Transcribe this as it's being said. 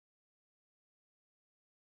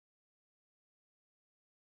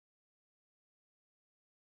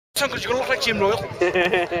hat on because you're going to look like Jim Royal.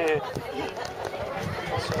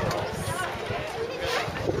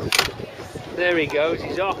 There he goes,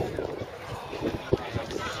 he's off.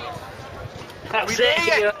 That's it.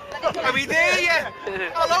 There, are we there yet?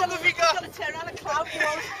 How long have we got? Got to turn around and cloud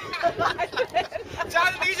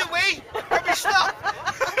Dad, he's away. Can we stop?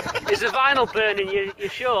 Is the vinyl burning your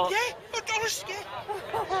shorts? Yeah, but honest, yeah.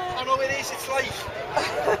 I know it is, it's life.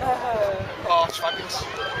 Oh, it's fabulous.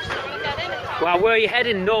 Well, where are you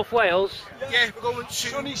heading? North Wales? Yeah, we're going to...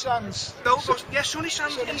 Sunny Sands. No, yeah, Sunny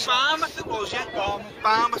Sands in Barmouth it was, yeah.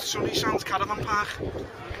 Barmouth, Sunny Sands Caravan Park.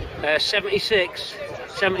 76,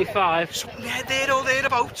 75. Yeah, there or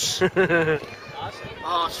thereabouts.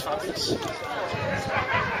 Oh, it's fabulous.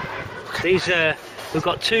 These, we've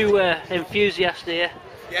got two enthusiasts here.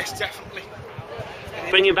 Yes, definitely.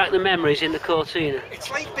 Bringing back the memories in the Cortina.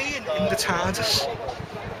 It's like being in the TARDIS.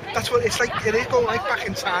 That's what it's like. It is going like back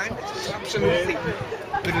in time. It's absolutely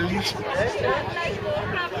brilliant.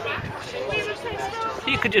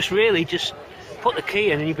 You could just really just put the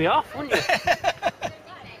key in and you'd be off, wouldn't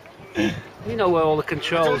you? You know where all the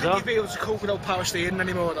controls I don't think are. you'd be able to cope without power steering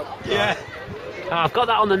anymore though. Yeah. Oh, I've got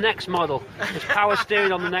that on the next model. There's power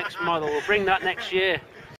steering on the next model. We'll bring that next year.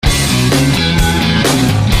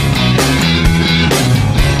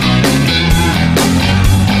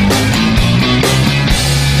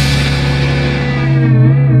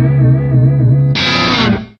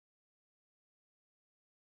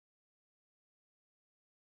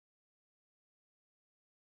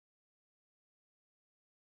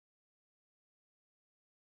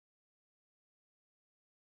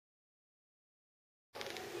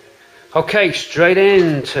 Okay, straight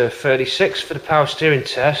into 36 for the power steering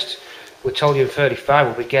test. We told you in 35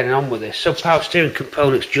 we'll be getting on with this. So power steering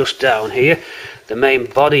components just down here. The main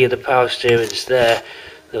body of the power steering is there.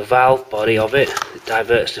 The valve body of it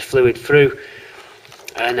diverts the fluid through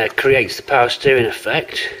and creates the power steering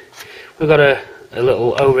effect. We've got a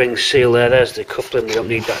little O-ring seal there. There's the coupling. We don't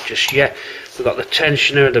need that just yet. We've got the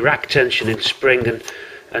tensioner, the rack tensioning spring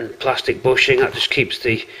and plastic bushing. That just keeps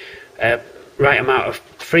the right amount of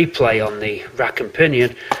free play on the rack and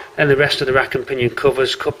pinion, and the rest of the rack and pinion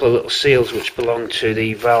covers a couple of little seals which belong to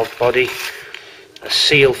the valve body, a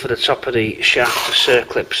seal for the top of the shaft, a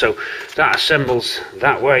circlip, so that assembles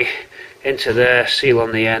that way into there, seal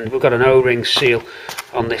on the end. We've got an O-ring seal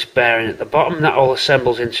on this bearing at the bottom, that all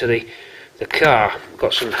assembles into the car. We've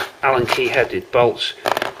got some Allen key headed bolts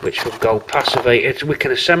which will go passivated. We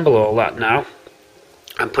can assemble all that now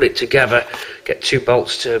and put it together, get two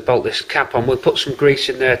bolts to bolt this cap on. We'll put some grease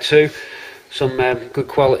in there too, some good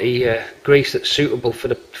quality grease that's suitable for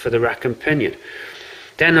the rack and pinion.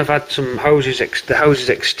 Then I've had some hoses, the hose is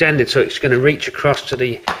extended so it's going to reach across to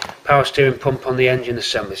the power steering pump on the engine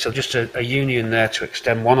assembly, so just a union there to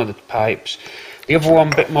extend one of the pipes. The other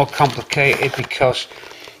one a bit more complicated because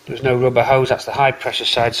there's no rubber hose, that's the high pressure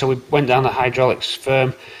side, so we went down the hydraulics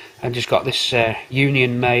firm and just got this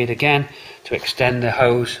union made again to extend the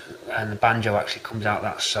hose, and the banjo actually comes out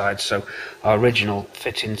that side, so our original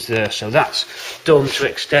fittings there, so that's done to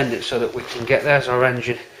extend it so that we can get, there's our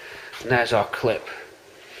engine and there's our clip.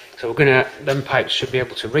 So we're gonna, them pipes should be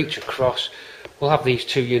able to reach across. We'll have these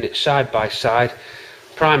two units side by side,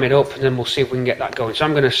 prime it up, and then we'll see if we can get that going. So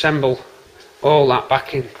I'm going to assemble all that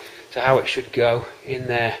back in to how it should go in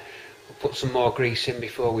there. We'll put some more grease in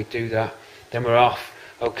before we do that, then we're off.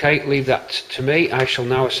 Okay, leave that to me. I shall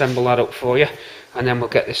now assemble that up for you, and then we'll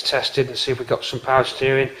get this tested and see if we've got some power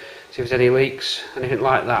steering, see if there's any leaks, anything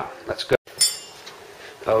like that. Let's go.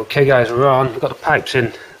 Okay guys, we're on. We've got the pipes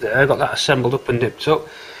in there, got that assembled up and nipped up.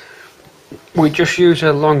 We just use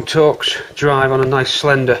a long Torx drive on a nice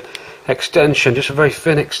slender extension, just a very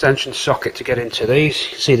thin extension socket to get into these. You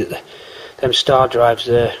can see that them star drives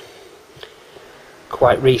there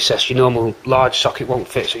quite recessed. Your normal large socket won't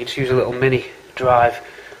fit, so you just use a little mini drive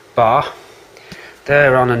bar.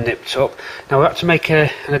 They're on and nipped up. Now we have to make an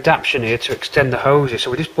adaptation here to extend the hoses,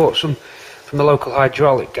 so we just bought some from the local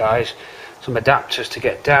hydraulic guys, some adapters to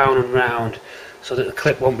get down and round so that the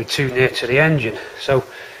clip won't be too near to the engine. So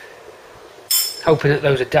hoping that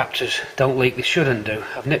those adapters don't leak, they shouldn't do.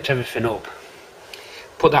 I've nipped everything up,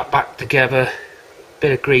 put that back together,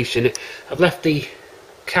 bit of grease in it. I've left the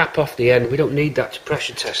cap off the end, we don't need that to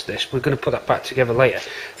pressure test this. We're going to put that back together later.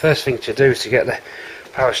 First thing to do is to get the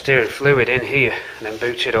power steering fluid in here and then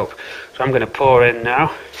boot it up. So I'm going to pour in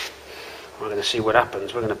now. We're going to see what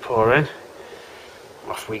happens. We're going to pour in.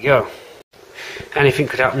 Off we go. Anything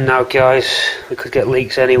could happen now guys, we could get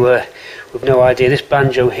leaks anywhere. We've no idea. This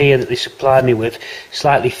banjo here that they supplied me with,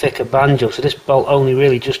 slightly thicker banjo, so this bolt only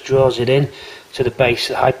really just draws it in to the base,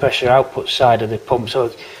 the high pressure output side of the pump, so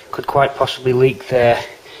it could quite possibly leak there.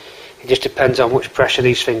 It just depends on which pressure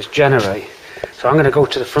these things generate. So I'm going to go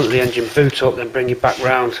to the front of the engine, boot up, then bring you back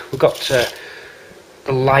round. We've got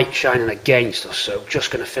the light shining against us, so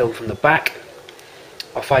just going to film from the back.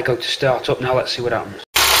 Off I go to start up now. Let's see what happens.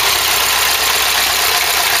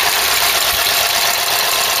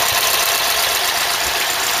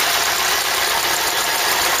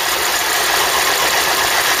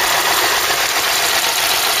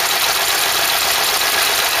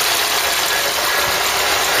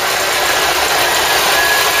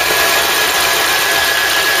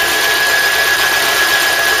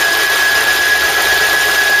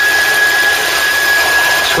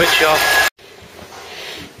 Switch off.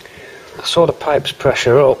 I saw the pipe's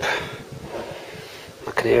pressure up.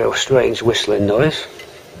 I can hear a strange whistling noise.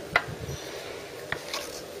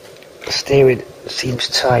 The steering seems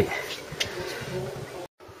tight.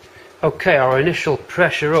 Okay, our initial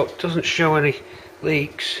pressure up doesn't show any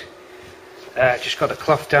leaks. Just got the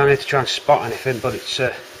cloth down here to try and spot anything, but it's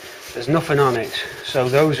there's nothing on it. So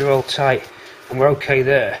those are all tight and we're okay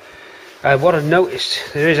there. What I've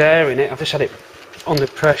noticed, there is air in it. I've just had it under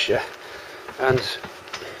pressure and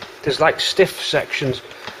there's like stiff sections.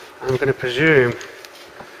 I'm going to presume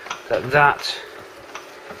that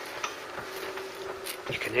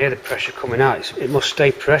you can hear the pressure coming out. It must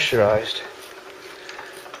stay pressurized.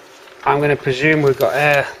 I'm going to presume we've got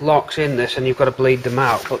air locks in this and you've got to bleed them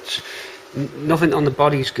out, but nothing on the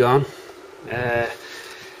body's gone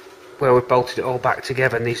where we've bolted it all back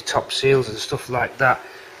together, and these top seals and stuff like that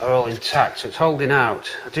are all intact, so it's holding out.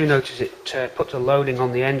 I do notice it puts a loading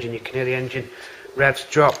on the engine. You can hear the engine revs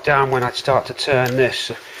drop down when I start to turn this.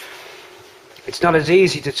 So it's not as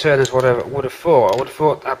easy to turn as what I would have thought. I would have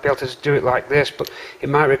thought I'd be able to do it like this, but it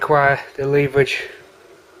might require the leverage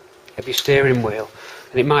of your steering wheel,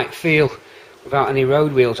 and it might feel, without any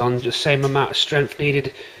road wheels on, the same amount of strength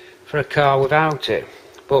needed for a car without it.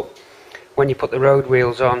 But when you put the road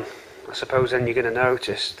wheels on, I suppose then you're going to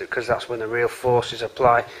notice, because that's when the real forces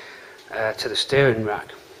apply to the steering rack.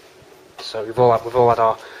 So we've all had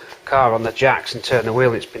our car on the jacks and turn the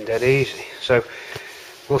wheel, it's been dead easy. So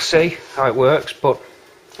we'll see how it works, but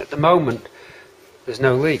at the moment there's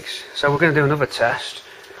no leaks. So we're going to do another test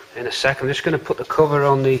in a second. I'm just going to put the cover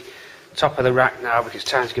on the top of the rack now, because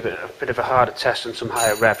it's time to give it a bit of a harder test and some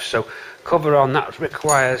higher revs. So cover on, that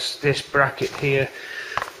requires this bracket here,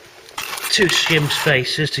 2 shim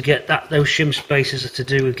spacers to get that. Those shim spacers are to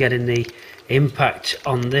do with getting the impact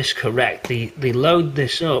on this correct. They load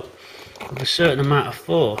this up with a certain amount of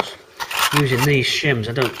force using these shims.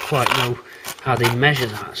 I don't quite know how they measure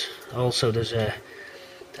that. Also there's a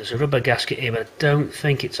rubber gasket here, but I don't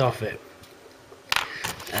think it's off it.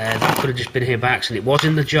 That could have just been here by accident. It was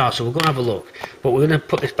in the jar, so we're going to have a look. But we're going to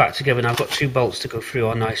put this back together now. I've got 2 bolts to go through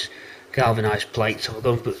our nice galvanised plate, so we're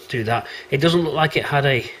going to do that. It doesn't look like it had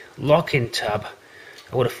a locking tab.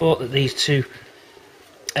 I would have thought that these 2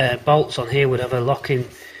 bolts on here would have a locking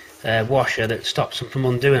washer that stops them from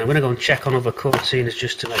undoing. I'm going to go and check on other Cortinas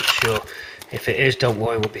just to make sure. If it is, don't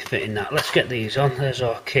worry, we'll be fitting that. Let's get these on. There's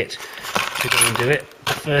our kit to go and do it.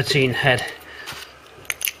 A 13 head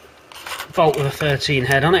bolt with a 13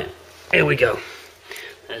 head on it. Here we go.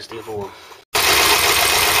 There's the other one.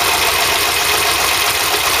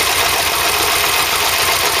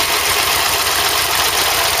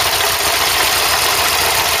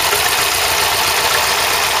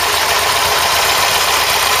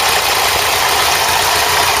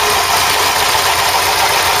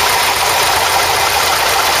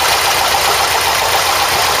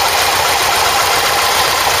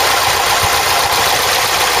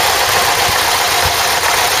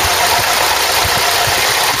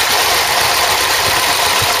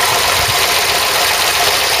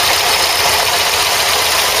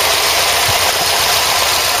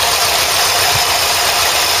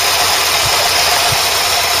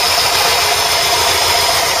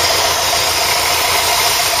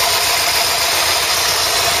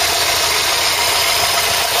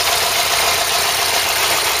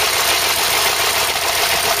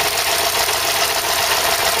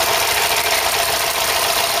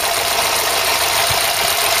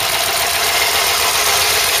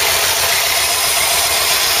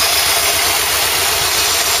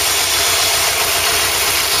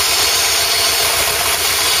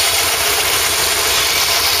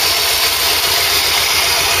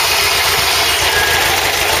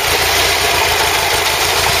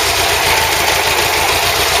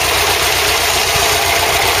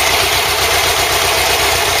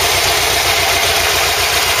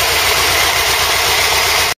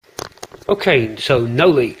 Okay, so no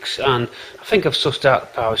leaks, and I think I've sussed out the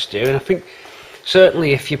power steering. I think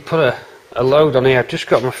certainly if you put a load on here, I've just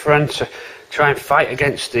got my friend to try and fight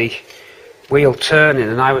against the wheel turning,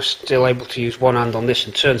 and I was still able to use one hand on this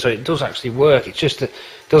and turn, so it does actually work. It's just that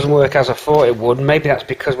it doesn't work as I thought it would. Maybe that's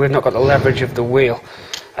because we've not got the leverage of the wheel,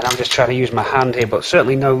 and I'm just trying to use my hand here, but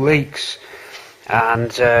certainly no leaks,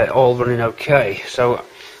 and all running okay. So I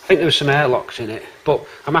think there was some airlocks in it, but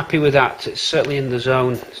I'm happy with that. It's certainly in the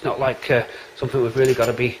zone. It's not like something we've really got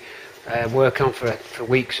to be working on for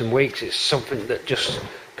weeks and weeks. It's something that just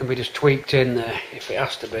can be just tweaked in there if it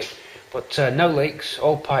has to be. But no leaks,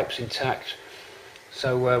 all pipes intact.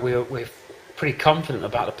 So we're pretty confident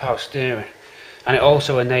about the power steering, and it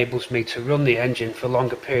also enables me to run the engine for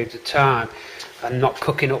longer periods of time and not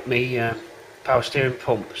cooking up my power steering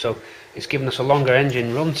pump. So it's given us a longer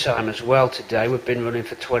engine run time as well today. We've been running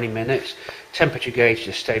for 20 minutes. Temperature gauge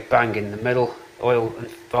just stayed bang in the middle. Oil and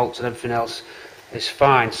volts and everything else is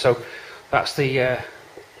fine. So that's the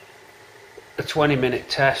 20-minute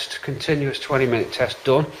test, continuous 20-minute test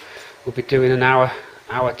done. We'll be doing an hour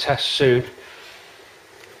test soon,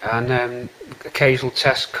 and occasional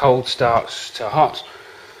test cold starts to hot,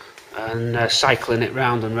 and cycling it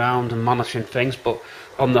round and round and monitoring things. But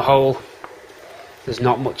on the whole, there's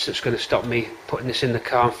not much that's going to stop me putting this in the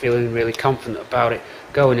car and feeling really confident about it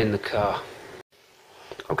going in the car.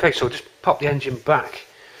 Okay, so just pop the engine back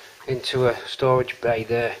into a storage bay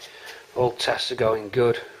there. All tests are going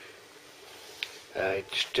good.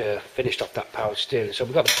 Just finished off that power steering, so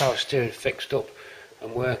we've got the power steering fixed up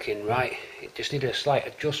and working right. It just needed a slight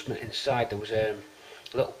adjustment inside. There was a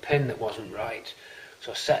little pin that wasn't right,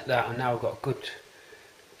 so I set that, and now we've got good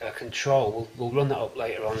control. We'll run that up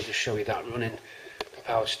later on and just show you that running, the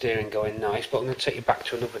power steering going nice. But I'm going to take you back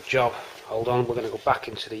to another job. Hold on, we're going to go back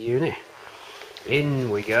into the unit. In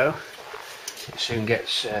we go. It soon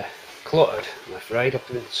gets cluttered, I'm afraid. I've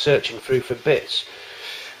been searching through for bits.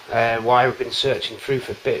 Why we've been searching through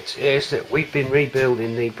for bits is that we've been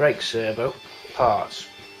rebuilding the brake servo parts.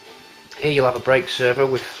 Here you'll have a brake servo.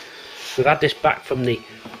 We've had this back from the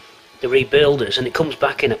rebuilders, and it comes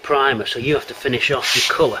back in a primer, so you have to finish off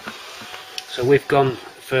your colour. So we've gone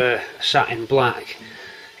for satin black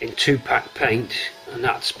in 2-pack paint, and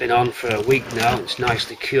that's been on for a week now. It's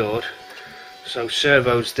nicely cured. So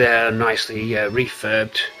servos there nicely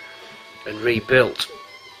refurbed and rebuilt.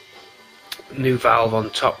 New valve on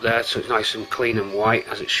top there, so it's nice and clean and white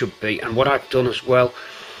as it should be. And what I've done as well,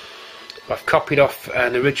 I've copied off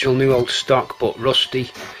an original new old stock but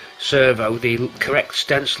rusty servo, the correct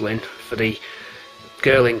stenciling for the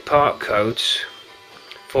Girling part codes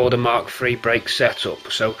for the Mark III brake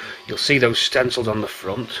setup. So you'll see those stenciled on the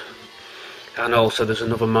front, and also there's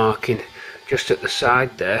another marking just at the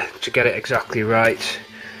side there to get it exactly right.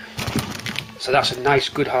 So that's a nice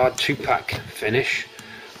good hard 2-pack finish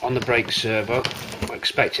on the brake servo. We're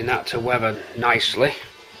expecting that to weather nicely,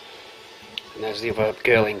 and there's the other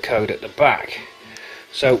Girling code at the back.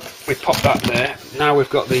 So we pop that there. Now we've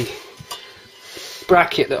got the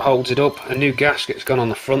bracket that holds it up. A new gasket's gone on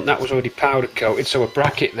the front. That was already powder coated, so a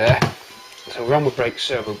bracket there. So we're on with brake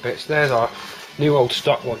servo bits. There's our new old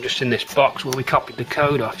stock one just in this box where we copied the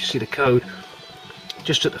code off. You see the code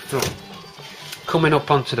just at the front. Coming up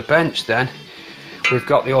onto the bench then, we've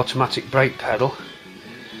got the automatic brake pedal,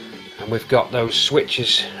 and we've got those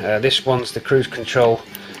switches. This one's the cruise control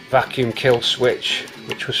vacuum kill switch,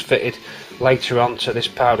 which was fitted later on to this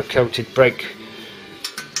powder coated brake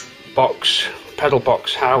box, pedal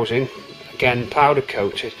box housing, again powder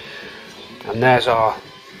coated. And there's our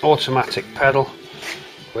automatic pedal,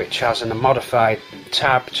 which has a modified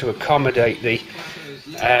tab to accommodate the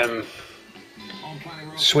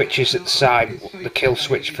switches at the side, the kill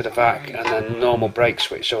switch for the vac, and then normal brake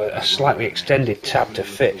switch, so a slightly extended tab to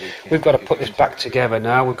fit. We've got to put this back together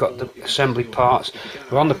now. We've got the assembly parts.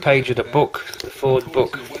 We're on the page of the book, the Ford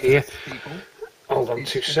book here. Hold on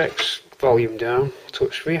 2 secs, volume down,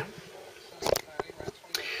 touch for you.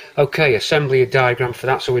 Okay, assembly diagram for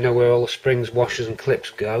that, so we know where all the springs, washers and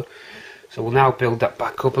clips go. So we'll now build that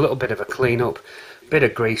back up, a little bit of a clean up, bit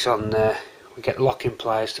of grease on there. We get locking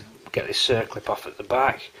pliers to get this circlip off at the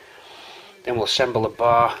back. Then we'll assemble the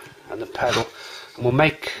bar and the pedal, and we'll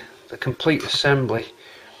make the complete assembly.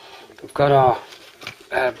 We've got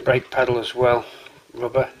our brake pedal as well,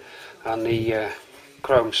 rubber, and the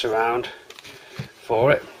chrome surround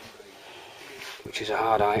for it, which is a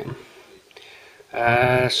hard item.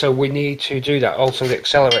 So we need to do that. Also the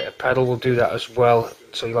accelerator pedal, we'll do that as well.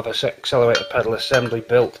 So you'll have an accelerator pedal assembly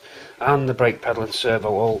built and the brake pedal and servo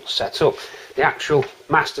all set up. The actual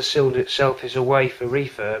master cylinder itself is away for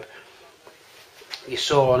refurb. You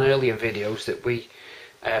saw on earlier videos that we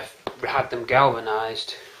had them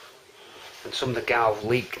galvanised, and some of the galv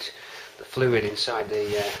leaked the fluid inside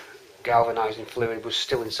the galvanising fluid was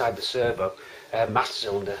still inside the servo master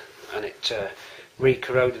cylinder, and it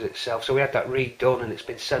re-corroded itself. So we had that redone, and it's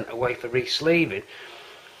been sent away for re-sleeving,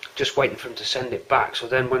 just waiting for them to send it back. So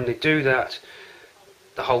then when they do that,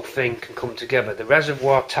 the whole thing can come together. The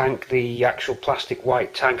reservoir tank, the actual plastic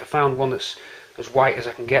white tank, I found one that's as white as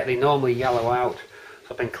I can get. They normally yellow out,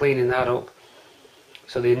 so I've been cleaning that up.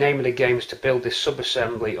 So the name of the game is to build this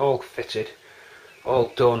sub-assembly, all fitted,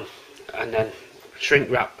 all done, and then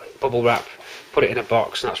shrink wrap, bubble wrap, put it in a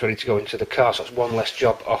box, and that's ready to go into the car. So that's one less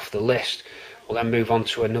job off the list. We'll then move on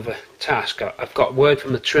to another task. I've got word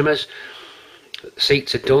from the trimmers that the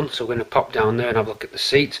seats are done, so we're going to pop down there and have a look at the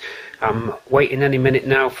seats. I'm waiting any minute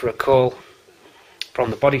now for a call from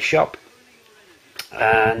the body shop,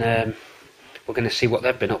 and we're going to see what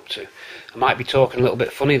they've been up to. I might be talking a little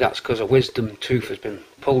bit funny. That's because a wisdom tooth has been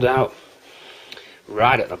pulled out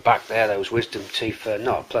right at the back there. Those wisdom teeth,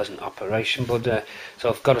 not a pleasant operation, but so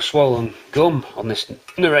I've got a swollen gum on this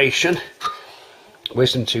narration.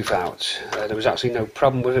 Wisdom tooth out. There was actually no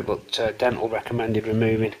problem with it, but dental recommended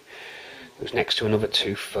removing. It was next to another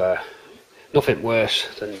tooth. Nothing worse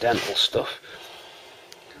than dental stuff.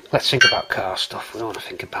 Let's think about car stuff. We don't want to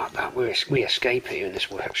think about that. We escape here in this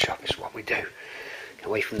workshop. It's what we do.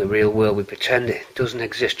 Away from the real world, we pretend it doesn't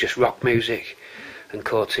exist. Just rock music and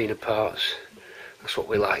Cortina parts. That's what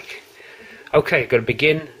we like. Okay, going to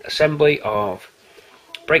begin assembly of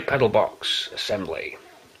brake pedal box assembly.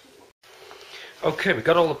 Okay, we've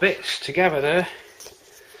got all the bits together there.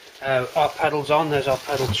 Our pedals on. There's our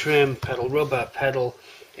pedal trim, pedal rubber, pedal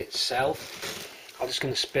itself. I'm just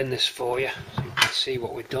going to spin this for you so you can see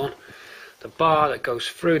what we've done. The bar that goes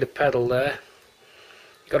through the pedal there,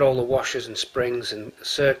 got all the washers and springs and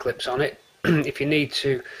circlips on it. If you need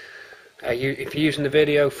to, if you're using the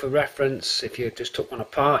video for reference, if you just took one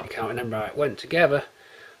apart, you can't remember how it went together,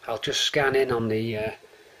 I'll just scan in on the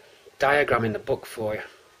diagram in the book for you.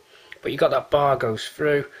 But you got that bar goes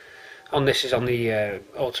through. On this is on the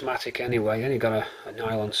automatic anyway. Then you got a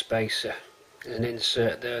nylon spacer. There's an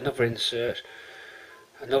insert there, another insert,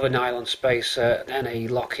 another nylon spacer, then a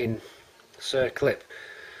locking circlip,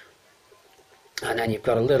 and then you've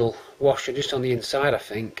got a little washer just on the inside, I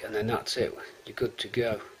think, and then that's it. You're good to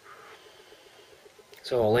go.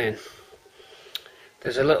 It's all in.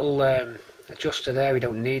 There's a little adjuster there. We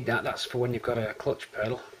don't need that. That's for when you've got a clutch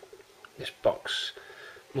pedal. This box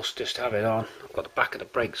must just have it on. I've got the back of the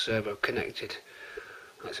brake servo connected.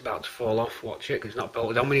 It's about to fall off. Watch it, 'cause it's not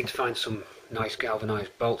bolted on. We need to find some nice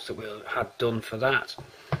galvanised bolts that we had done for that.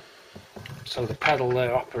 So the pedal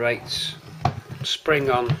there operates. Spring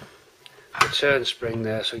on, return spring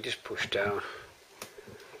there, so you just push down.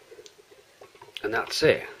 And that's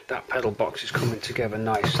it. That pedal box is coming together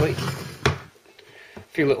nicely. A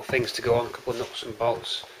few little things to go on, a couple of nuts and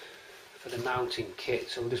bolts for the mounting kit,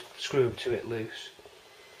 so we'll just screw them to it loose.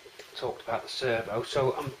 Talked about the servo,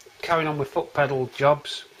 so I'm carrying on with foot pedal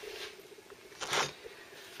jobs.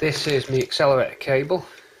 This is my accelerator cable,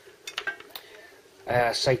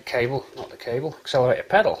 say cable, not the cable, accelerator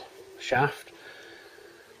pedal shaft,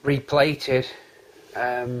 replated.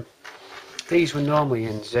 These were normally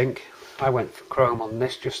in zinc. I went for chrome on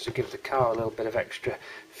this just to give the car a little bit of extra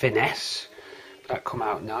finesse. That come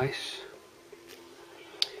out nice.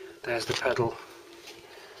 There's the pedal.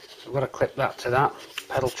 So I've got to clip that to that.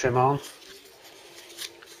 Pedal trim on.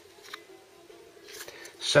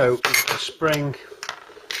 So the spring,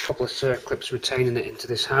 a couple of circlips retaining it into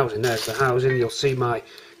this housing. There's the housing. You'll see my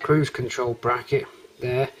cruise control bracket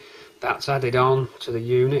there. That's added on to the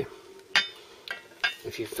unit.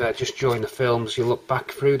 If you've just joined the films, you look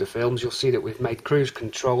back through the films, you'll see that we've made cruise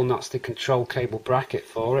control, and that's the control cable bracket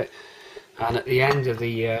for it. And at the end of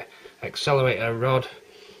the accelerator rod,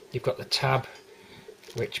 you've got the tab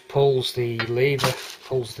which pulls the lever,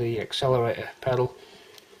 pulls the accelerator pedal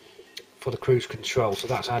for the cruise control. So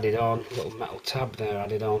that's added on, a little metal tab there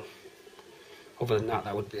added on. Other than that,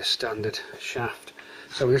 that would be a standard shaft.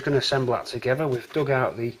 So we're just going to assemble that together. We've dug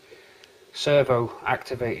out the servo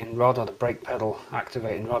activating rod, or the brake pedal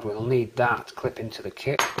activating rod. We'll need that to clip into the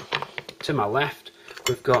kit. To my left,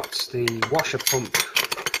 we've got the washer pump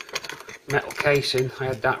metal casing. I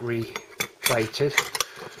had that replated.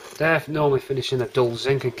 They're normally finished in a dull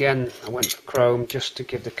zinc. Again, I went for chrome just to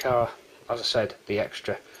give the car, as I said, the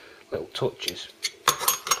extra little touches.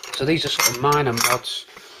 So these are sort of minor mods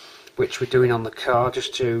which we're doing on the car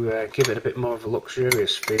just to give it a bit more of a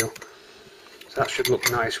luxurious feel. So that should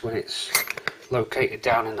look nice when it's located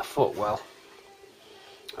down in the footwell.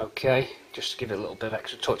 Okay, just to give it a little bit of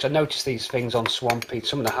extra touch. I noticed these things on Swampy,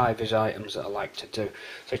 some of the high-vis items that I like to do.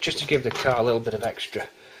 So just to give the car a little bit of extra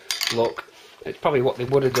look. It's probably what they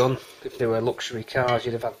would have done if they were luxury cars.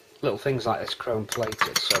 You'd have had little things like this chrome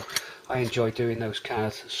plated, so I enjoy doing those kind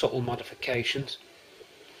of subtle modifications.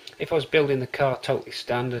 If I was building the car totally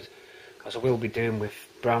standard, as I will be doing with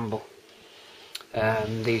Bramble,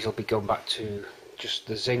 these will be going back to just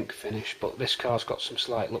the zinc finish, but this car's got some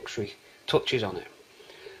slight luxury touches on it,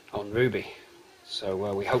 on Ruby,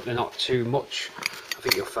 so we hope they're not too much. I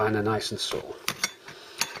think you'll find they're nice and subtle.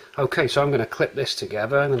 Okay, so I'm going to clip this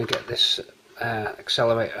together. I'm going to get this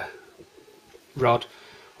accelerator rod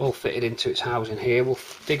all fitted into its housing here. We'll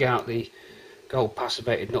dig out the gold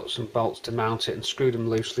passivated nuts and bolts to mount it and screw them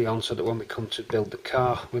loosely on, so that when we come to build the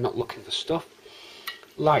car we're not looking for stuff.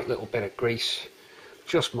 Light little bit of grease,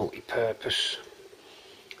 just multi-purpose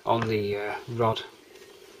on the rod,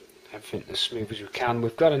 everything as smooth as we can.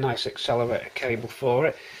 We've got a nice accelerator cable for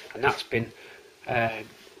it, and that's been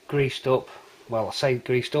greased up. Well, I say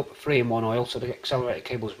greased up, 3-in-1 oil, so the accelerator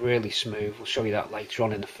cable is really smooth. We'll show you that later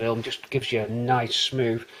on in the film. Just gives you a nice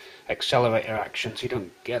smooth accelerator action, so you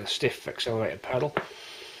don't get a stiff accelerator pedal.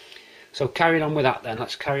 So carrying on with that then,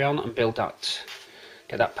 let's carry on and build that,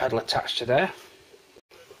 get that pedal attached to there.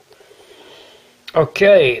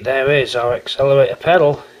 Okay, there is our accelerator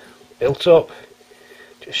pedal built up.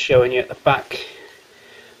 Just showing you at the back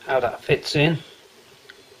how that fits in.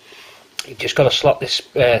 You've just got to slot this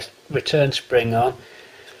return spring on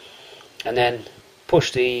and then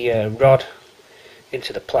push the rod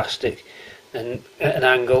into the plastic and at an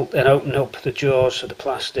angle, then open up the jaws of the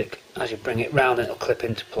plastic. As you bring it round, it'll clip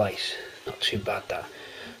into place. Not too bad, that.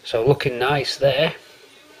 So looking nice there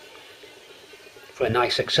for a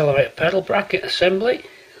nice accelerator pedal bracket assembly,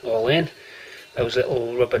 all in. Those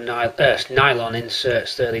little rubber nylon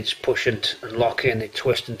inserts there, they just push and lock in, they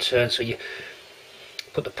twist and turn, so you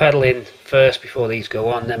put the pedal in first before these go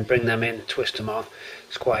on, then bring them in, twist them on.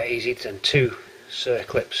 It's quite easy. Then 2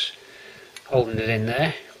 circlips holding it in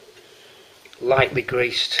there, lightly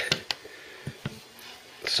greased,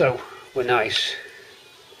 so we're nice.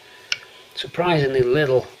 Surprisingly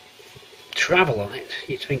little travel on it.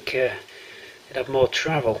 You'd think it'd have more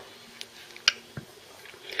travel,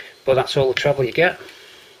 but that's all the travel you get.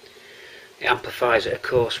 It amplifies it, of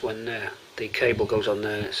course, when the cable goes on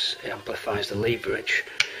there. It amplifies the leverage,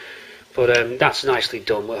 but that's nicely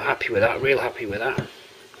done. We're happy with that, real happy with that.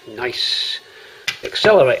 Nice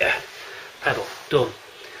accelerator pedal done.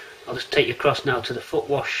 I'll just take you across now to the foot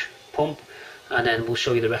wash pump, and then we'll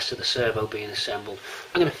show you the rest of the servo being assembled.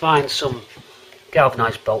 I'm going to find some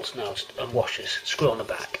galvanised bolts now and washers, screw on the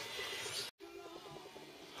back.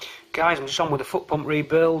 Guys, I'm just on with the foot pump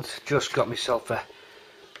rebuild. Just got myself a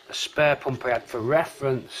spare pump I had for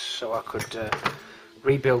reference, so I could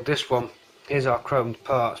rebuild this one. Here's our chromed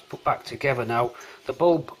parts put back together now. The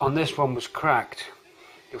bulb on this one was cracked.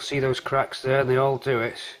 You'll see those cracks there, and they all do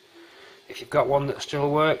it. If you've got one that still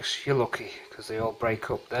works, you're lucky, because they all break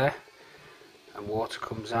up there and water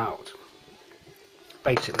comes out.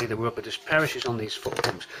 Basically the rubber just perishes on these foot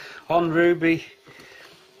pumps. On Ruby,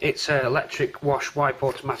 it's an electric wash wipe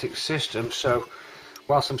automatic system, so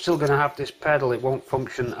whilst I'm still going to have this pedal, it won't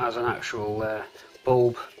function as an actual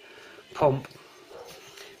bulb pump,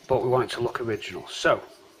 but we want it to look original. So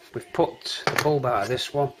we've put the bulb out of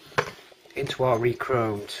this one into our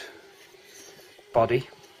re-chromed body.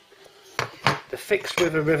 They're fixed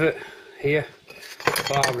with a rivet here,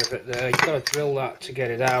 bar rivet there. You've got to drill that to get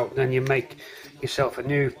it out, then you make yourself a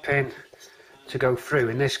new pin to go through.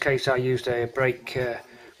 In this case I used a brake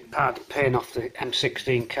pad pin off the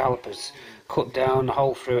M16 calipers, cut down the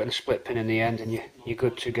hole through it and a split pin in the end, and you're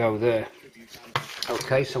good to go there.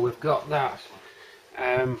 Okay, so we've got that.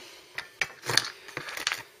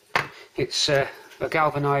 It's a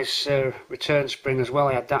galvanised return spring as well.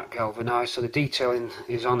 I had that galvanised, so the detailing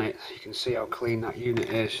is on it. You can see how clean that unit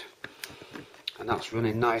is, and that's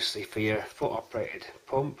running nicely for your foot operated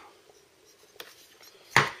pump.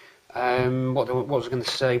 What was I going to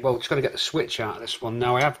say? Well, just got to get the switch out of this one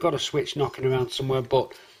now. I have got a switch knocking around somewhere,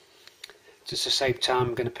 but just to save time,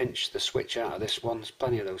 I'm going to pinch the switch out of this one. There's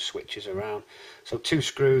plenty of those switches around. So 2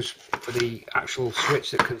 screws for the actual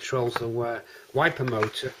switch that controls the wiper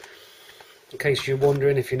motor. In case you're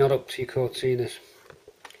wondering, if you're not up to your Cortinas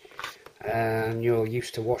and you're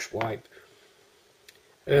used to wash wipe,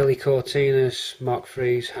 early Cortinas, Mark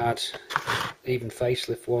III's had, even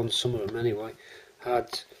facelift ones, some of them anyway,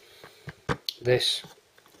 had this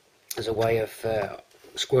as a way of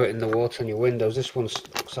squirting the water on your windows. This one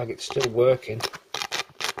looks like it's still working.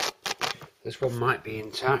 This one might be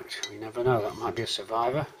intact, we never know, that might be a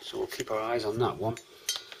survivor, so we'll keep our eyes on that one.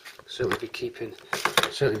 Certainly be keeping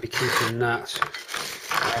that.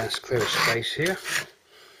 Let's clear a space here.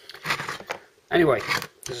 Anyway,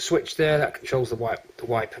 there's a switch there that controls the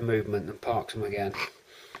wiper movement and parks them again.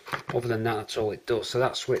 Other than that, that's all it does. So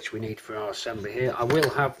that switch we need for our assembly here. I will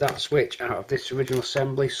have that switch out of this original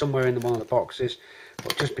assembly somewhere in one of the boxes,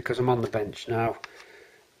 but just because I'm on the bench now,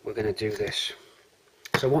 we're going to do this.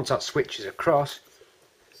 So once that switch is across,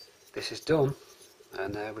 this is done,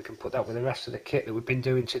 and we can put that with the rest of the kit that we've been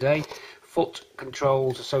doing today. Foot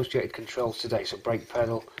controls, associated controls today, so brake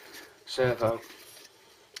pedal, servo,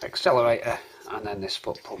 accelerator, and then this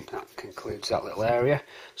foot pump. That concludes that little area.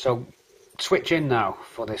 So switch in now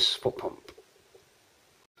for this foot pump.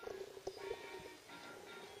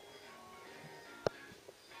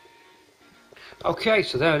 Okay,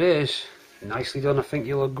 so there it is. Nicely done, I think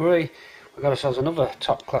you'll agree. We've got ourselves another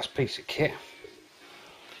top class piece of kit.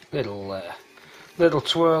 Little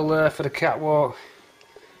twirl there for the catwalk.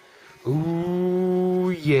 Ooh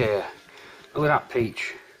yeah. Look at that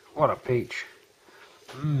peach. What a peach.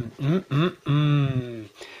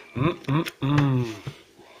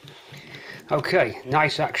 Okay,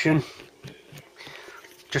 nice action.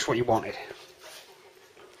 Just what you wanted.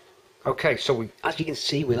 Okay, so as you can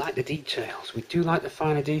see, we like the details. We do like the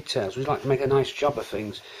finer details. We like to make a nice job of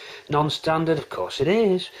things. Non-standard, of course it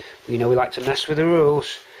is. You know, we like to mess with the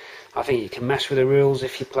rules. I think you can mess with the rules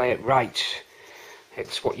if you play it right.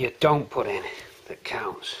 It's what you don't put in that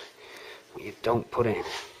counts. What you don't put in.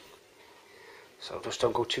 So just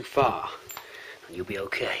don't go too far, and you'll be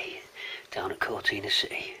okay. Down at Cortina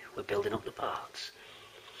City, we're building up the parts.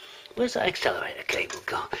 Where's that accelerator cable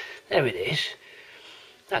gone? There it is.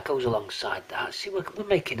 That goes alongside that. See, we're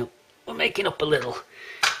making up a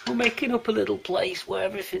little place where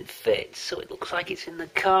everything fits, so it looks like it's in the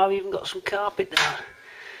car. We even got some carpet there.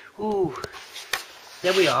 Ooh,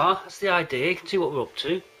 there we are. That's the idea. You can see what we're up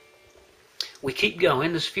to. We keep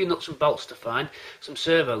going. There's a few nuts and bolts to find, some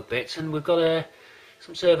servo bits, and we've got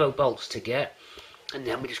some servo bolts to get, and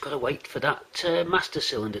then we just got to wait for that master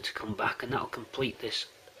cylinder to come back, and that'll complete this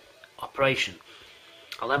operation.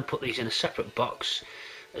 I'll then put these in a separate box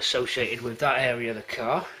associated with that area of the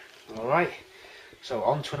car. Alright, so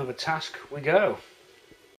on to another task we go.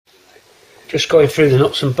 Just going through the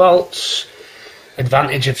nuts and bolts.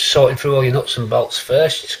 Advantage of sorting through all your nuts and bolts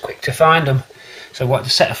first, it's quick to find them. So what, a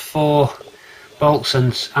set of 4 bolts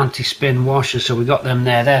and anti-spin washers, so we got them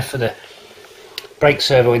there. They're for the brake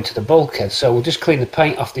servo into the bulkhead. So we'll just clean the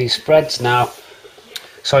paint off these spreads now.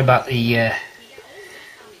 Sorry about the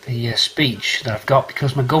speech that I've got,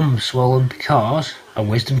 because my gum's swollen because a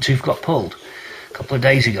wisdom tooth got pulled a couple of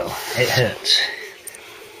days ago. It hurts.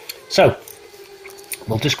 So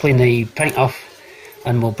we'll just clean the paint off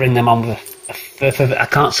and we'll bring them on with I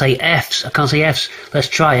can't say F's. Let's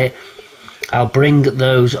try it. I'll bring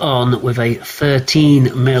those on with a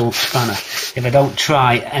 13mm spanner. If I don't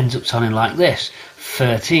try, it ends up sounding like this.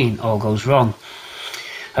 13, all goes wrong.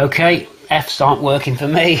 Okay, F's aren't working for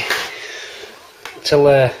me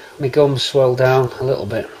until my gums swell down a little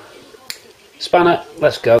bit. Spanner,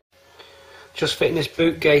 let's go. Just fitting this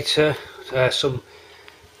boot gaiter, some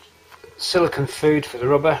silicone food for the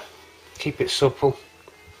rubber, keep it supple,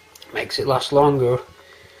 makes it last longer.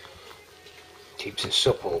 Keeps it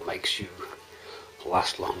supple, makes you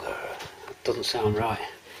last longer. Doesn't sound right.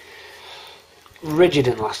 Rigid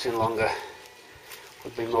and lasting longer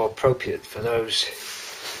would be more appropriate for those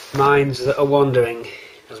minds that are wandering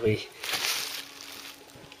as we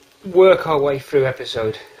work our way through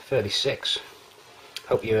episode 36.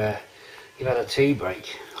 Hope you've had a tea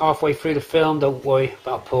break. Halfway through the film, don't worry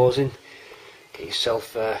about pausing. Get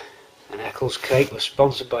yourself an Eccles cake. We're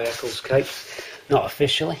sponsored by Eccles Cake, not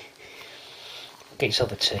officially. Get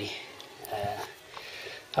yourself a tea.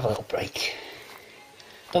 Have a little break.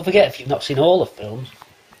 Don't forget, if you've not seen all the films,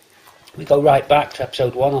 we go right back to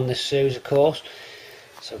episode 1 on this series, of course.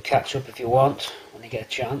 So catch up if you want when you get a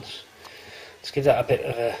chance. Let's give that a bit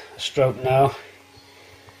of a stroke now.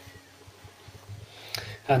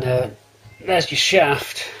 And there's your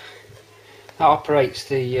shaft. That operates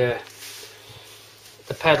the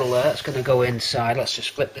pedal there. That's going to go inside. Let's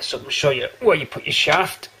just flip this up and show you where you put your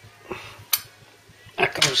shaft.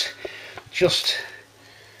 That goes just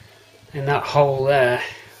in that hole there.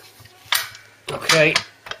 Okay.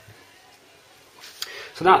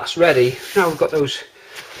 So that's ready. Now we've got those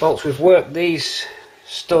bolts. We've worked these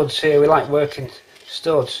studs here. We like working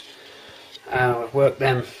studs. We've worked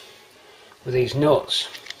them with these nuts.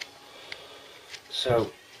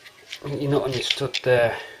 So your nut on your stud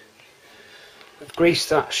there. We've greased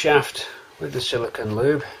that shaft with the silicone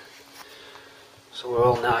lube, so we're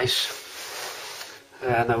all nice.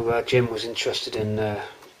 I know Jim was interested in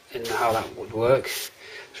how that would work.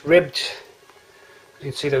 It's ribbed. You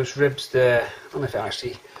can see those ribs there. I don't know if it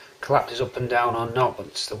actually collapses up and down or not, but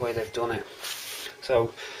it's the way they've done it.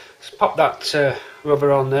 So Just pop that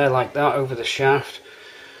rubber on there like that over the shaft,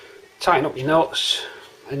 tighten up your nuts,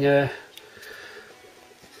 and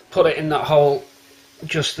put it in that hole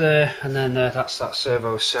just there, and then that's that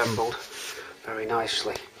servo assembled very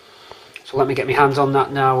nicely. So let me get my hands on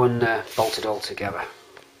that now and bolt it all together.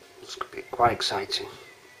 It's going to be quite exciting.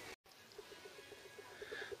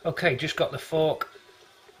 Okay, just got the fork,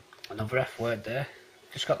 another F word there,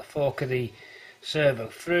 just got the fork of the servo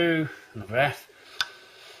through, another F,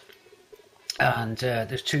 and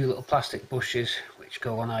there's two little plastic bushes which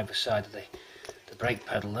go on either side of the brake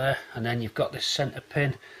pedal there, and then you've got this centre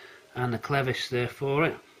pin and the clevis there for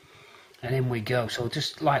it, and in we go. So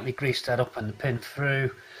just lightly grease that up and the pin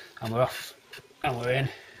through, and we're off and we're in.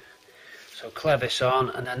 So clevis on,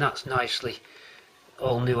 and then that's nicely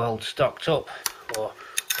all new old stocked up, or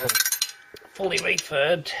fully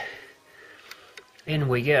refurbed. In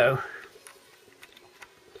we go.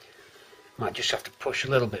 Might just have to push a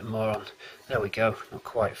little bit more on. There we go, not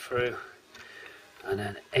quite through. And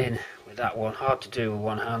then in with that one. Hard to do with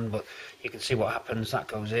one hand, but you can see what happens. That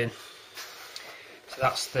goes in. So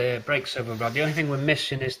that's the brake servo rod. The only thing we're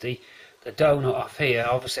missing is the donut off here. I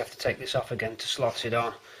obviously have to take this off again to slot it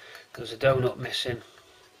on. There's a donut missing,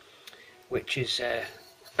 which is a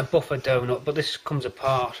buffer donut, but this comes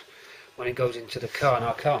apart when it goes into the car. Now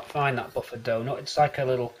I can't find that buffer donut. It's like a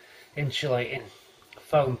little insulating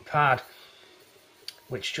foam pad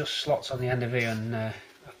which just slots on the end of here, and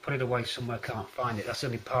I've put it away somewhere, can't find it. That's the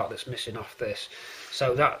only part that's missing off this.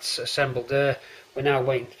 So that's assembled there. We're now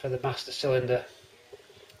waiting for the master cylinder.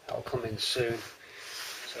 That'll come in soon.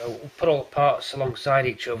 So we'll put all the parts alongside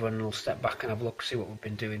each other and we'll step back and have a look, see what we've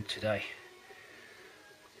been doing today.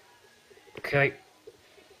 Okay.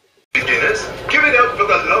 Beginners, give it up for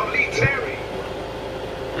the lovely Terry.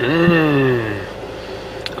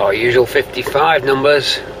 Our usual 55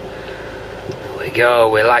 numbers. There we go.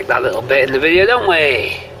 We like that little bit in the video, don't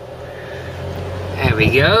we? There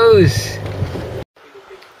he goes.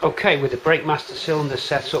 Okay, with the brake master cylinder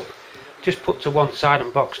set up, just put to one side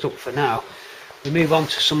and boxed up for now, we move on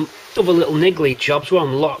to some other little niggly jobs. We're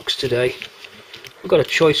on locks today. We've got a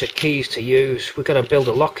choice of keys to use. We've got to build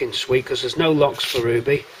a locking suite because there's no locks for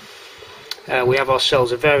Ruby. We have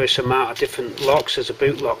ourselves a various amount of different locks. There's a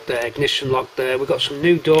boot lock there, ignition lock there. We've got some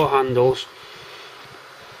new door handles.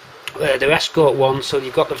 They're escort ones, so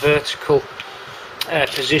you've got the vertical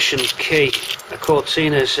position key. The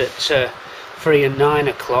Cortina's at 3 and 9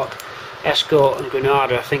 o'clock. Escort and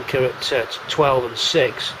Granada I think are at 12 and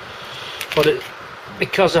 6. But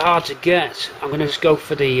because they're hard to get, I'm going to just go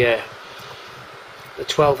for the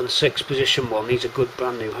 12 and 6 position one. These are good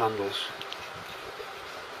brand new handles.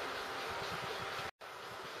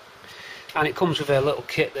 And it comes with a little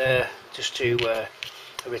kit there, just to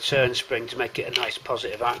a return spring to make it a nice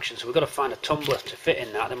positive action. So we've got to find a tumbler to fit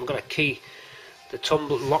in that. Then we've got to key the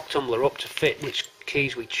lock tumbler up to fit which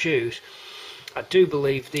keys we choose. I do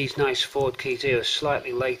believe these nice Ford keys here are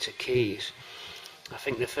slightly later keys. I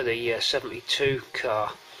think they're for the 72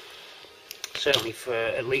 car, certainly for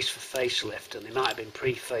at least for facelift, and they might have been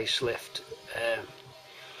pre-facelift,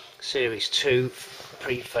 Series 2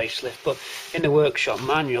 pre-facelift. But in the workshop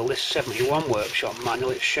manual, this 71 workshop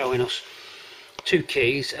manual, it's showing us two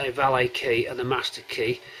keys, a valet key and the master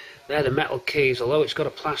key. They're the metal keys, although it's got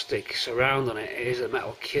a plastic surround on it, it is a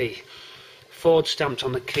metal key. Ford stamped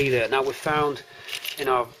on the key there. Now we found in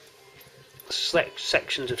our select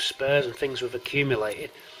sections of spares and things we've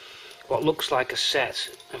accumulated what looks like a set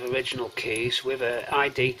of original keys with an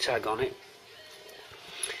ID tag on it,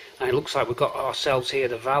 and it looks like we've got ourselves here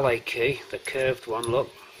the valet key, the curved one, look,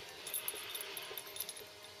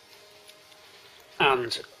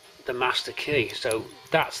 and the master key. So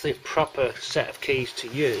that's the proper set of keys to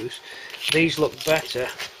use. These look better,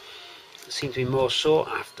 seem to be more sought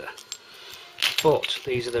after, but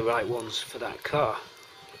these are the right ones for that car.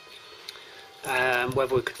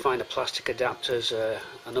 Whether we could find a plastic adapter is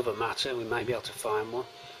another matter. We might be able to find one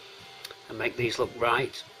and make these look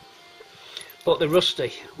right. But they're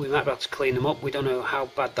rusty. We might be able to clean them up. We don't know how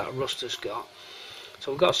bad that rust has got.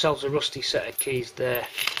 So we've got ourselves a rusty set of keys there,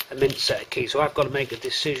 a mint set of keys. So I've got to make a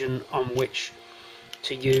decision on which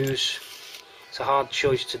to use. It's a hard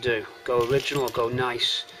choice to do. Go original or go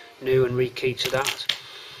nice, new and rekey to that.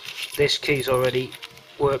 This key's already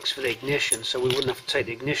works for the ignition, so we wouldn't have to take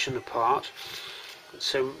the ignition apart.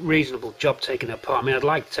 It's a reasonable job taking it apart. I mean, I'd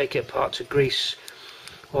like to take it apart to grease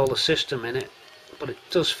all the system in it, but it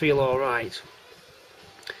does feel alright.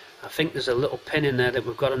 I think there's a little pin in there that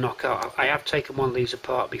we've got to knock out. I have taken one of these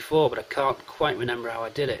apart before, but I can't quite remember how I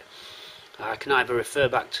did it. I can either refer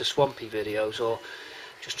back to swampy videos or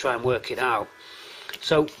just try and work it out.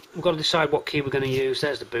 So we've got to decide what key we're going to use.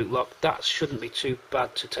 There's the boot lock. That shouldn't be too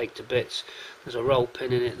bad to take to bits. There's a roll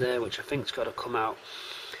pin in it there which I think's got to come out.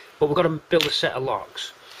 But we've got to build a set of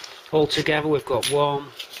locks. Altogether we've got 1,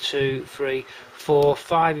 2, 3, 4,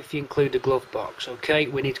 5 if you include the glove box. Okay,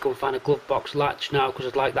 we need to go and find a glove box latch now because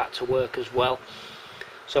I'd like that to work as well.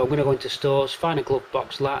 So I'm going to go into stores, find a glove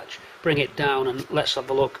box latch, bring it down, and let's have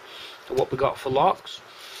a look at what we got for locks.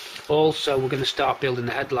 Also, we're going to start building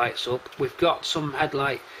the headlights up. We've got some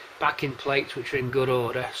headlight backing plates which are in good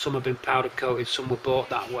order. Some have been powder coated, some were bought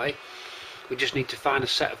that way. We just need to find a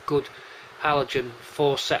set of good halogen,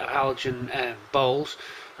 4 set of halogen bowls,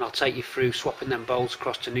 and I'll take you through swapping them bowls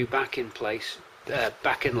across to new backing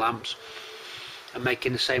lamps, and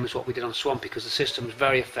making the same as what we did on Swampy, because the system is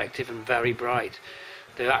very effective and very bright.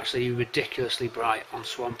 They're actually ridiculously bright on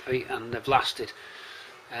Swampy, and they've lasted.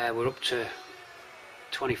 We're up to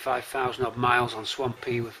 25,000 odd miles on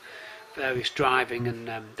Swampy with various driving, and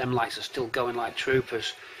them lights are still going like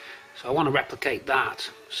troopers. So I want to replicate that.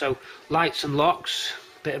 So lights and locks,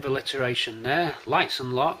 bit of alliteration there. Lights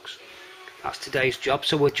and locks, that's today's job.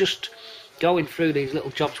 So we're just going through these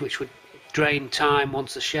little jobs which would drain time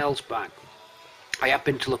once the shell's back. I have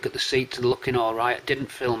been to look at the seats and looking alright. I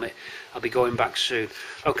didn't film it. I'll be going back soon.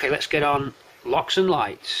 Okay, let's get on locks and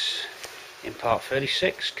lights in part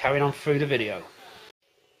 36, carrying on through the video.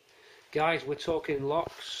 Guys, we're talking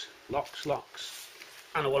locks,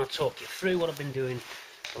 and I want to talk you through what I've been doing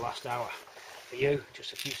the last hour. For you,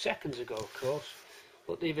 just a few seconds ago, of course,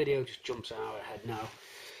 but the video just jumps an hour ahead now.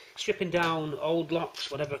 Stripping down old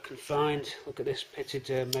locks, whatever I can find. Look at this pitted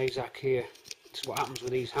Mazak here. This is what happens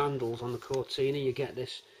with these handles on the Cortina. You get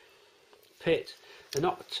this pit. They're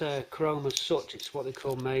not chrome as such, it's what they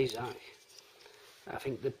call Mazak. I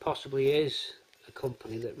think there possibly is a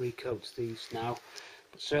company that recoats these now,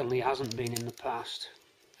 but certainly hasn't been in the past.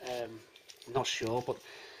 I'm not sure, but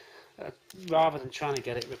rather than trying to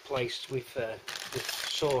get it replaced, we've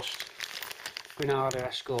sourced Granada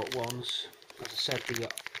Escort ones. As I said, they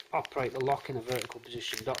operate the lock in a vertical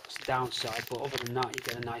position. That's the downside, but other than that, you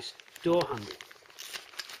get a nice door handle.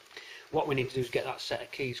 What we need to do is get that set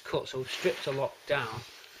of keys cut. So we've stripped the lock down.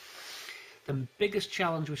 The biggest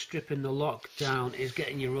challenge with stripping the lock down is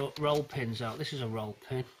getting your roll pins out. This is a roll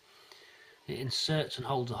pin. It inserts and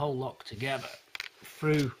holds the whole lock together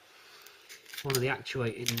through one of the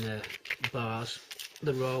actuating bars.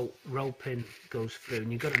 The roll pin goes through,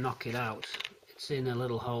 and you've got to knock it out. It's in a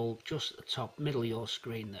little hole just at the top middle of your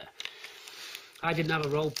screen there. I didn't have a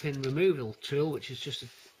roll pin removal tool, which is just a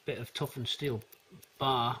bit of toughened steel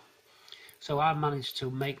bar, so I managed to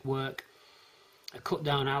make work a cut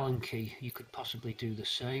down Allen key. You could possibly do the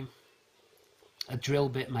same. A drill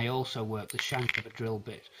bit may also work, the shank of a drill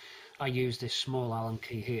bit. I use this small Allen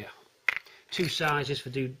key here. 2 sizes for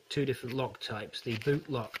two different lock types. The boot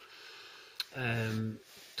lock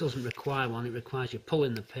doesn't require one, it requires you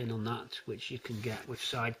pulling the pin on that, which you can get with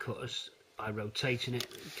side cutters by rotating it.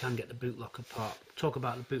 You can get the boot lock apart. Talk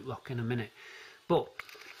about the boot lock in a minute. But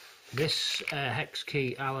this hex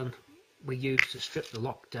key Allen we use to strip the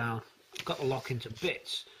lock down. I've got the lock into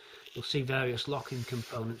bits. You'll see various locking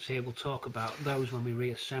components here. We'll talk about those when we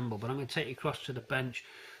reassemble, but I'm going to take you across to the bench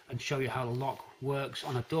and show you how the lock works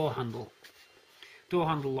on a door handle. Door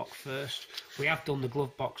handle lock first. We have done the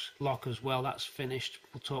glove box lock as well. That's finished.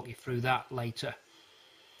 We'll talk you through that later.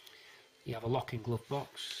 You have a locking glove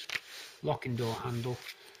box, locking door handle,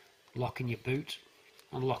 locking your boot,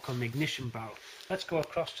 and lock on the ignition barrel. Let's go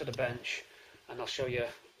across to the bench and I'll show you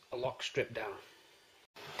a lock strip down.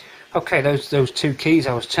 Okay, those 2 keys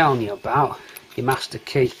I was telling you about, your master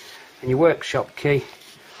key and your workshop key.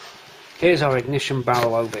 Here's our ignition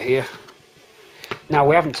barrel over here. Now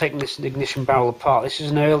we haven't taken this ignition barrel apart. This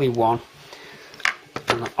is an early one,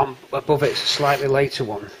 and above it it's a slightly later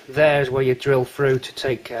one. There's where you drill through to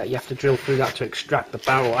take. You have to drill through that to extract the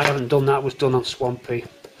barrel. I haven't done that. It was done on Swampy.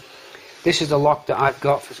 This is the lock that I've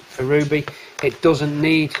got for Ruby. It doesn't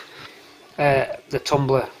need the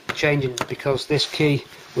tumbler changing because this key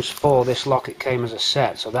was for this lock. It came as a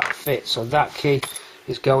set, so that fits. So that key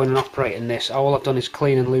is going and operating this. All I've done is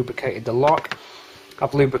clean and lubricated the lock.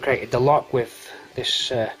 I've lubricated the lock with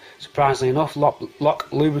this, surprisingly enough,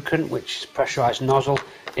 lock lubricant, which is pressurised nozzle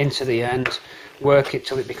into the end. Work it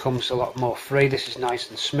till it becomes a lot more free. This is nice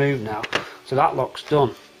and smooth now, so that lock's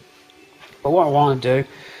done. But what I want to do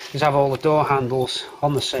is have all the door handles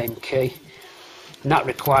on the same key, and that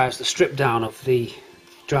requires the strip down of the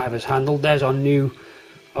driver's handle. There's our new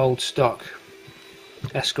old stock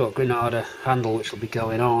Escort Granada handle, which will be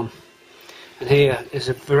going on. And here is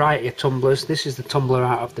a variety of tumblers. This is the tumbler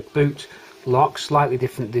out of the boot lock, slightly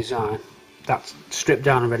different design. That's stripped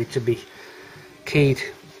down and ready to be keyed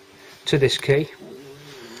to this key.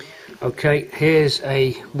 Okay, here's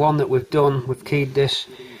a one that we've done. We've keyed this.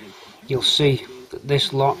 You'll see that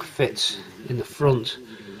this lock fits in the front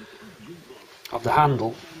of the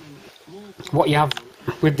handle. What you have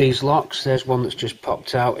with these locks, there's one that's just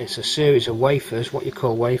popped out. It's a series of wafers, what you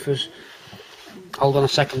call wafers. Hold on a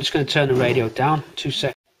second, I'm just going to turn the radio down. 2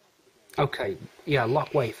 seconds. Okay, yeah,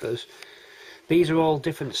 lock wafers. These are all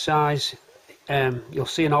different size. You'll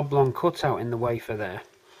see an oblong cutout in the wafer there.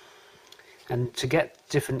 And to get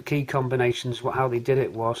different key combinations, how they did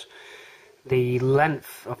it was, the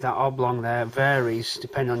length of that oblong there varies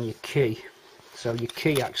depending on your key. So your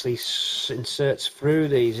key actually inserts through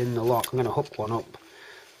these in the lock. I'm going to hook one up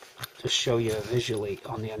to show you visually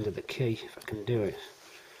on the end of the key, if I can do it.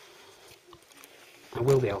 I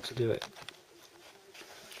will be able to do it.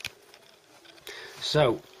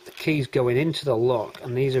 So the keys going into the lock,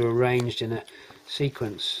 and these are arranged in a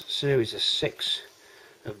series of 6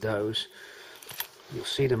 of those. You'll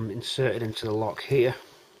see them inserted into the lock here,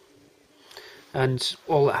 and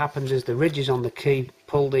all that happens is the ridges on the key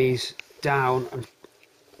pull these down, and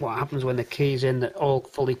what happens when the key's in, they're all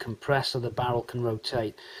fully compressed so the barrel can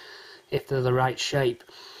rotate if they're the right shape.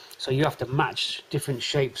 So you have to match different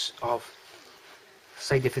shapes of,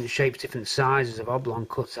 say different shapes, different sizes of oblong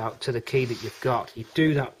cutout to the key that you've got. You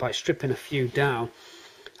do that by stripping a few down.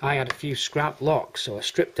 I had a few scrap locks, so I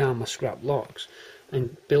stripped down my scrap locks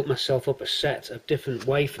and built myself up a set of different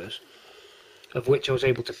wafers, of which I was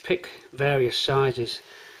able to pick various sizes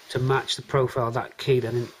to match the profile of that key.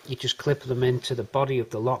 Then you just clip them into the body of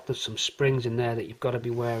the lock. There's some springs in there that you've got to be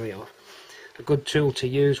wary of. A good tool to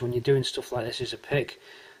use when you're doing stuff like this is a pick.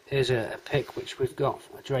 Here's a pick which we've got,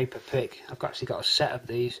 a draper pick. I've actually got a set of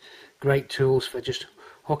these. Great tools for just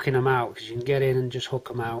hooking them out, because you can get in and just hook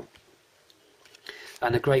them out.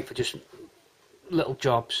 And they're great for just little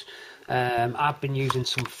jobs. I've been using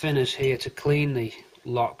some thinners here to clean the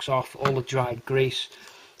locks off, all the dried grease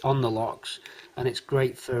on the locks, and it's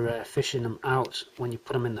great for fishing them out when you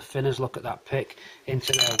put them in the thinners. Look at that pick,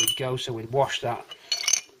 into there we go. So we'd wash that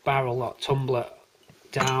barrel lock tumbler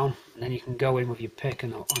down, and then you can go in with your pick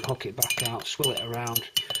and unhook it back out, swill it around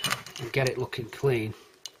and get it looking clean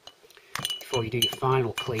before you do your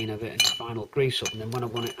final clean of it and your final grease up. And then when I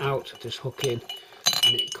want it out, I just hook in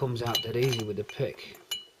and it comes out dead easy with the pick.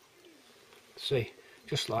 See,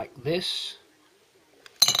 just like this.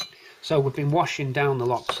 So we've been washing down the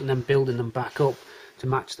locks and then building them back up to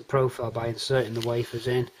match the profile by inserting the wafers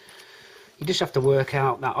in. You just have to work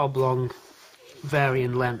out that oblong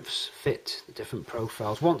varying lengths fit the different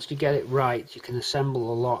profiles. Once you get it right, you can assemble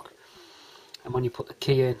the lock, and when you put the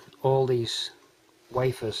key in, all these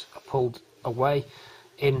wafers are pulled away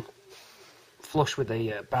in flush with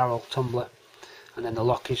the barrel tumbler, and then the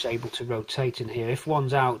lock is able to rotate in here. If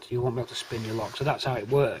one's out, you won't be able to spin your lock. So that's how it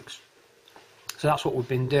works. So that's what we've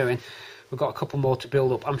been doing. We've got a couple more to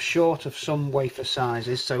build up. I'm short of some wafer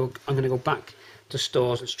sizes, so I'm going to go back to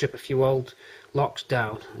stores and strip a few old locks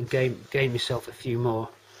down and gain myself a few more.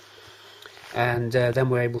 And then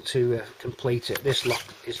we're able to complete it. This lock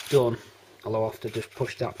is done, although I have to just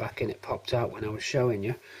push that back in. It popped out when I was showing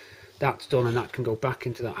you. That's done, and that can go back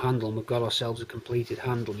into that handle, and we've got ourselves a completed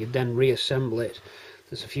handle. You then reassemble it.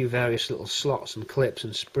 There's a few various little slots and clips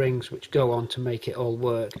and springs which go on to make it all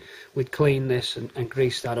work. We'd clean this and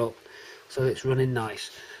grease that up so that it's running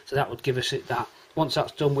nice. So that would give us it that. Once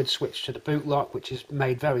that's done, we'd switch to the boot lock, which is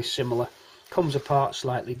made very similar. Comes apart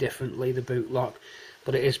slightly differently, the boot lock,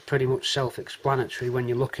 but it is pretty much self-explanatory when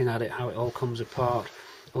you're looking at it, how it all comes apart,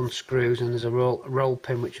 unscrews, and there's a roll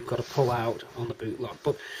pin which you've got to pull out on the boot lock.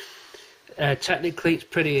 But technically it's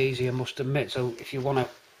pretty easy, I must admit. So if you want to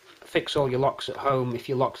fix all your locks at home, if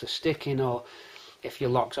your locks are sticking or if your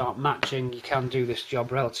locks aren't matching, you can do this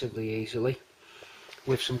job relatively easily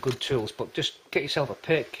with some good tools. But just get yourself a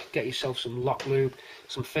pick, get yourself some lock lube,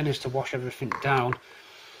 some thinners to wash everything down,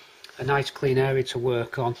 a nice clean area to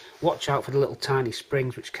work on. Watch out for the little tiny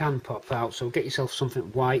springs which can pop out, so get yourself something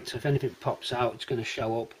white, so if anything pops out it's going to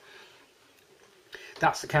show up.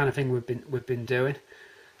 That's the kind of thing we've been doing.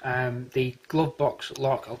 The glove box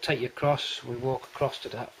lock, I'll take you across. We walk across to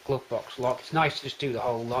that glove box lock. It's nice to just do the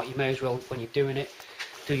whole lot. You may as well, when you're doing it,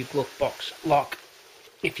 do your glove box lock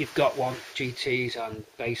if you've got one. GTs and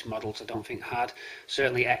base models I don't think had.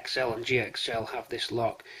 Certainly XL and GXL have this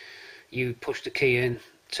lock. You push the key in,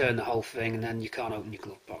 turn the whole thing, and then you can't open your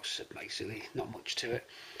glove box. Basically, not much to it.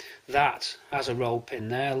 That has a roll pin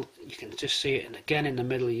there. You can just see it, and again in the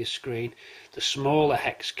middle of your screen, the smaller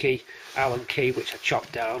hex key, Allen key, which I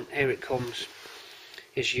chopped down. Here it comes.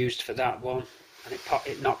 Is used for that one, and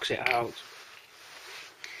it knocks it out.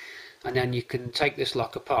 and then you can take this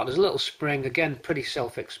lock apart. There's a little spring, again pretty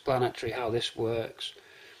self-explanatory how this works.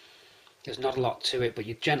 There's not a lot to it, but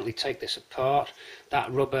you gently take this apart.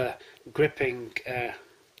 That rubber gripping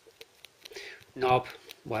knob,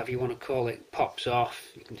 whatever you want to call it, pops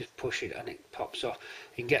off. You can just push it and it pops off.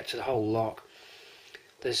 You can get to the whole lock.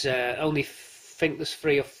 There's only, I think there's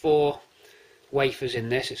 3 or 4 wafers in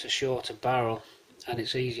this. It's a shorter barrel and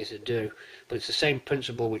it's easier to do, but it's the same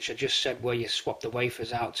principle which I just said, where you swap the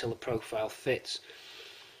wafers out till the profile fits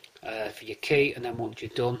for your key, and then once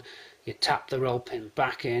you're done you tap the roll pin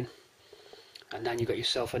back in, and then you've got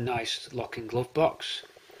yourself a nice locking glove box.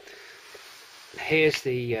 Here's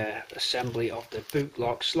the assembly of the boot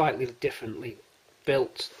lock, slightly differently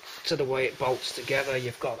built to the way it bolts together.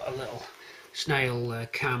 You've got a little snail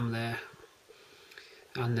cam there,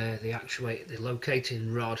 and the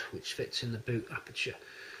locating rod which fits in the boot aperture.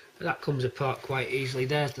 That comes apart quite easily.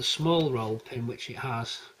 There's the small roll pin which it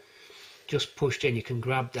has just pushed in. You can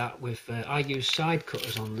grab that with, I use side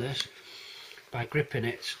cutters on this, by gripping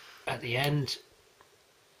it at the end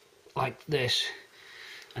like this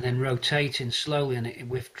and then rotating slowly, and it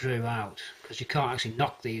withdrew out, because you can't actually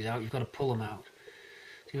knock these out, you've got to pull them out.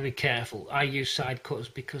 So you've got to be careful. I use side cutters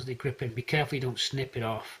because they grip in. Be careful you don't snip it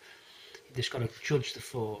off. You've just got to judge the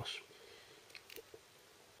force.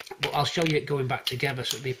 But I'll show you it going back together,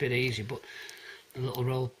 so it'll be a bit easier. But the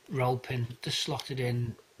little roll pin just slotted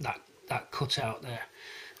in that cutout there.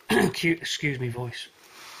 Excuse me, voice.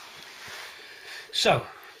 So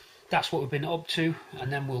that's what we've been up to, and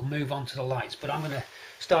then we'll move on to the lights. But I'm going to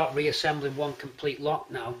start reassembling one complete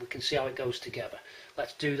lock now. We can see how it goes together.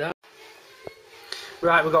 Let's do that.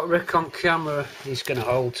 Right, we've got Rick on camera. He's going to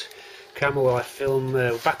hold camera while I film.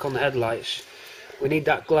 We're back on the headlights. We need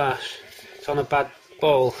that glass. It's on a bad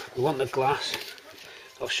bowl. We want the glass.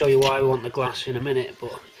 I'll show you why we want the glass in a minute,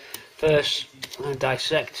 but first I'm going to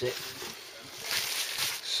dissect it.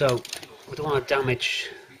 So we don't want to damage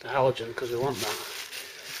the halogen because we want that.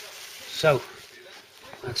 So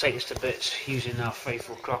I'm going to take this to bits using our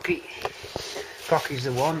faithful Crocky. Crocky's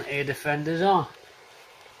the one, ear defenders on.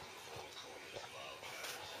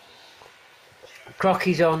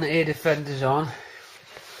 Crocky's on, ear defenders on.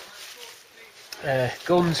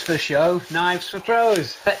 Guns for show, knives for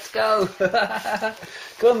pros. Let's go.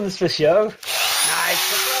 Guns for show, knives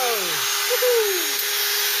for pros.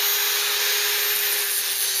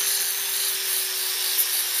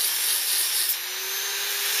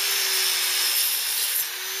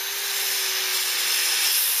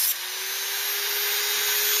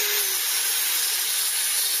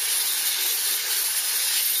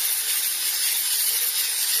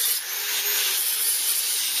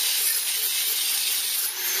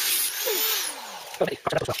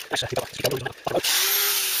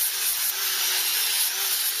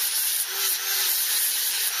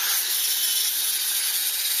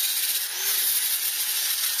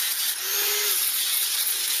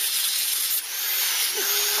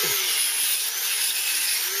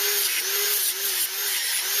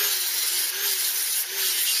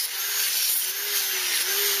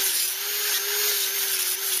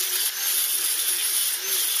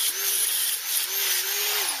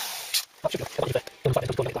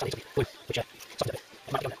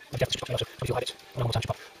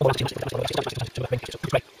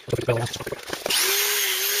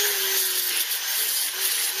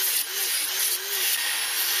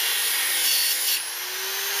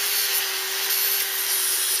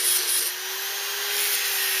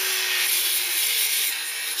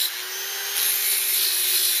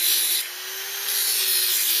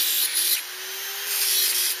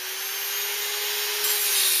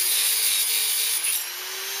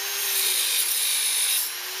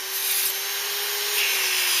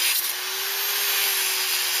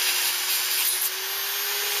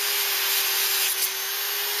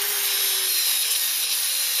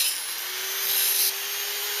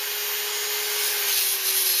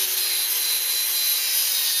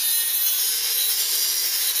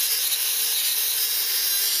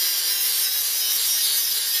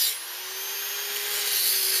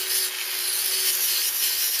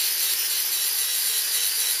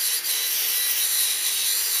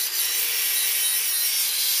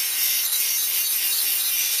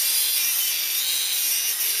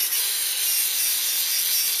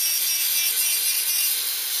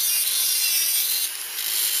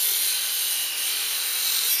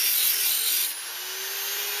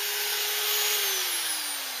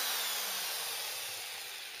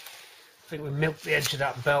 I think we milked the edge of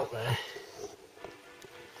that belt there.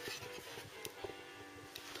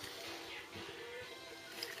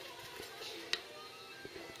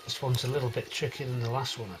 This one's a little bit trickier than the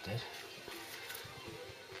last one I did.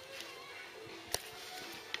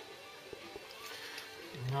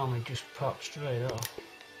 normally just pop straight off.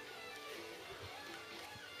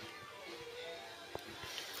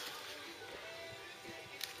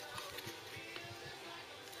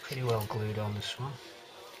 Pretty well glued on this one.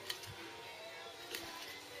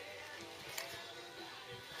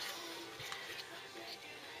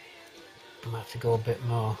 I might have to go a bit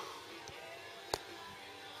more.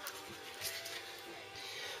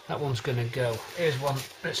 That one's going to go. Here's one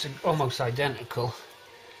that's almost identical.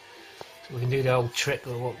 So we can do the old trick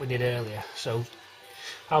of what we did earlier. So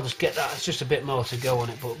I'll just get that. It's just a bit more to go on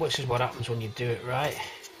it, but this is what happens when you do it right.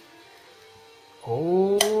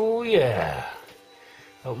 Oh yeah!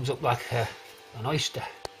 Opens up like an oyster.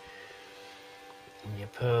 And your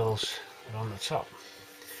pearls are on the top.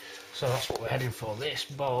 So that's what we're heading for. This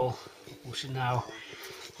ball, which is now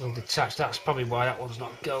will detach. That's probably why that one's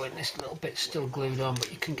not going. This little bit's still glued on,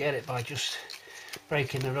 but you can get it by just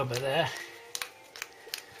breaking the rubber there.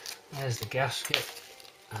 There's the gasket,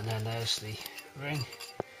 and then there's the ring.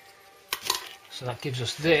 So that gives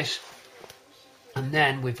us this, and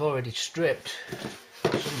then we've already stripped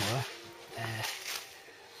somewhere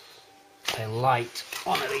a light,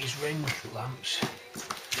 one of these ring lamps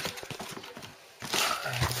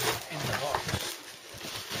in the box.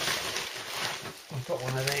 We've got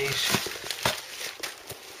one of these,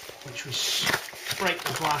 which we break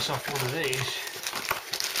the glass off one of these.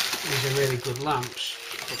 These are really good lamps,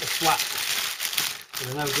 but they're flat, so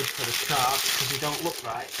they're no good for the car because they don't look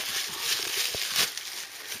right.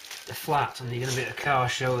 They're flat, and you're going to be at a car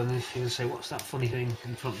show and you're going to say, what's that funny thing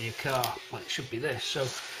in front of your car? Well, it should be this. So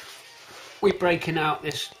we're breaking out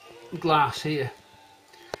this glass here.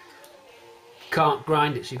 Can't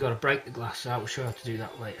grind it, so you've got to break the glass out. We'll show you how to do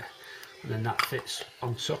that later. And then that fits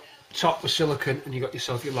on top with silicone, and you've got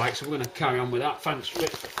yourself your light. So we're going to carry on with that. Thanks, Rick,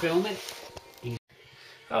 for filming.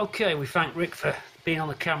 Okay, we thank Rick for being on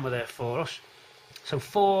the camera there for us. So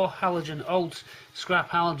 4 halogen, old scrap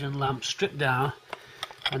halogen lamps stripped down,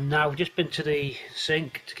 and now we've just been to the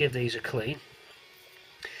sink to give these a clean.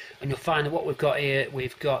 And you'll find that what we've got here,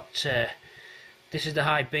 we've got this is the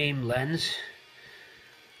high beam lens.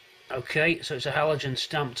 Okay, so it's a halogen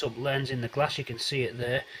stamped up lens in the glass, you can see it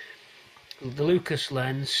there. The Lucas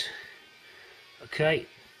lens, okay,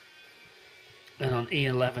 and on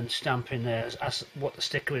E11 stamping there, as what the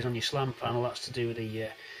sticker is on your slam panel. That's to do with the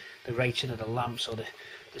rating of the lamps, or the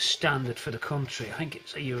standard for the country. I think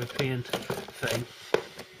it's a European thing.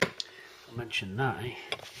 I'll mention that.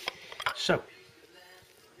 So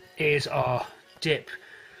here's our dip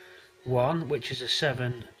 1, which is a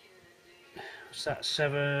 7. What's that?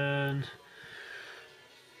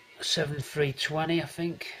 7320, I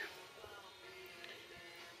think.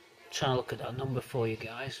 Trying to look at that number for you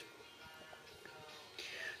guys.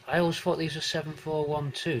 I always thought these were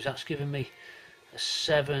 7412s. That's giving me a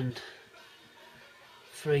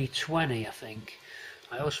 7320, I think.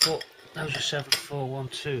 I always thought those were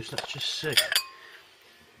 7412s. Let's just see.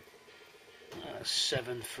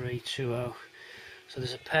 7320. So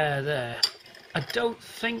there's a pair there. I don't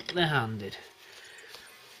think they're handed.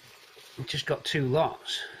 We've just got 2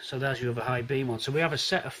 lots. So there's your other high beam one. So we have a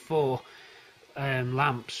set of 4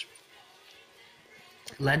 lamps,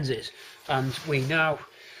 lenses, and we've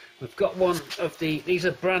got one of these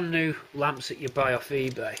are brand new lamps that you buy off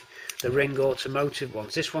eBay, the Ring Automotive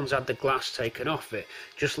ones. This one's had the glass taken off it,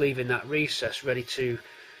 just leaving that recess ready to,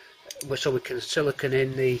 so we can silicone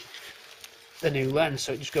in the new lens.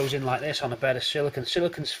 So it just goes in like this on a bed of silicone.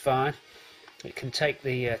 Silicone's fine, it can take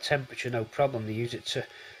the temperature no problem. They use it to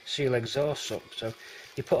seal exhausts up. So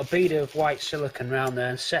you put a bead of white silicone around there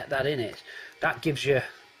and set that in it. That gives you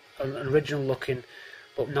an original looking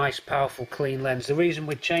but nice, powerful, clean lens. The reason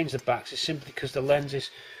we changed the backs is simply because the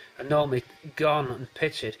lenses are normally gone and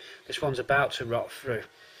pitted. This one's about to rot through,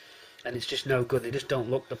 and it's just no good. They just don't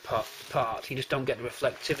look the part. You just don't get the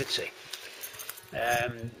reflectivity.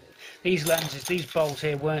 These lenses, these bolts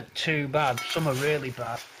here weren't too bad. Some are really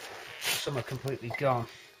bad. Some are completely gone.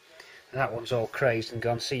 And that one's all crazed and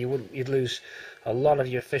gone. See, you'd lose a lot of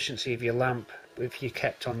your efficiency of your lamp if you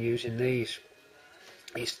kept on using these.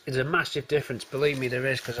 There's a massive difference, believe me there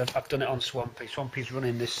is, because I've done it on Swampy. Swampy's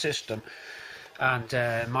running this system, and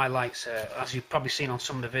my lights are, as you've probably seen on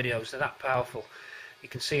some of the videos, they're that powerful. You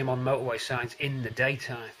can see them on motorway signs in the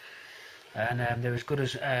daytime, and they're as good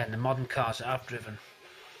as the modern cars that I've driven.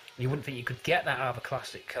 You wouldn't think you could get that out of a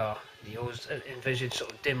classic car. You always envisage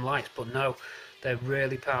sort of dim lights, but no, they're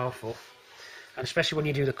really powerful. And especially when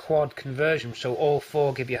you do the quad conversion, so all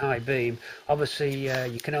 4 give you high beam. Obviously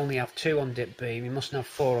you can only have 2 on dip beam, you mustn't have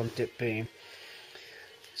 4 on dip beam,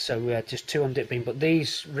 so just 2 on dip beam. But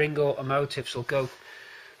these Ring Automotives will go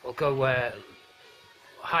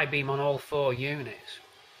high beam on all 4 units.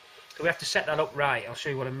 So we have to set that up right. I'll show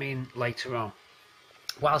you what I mean later on.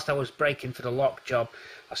 Whilst I was braking for the lock job,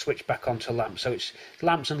 I switched back onto lamps. So it's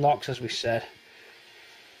lamps and locks, as we said.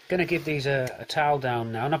 Going to give these a towel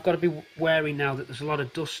down now, and I've got to be wary now that there's a lot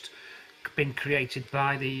of dust been created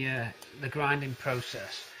by the grinding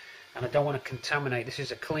process, and I don't want to contaminate. This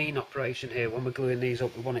is a clean operation here. When we're gluing these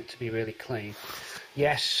up, we want it to be really clean.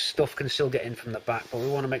 Yes, stuff can still get in from the back, but we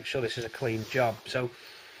want to make sure this is a clean job. So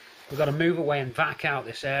we've got to move away and vac out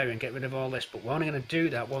this area and get rid of all this, but we're only going to do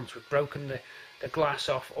that once we've broken the glass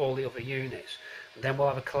off all the other units. And then we'll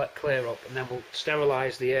have a clear up, and then we'll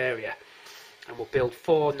sterilise the area, and we'll build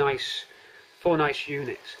four nice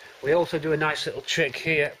units. We also do a nice little trick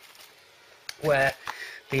here where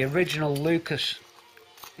the original Lucas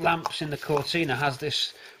lamps in the Cortina has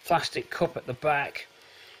this plastic cup at the back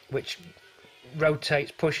which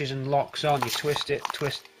rotates, pushes and locks on. You twist it,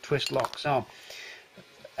 twist, locks on.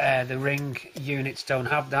 The ring units don't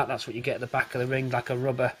have that. That's what you get at the back of the ring, like a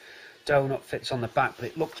rubber donut fits on the back, but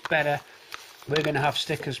it looks better. We're going to have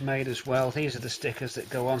stickers made as well. These are the stickers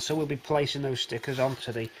that go on, so we'll be placing those stickers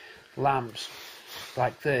onto the lamps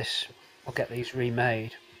like this. I'll get these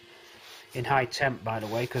remade in high temp, by the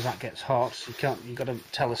way, because that gets hot. So you've got to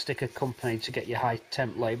tell a sticker company to get your high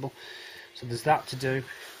temp label. So there's that to do.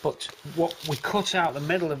 But what we cut out the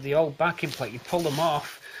middle of the old backing plate, you pull them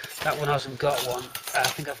off. That one hasn't got one. I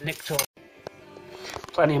think I've nicked all.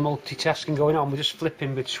 Plenty of multitasking going on. We're just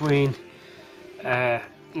flipping between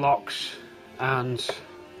locks and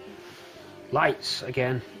lights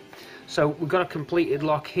again. So we've got a completed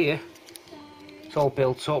lock here. It's all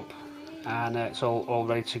built up and it's all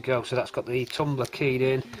ready to go. So that's got the tumbler keyed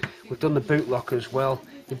in. We've done the boot lock as well.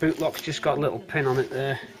 The boot lock's just got a little pin on it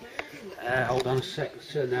there. Hold on a sec,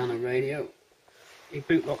 let's turn down the radio. Your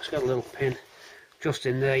boot lock's got a little pin just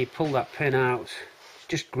in there. You pull that pin out,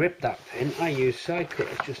 just grip that pin. I use side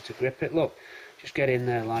cutters just to grip it. Look, just get in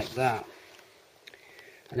there like that,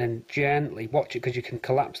 and then gently watch it, because you can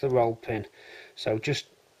collapse the roll pin. So just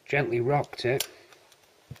gently rocked it,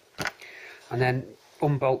 and then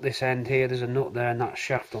unbolt this end here. There's a nut there, and that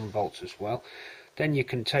shaft unbolts as well. Then you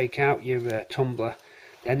can take out your tumbler.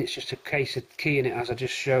 Then it's just a case of keying it, as I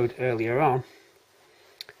just showed earlier on,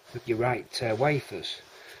 with your right wafers.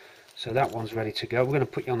 So that one's ready to go. We're going to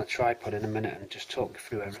put you on the tripod in a minute and just talk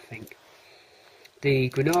through everything. The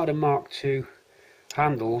Granada Mark II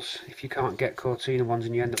handles, if you can't get Cortina ones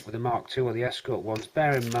and you end up with the Mark II or the Escort ones,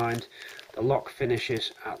 bear in mind the lock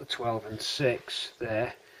finishes at the 12 and 6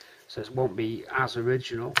 there, so it won't be as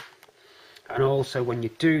original. And also when you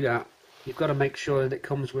do that, you've got to make sure that it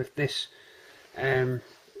comes with this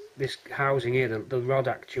this housing here, the rod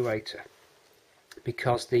actuator,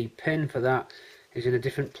 because the pin for that is in a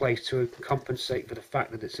different place to compensate for the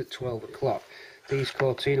fact that it's at 12 o'clock. These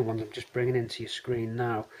Cortina ones I'm just bringing into your screen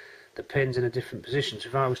now, the pin's in a different position. So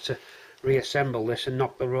if I was to reassemble this and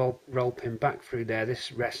knock the roll pin back through there,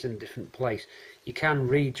 this rests in a different place. You can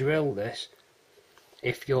re-drill this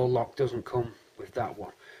if your lock doesn't come with that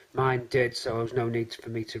one. Mine did, so there was no need for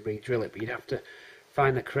me to re-drill it, but you'd have to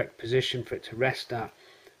find the correct position for it to rest at,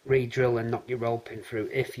 re-drill and knock your roll pin through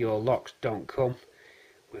if your locks don't come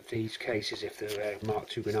with these cases, if they're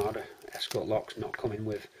Mark II Granada Escort locks not coming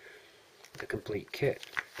with the complete kit.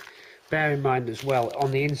 Bear in mind as well,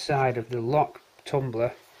 on the inside of the lock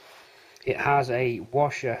tumbler, it has a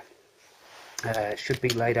washer, should be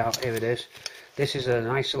laid out, here it is. This is an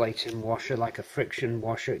isolating washer, like a friction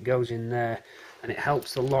washer. It goes in there and it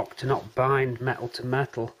helps the lock to not bind metal to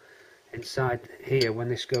metal inside here when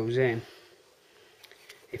this goes in.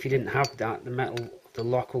 If you didn't have that, the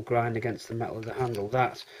lock will grind against the metal of the handle.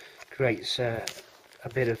 That creates a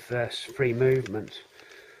bit of free movement,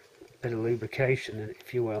 a bit of lubrication,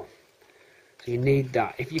 if you will. So you need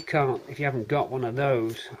that. If you haven't got one of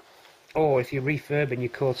those, or if you're refurbing your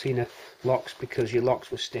Cortina locks because your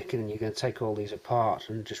locks were sticking and you're going to take all these apart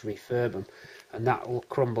and just refurb them, and that will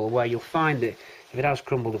crumble away. You'll find it, if it has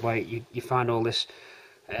crumbled away, you find all this,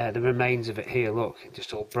 the remains of it here, look, it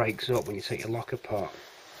just all breaks up when you take your lock apart.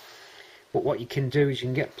 But what you can do is you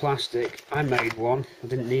can get plastic. I made one, I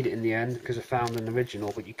didn't need it in the end because I found an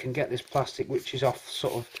original, but you can get this plastic which is off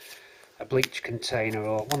sort of a bleach container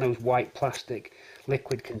or one of those white plastic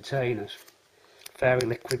liquid containers. Fairy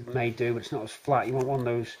liquid may do, but it's not as flat. You want one of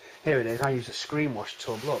those. Here it is. I use a screen wash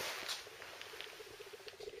tub, look.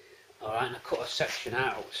 Alright, and I cut a section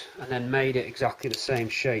out and then made it exactly the same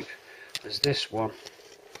shape as this one.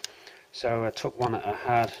 So I took one that I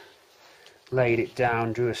had, laid it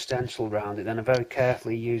down, drew a stencil around it, then I very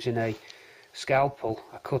carefully, using a scalpel,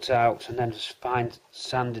 I cut out and then just fine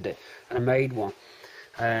sanded it, and I made one.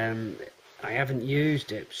 I haven't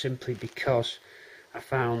used it simply because I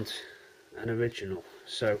found an original.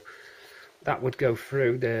 So that would go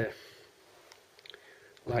through there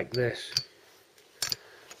like this,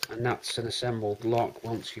 and that's an assembled lock.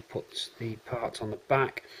 Once you put the parts on the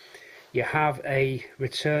back, you have a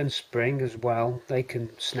return spring as well. They can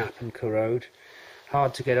snap and corrode.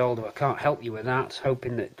 Hard to get hold of. I can't help you with that,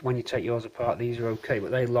 hoping that when you take yours apart these are okay,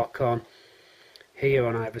 but they lock on here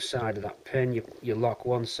on either side of that pin. You lock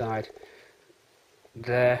one side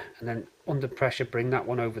there, and then under pressure bring that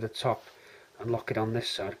one over the top and lock it on this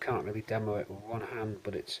side. I can't really demo it with one hand,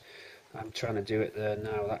 but I'm trying to do it there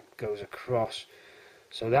now. That goes across,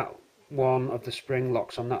 so that one of the spring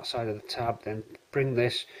locks on that side of the tab. Then bring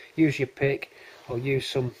this, use your pick or use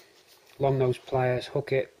some long nose pliers,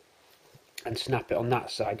 hook it and snap it on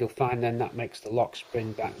that side. You'll find then that makes the lock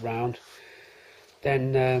spring back round.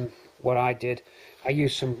 Then what I did, I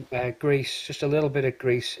used some grease, just a little bit of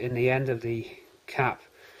grease in the end of the cap,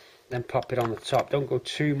 then pop it on the top. Don't go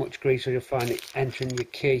too much grease or you'll find it entering your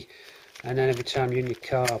key, and then every time you're in your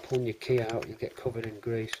car pulling your key out you'll get covered in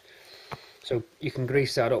grease. So you can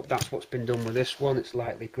grease that up. That's what's been done with this one. It's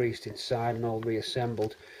lightly greased inside and all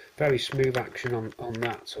reassembled. Very smooth action on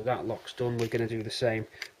that. So that lock's done. We're going to do the same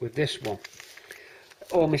with this one.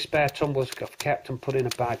 All my spare tumblers I've kept and put in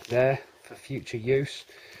a bag there for future use.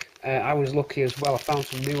 I was lucky as well. I found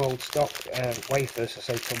some new old stock wafers. I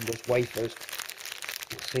say tumblers, wafers.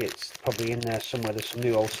 You'll see it's probably in there somewhere. There's some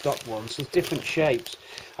new old stock ones. There's different shapes.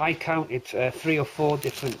 I counted 3 or 4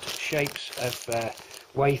 different shapes of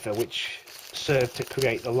wafer which serve to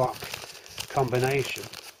create the lock combination.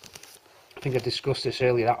 I think I discussed this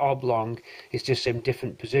earlier. That oblong is just in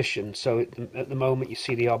different positions. So at the moment you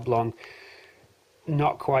see the oblong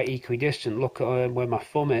not quite equidistant. Look at where my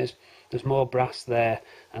thumb is. There's more brass there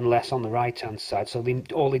and less on the right hand side. So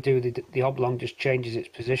all they do, the oblong just changes its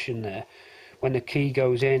position there. When the key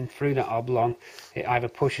goes in through that oblong, it either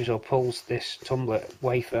pushes or pulls this tumbler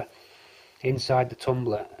wafer inside the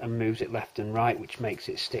tumbler and moves it left and right, which makes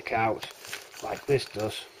it stick out like this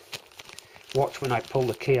does. Watch when I pull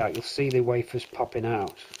the key out, you'll see the wafers popping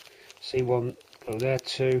out. See one go there,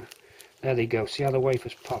 2, there they go. See how the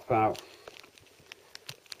wafers pop out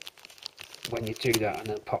when you do that, and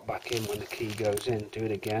then pop back in when the key goes in. Do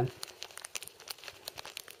it again.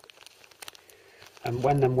 And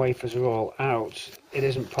when them wafers are all out, it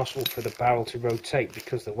isn't possible for the barrel to rotate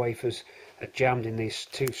because the wafers are jammed in these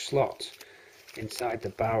 2 slots inside the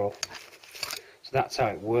barrel. So that's how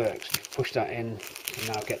it works. You push that in, you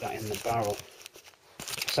can now get that in the barrel.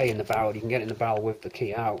 Say in the barrel, you can get it in the barrel with the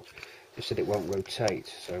key out, just that it won't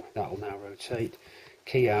rotate. So that will now rotate.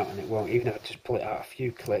 Key out and it won't. Even if I just pull it out a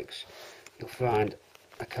few clicks, you'll find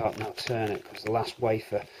I can't now turn it because the last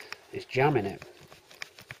wafer is jamming it.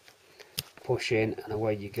 Push in and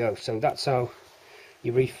away you go. So that's how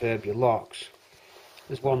you refurb your locks.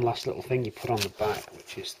 There's one last little thing you put on the back,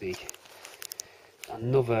 which is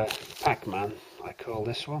another Pac-Man, I call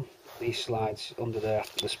this one. These slides under there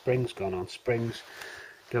after the spring's gone on. Springs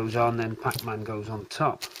goes on, then Pac-Man goes on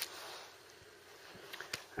top,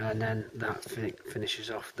 and then that finishes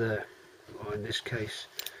off there, or in this case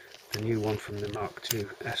the new one from the Mark II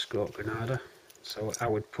Escort Granada. So I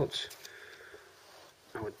would put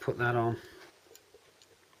that on,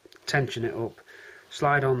 tension it up,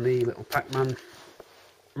 slide on the little Pac-Man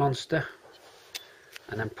monster,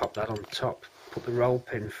 and then pop that on top. Put the roll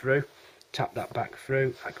pin through, tap that back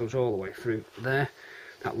through, that goes all the way through there.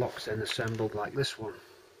 That lock's then assembled like this one.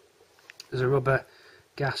 There's a rubber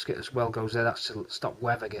gasket as well goes there, that's to stop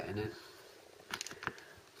weather getting in.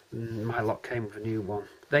 My lock came with a new one.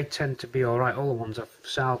 They tend to be alright. All the ones I've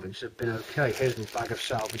salvaged have been okay. Here's my bag of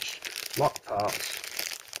salvaged lock parts.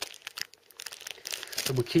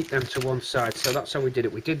 So we keep them to one side. So that's how we did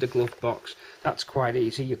it. We did the glove box. That's quite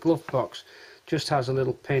easy. Your glove box just has a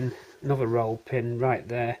little pin, another roll pin right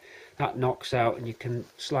there. That knocks out and you can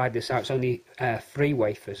slide this out. It's only 3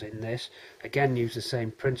 wafers in this. Again, use the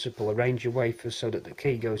same principle. Arrange your wafers so that the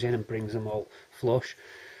key goes in and brings them all flush.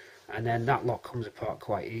 And then that lock comes apart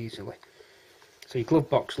quite easily. So your glove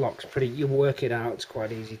box lock's pretty, you work it out, it's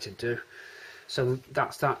quite easy to do. So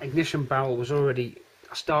that's that. Ignition barrel was already,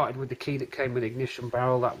 I started with the key that came with the ignition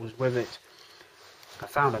barrel, that was with it. I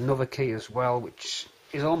found another key as well, which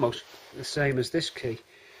is almost the same as this key,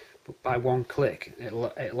 but by one click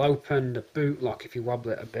it'll open the boot lock. If you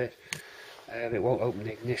wobble it a bit, it won't open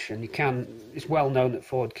the ignition. You can, it's well known that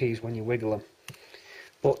Ford keys when you wiggle them,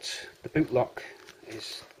 but the boot lock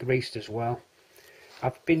is greased as well.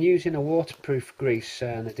 I've been using a waterproof grease,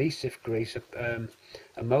 an adhesive grease,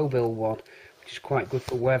 a mobile one, which is quite good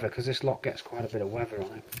for weather because this lock gets quite a bit of weather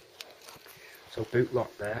on it. So boot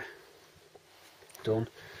lock there, done.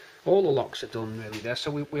 all the locks are done really there,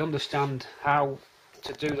 so we understand how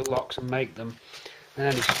to do the locks and make them. And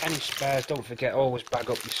any spares, don't forget, always bag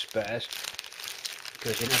up your spares,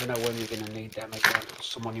 because you never know when you're going to need them again, or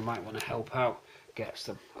someone you might want to help out gets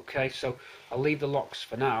them. Okay, so I'll leave the locks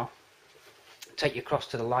for now, take you across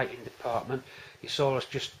to the lighting department. You saw us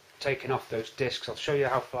just taking off those discs. I'll show you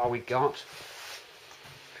how far we got.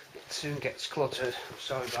 It soon gets cluttered, I'm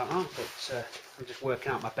sorry about that, but I'm just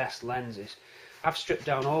working out my best lenses. I've stripped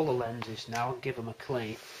down all the lenses now and give them a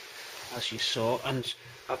clean, as you saw, and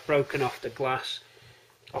I've broken off the glass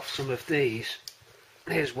off some of these.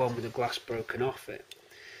 Here's one with the glass broken off it.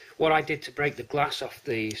 What I did to break the glass off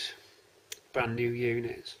these brand new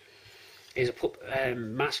units is I put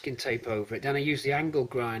masking tape over it, then I used the angle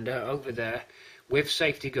grinder over there with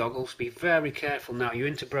safety goggles. Be very careful now, you're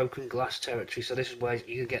into broken glass territory, so this is where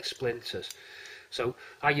you can get splinters. So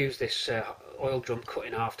I use this oil drum cut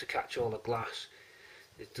in half to catch all the glass.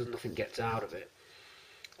 Nothing gets out of it.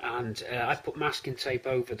 And I put masking tape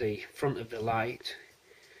over the front of the light,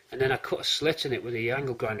 and then I cut a slit in it with the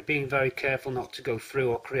angle grinder, being very careful not to go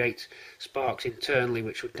through or create sparks internally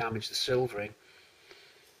which would damage the silvering.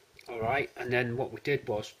 Alright, and then what we did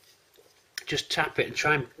was just tap it and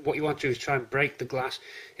try and, what you want to do is try and break the glass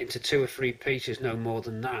into 2 or 3 pieces, no more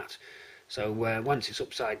than that. So once it's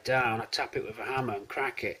upside down, I tap it with a hammer and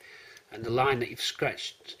crack it, and the line that you've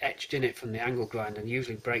etched in it from the angle grinder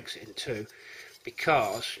usually breaks it in 2,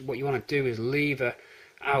 because what you want to do is lever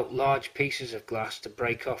out large pieces of glass to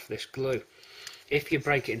break off this glue. If you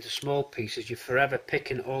break it into small pieces, you're forever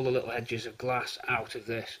picking all the little edges of glass out of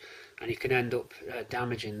this, and you can end up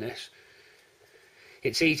damaging this.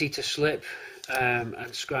 It's easy to slip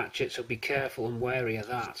and scratch it, so be careful and wary of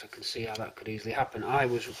that. I can see how that could easily happen. I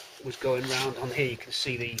was going round on here, you can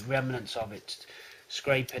see the remnants of it,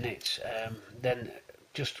 scraping it, then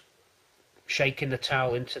just shaking the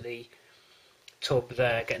towel into the tub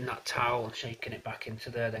there, getting that towel and shaking it back into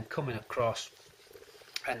there, then coming across,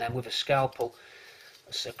 and then with a scalpel,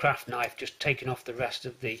 a craft knife, just taking off the rest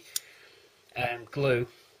of the glue,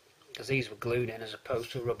 because these were glued in as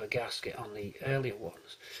opposed to a rubber gasket on the earlier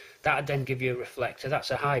ones. That would then give you a reflector.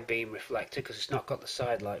 That's a high beam reflector because it's not got the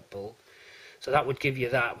side light bulb, so that would give you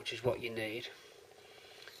that, which is what you need.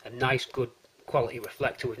 A nice good quality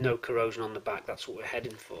reflector with no corrosion on the back. That's what we're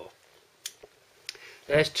heading for.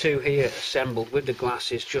 There's 2 here assembled with the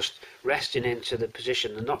glasses just resting into the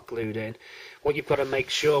position. They're not glued in. What you've got to make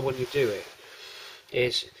sure when you do it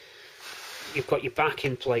is you've got your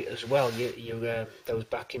backing plate as well. Those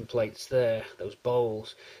backing plates there, those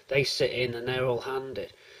bowls, they sit in and they're all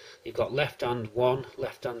handed. You've got left hand 1,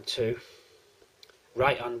 left hand 2,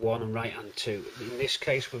 right hand 1 and right hand 2. In this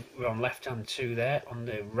case we're on left hand 2 there on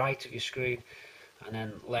the right of your screen, and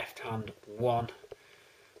then left hand 1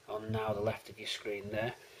 on now the left of your screen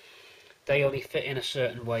there. They only fit in a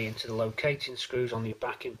certain way into the locating screws on your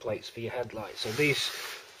backing plates for your headlights. So these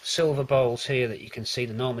silver bowls here that you can see,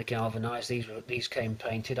 they're normally galvanised. These came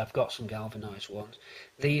painted. I've got some galvanised ones.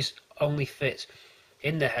 These only fit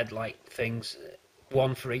in the headlight things,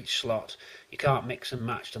 1 for each slot. You can't mix and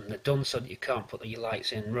match them. They're done so that you can't put your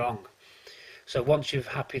lights in wrong. So once you're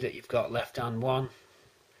happy that you've got left hand 1,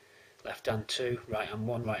 left hand 2, right hand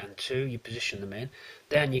 1, right hand 2, you position them in.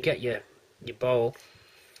 Then you get your bowl,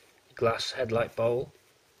 glass headlight bowl,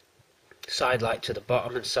 side light to the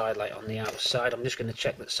bottom and side light on the outside. I'm just going to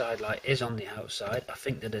check that side light is on the outside. I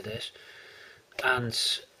think that it is. And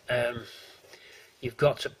you've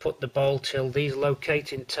got to put the bowl till these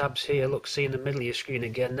locating tabs here, look, see in the middle of your screen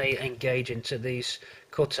again, they engage into these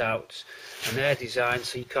cutouts, and they're designed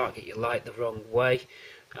so you can't get your light the wrong way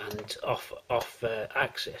and off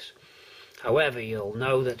axis. However, you'll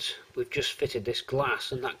know that we've just fitted this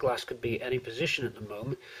glass, and that glass could be at any position at the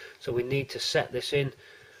moment, so we need to set this in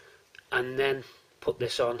and then put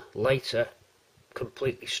this on later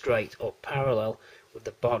completely straight or parallel with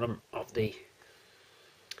the bottom of the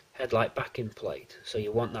headlight backing plate. So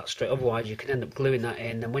you want that straight, otherwise you can end up gluing that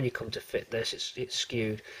in, and when you come to fit this it's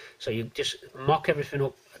skewed. So you just mock everything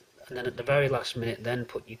up, and then at the very last minute then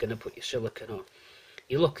you're going to put your silicone on.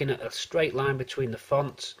 You're looking at a straight line between the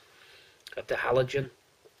fonts of the halogen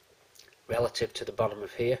relative to the bottom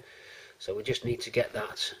of here, so we just need to get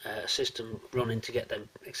that system running to get them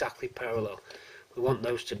exactly parallel. We want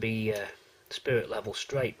those to be spirit level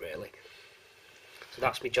straight really, so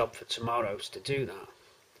that's my job for tomorrow, is to do that.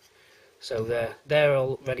 So they're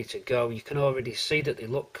all ready to go. You can already see that they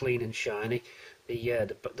look clean and shiny.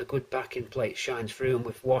 The good backing plate shines through, and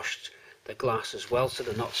we've washed the glass as well, so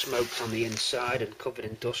they're not smoked on the inside and covered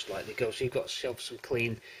in dust like they go. So you've got yourself some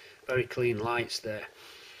clean, very clean lights there,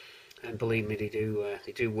 and believe me, they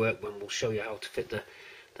do work when we'll show you how to fit the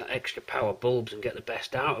extra power bulbs and get the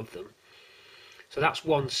best out of them. So that's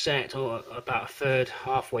one set, or about a third,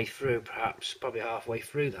 halfway through perhaps, probably halfway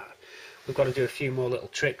through that. We've got to do a few more little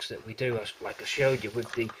tricks that we do, like I showed you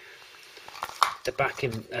with the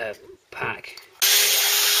backing pack.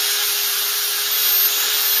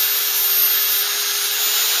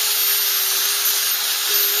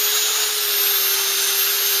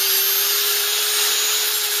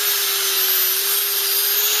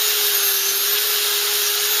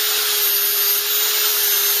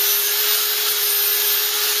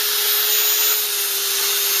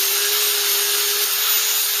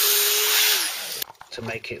 To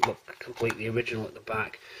make it look completely original at the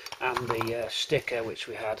back, and the sticker which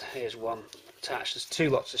we had, here's one attached. There's two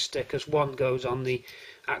lots of stickers. One goes on the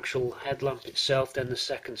actual headlamp itself, then the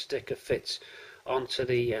second sticker fits onto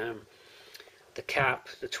the cap,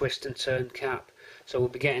 the twist and turn cap. So we'll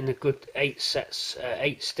be getting a good 8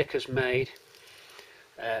 stickers made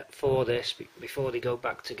for this. Before they go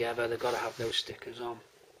back together, they've got to have those stickers on,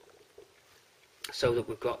 so that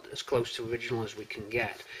we've got as close to original as we can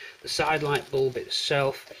get. The side light bulb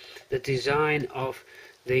itself, the design of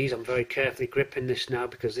these, I'm very carefully gripping this now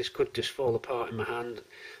because this could just fall apart in my hand,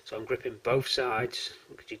 so I'm gripping both sides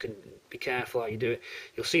because you can be careful how you do it.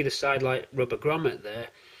 You'll see the side light rubber grommet there.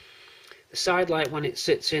 The side light, when it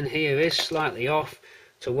sits in here, is slightly off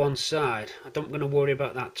to one side. I don't want to worry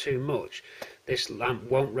about that too much. This lamp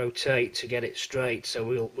won't rotate to get it straight, so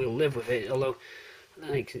we'll live with it, although I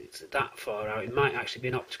don't think it's that far out. It might actually be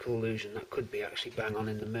an optical illusion. That could be actually bang on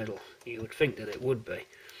in the middle. You would think that it would be.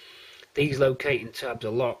 These locating tabs are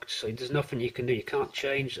locked, so there's nothing you can do. You can't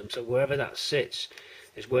change them. So wherever that sits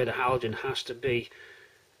is where the halogen has to be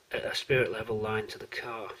at a spirit level line to the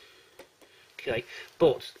car. Okay,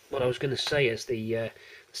 but what I was going to say is the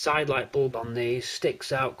side light bulb on these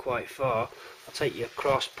sticks out quite far. I'll take you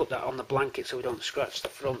across, put that on the blanket so we don't scratch the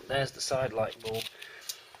front. There's the side light bulb.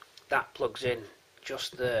 That plugs in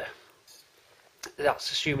just there.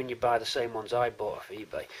 That's assuming you buy the same ones I bought off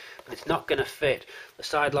eBay, but it's not going to fit. The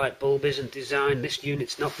side light bulb isn't designed, this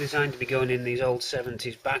unit's not designed to be going in these old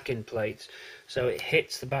 70s backing plates, so it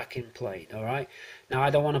hits the backing plate. Alright, now I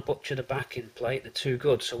don't want to butcher the backing plate, they're too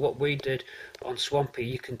good. So what we did on Swampy,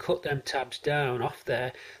 you can cut them tabs down off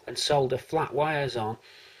there and solder flat wires on.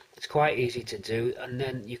 It's quite easy to do, and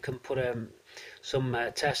then you can put some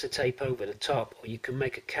tester tape over the top, or you can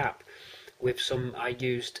make a cap with some. I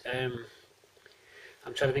used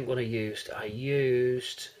I'm trying to think what I used. I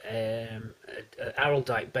used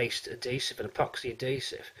araldite based adhesive, an epoxy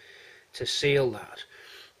adhesive, to seal that.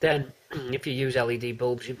 Then if you use LED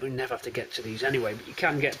bulbs, you never have to get to these anyway, but you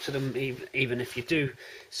can get to them even if you do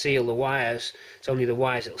seal the wires. It's only the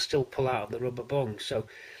wires that will still pull out of the rubber bung. So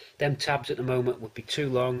them tabs at the moment would be too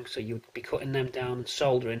long, so you'd be cutting them down and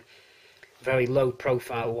soldering very low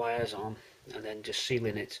profile wires on, and then just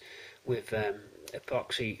sealing it with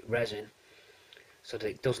epoxy resin so that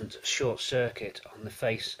it doesn't short circuit on the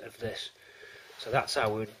face of this. So that's how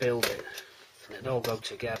we would build it, and it'd all go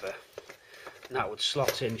together, and that would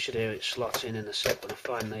slot in. You should hear it slot in a sec when I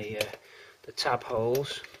find the tab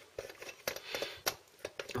holes.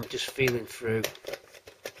 I'm just feeling through.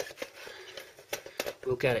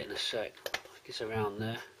 We'll get it in a sec. I think it's around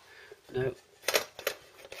there. No,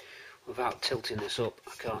 without tilting this up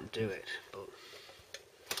I can't do it, but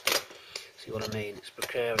see what I mean? It's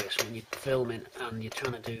precarious when you're filming and you're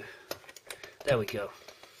trying to do. There we go.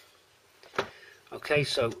 Okay,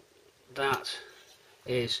 so that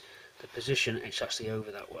is the position. It's actually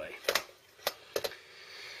over that way.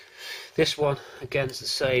 This one again is the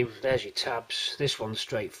same. There's your tabs. This one's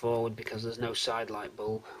straightforward because there's no side light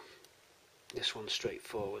bulb. This one's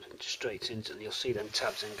straightforward and just straight into, and you'll see them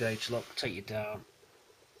tabs engaged. Look, take you down,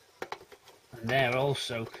 and they're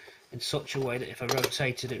also in such a way that if I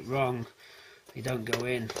rotated it wrong, they don't go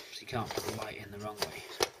in, so you can't put the light in the wrong way.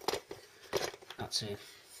 That's it.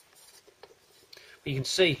 But you can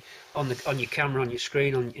see on your camera, on your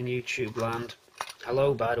screen, in YouTube land,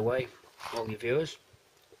 hello by the way, all your viewers,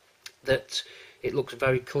 that it looks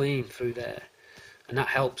very clean through there, and that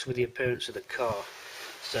helps with the appearance of the car.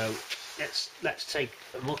 So let's take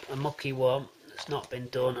a mucky one that's not been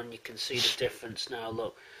done, and you can see the difference now.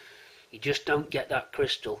 Look, you just don't get that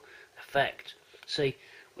crystal effect. See,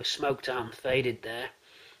 we're smoked out and faded there.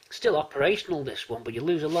 Still operational this one, but you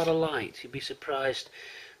lose a lot of light. You'd be surprised.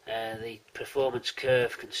 The performance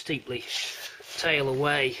curve can steeply tail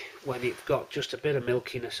away when you've got just a bit of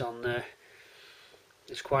milkiness on there.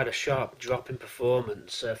 It's quite a sharp drop in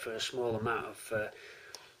performance for a small amount of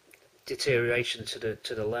deterioration to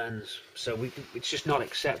the lens. So it's just not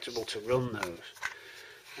acceptable to run those.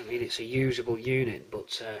 I mean, it's a usable unit,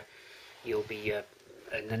 but you'll be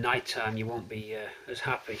in the night time you won't be as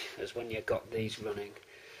happy as when you've got these running.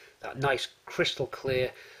 That nice crystal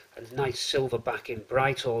clear and nice silver backing,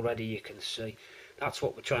 bright already, you can see. That's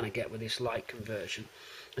what we're trying to get with this light conversion.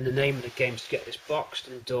 And the name of the game is to get this boxed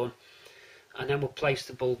and done, and then we'll place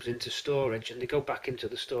the bulbs into storage, and they go back into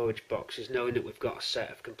the storage boxes knowing that we've got a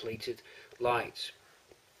set of completed lights.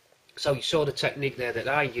 So you saw the technique there that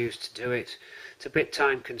I used to do it. It's a bit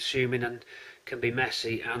time consuming and can be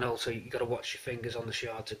messy, and also you've got to watch your fingers on the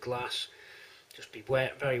shards of glass. Just be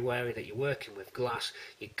very wary that you're working with glass.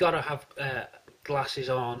 You've got to have glasses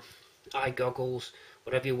on, eye goggles,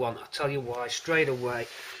 whatever you want. I'll tell you why straight away.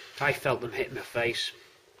 I felt them hit my face.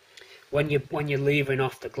 When you're levering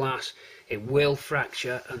off the glass, it will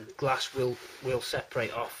fracture and glass will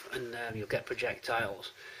separate off, and you'll get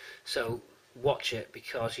projectiles. So watch it,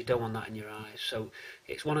 because you don't want that in your eyes. So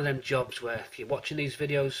it's one of them jobs where if you're watching these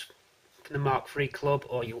videos from the Mark III Club,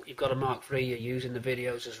 or you've got a Mark III, you're using the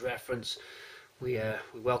videos as reference, we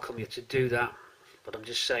welcome you to do that. But I'm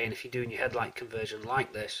just saying, if you're doing your headlight conversion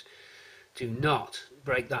like this, do not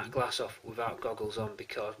break that glass off without goggles on,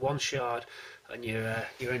 because one shard and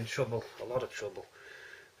you're in trouble, a lot of trouble.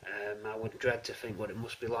 I would dread to think what it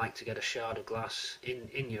must be like to get a shard of glass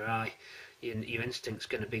in your eye. Your instinct's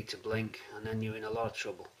going to be to blink, and then you're in a lot of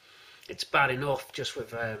trouble. It's bad enough just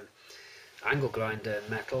with angle grinder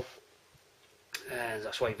metal,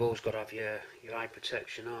 that's why you've always got to have your eye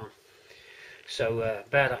protection on. So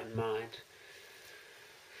bear that in mind.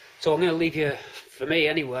 So I'm going to leave you, for me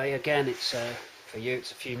anyway, again it's for you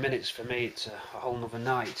it's a few minutes, for me it's a whole nother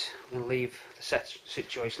night. I'm going to leave the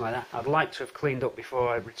situation like that. I'd like to have cleaned up before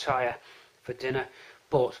I retire for dinner,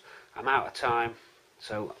 but I'm out of time,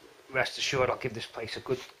 so rest assured I'll give this place a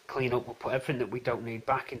good clean up. We'll put everything that we don't need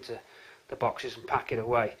back into the boxes and pack it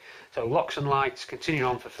away. So locks and lights, continuing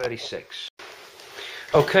on for 36.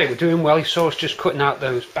 Okay, we're doing well. You saw us just cutting out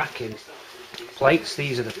those backing plates.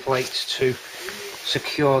 These are the plates to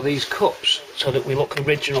secure these cups so that we look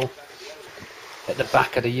original at the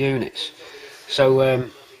back of the units. So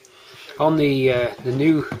on the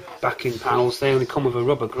new backing panels, they only come with a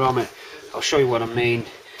rubber grommet. I'll show you what I mean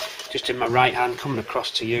just in my right hand coming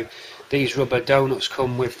across to you. These rubber donuts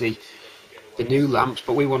come with the new lamps,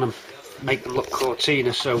 but we want to make them look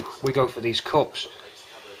Cortina, so we go for these cups.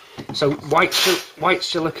 So white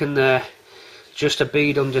silicone there, just a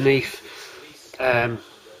bead underneath,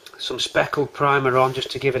 some speckled primer on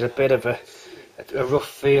just to give it a bit of a rough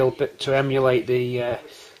feel, bit to emulate the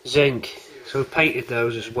zinc. So we painted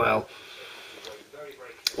those as well.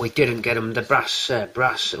 We didn't get them the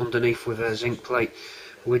brass underneath with a zinc plate.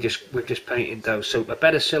 We've just painted those. So a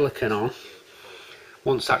bit of silicone on.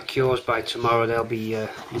 Once that cures by tomorrow, they'll be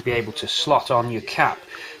you'll be able to slot on your cap.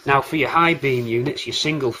 Now for your high beam units, your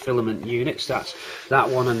single filament units, that's that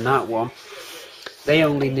one and that one, they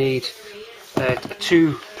only need a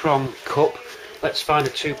two-pronged cup. Let's find a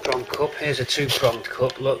two-pronged cup. Here's a two-pronged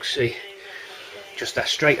cup. Look, see, just that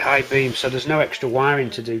straight high beam. So there's no extra wiring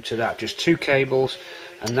to do to that. Just two cables,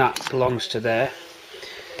 and that belongs to there.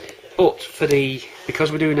 But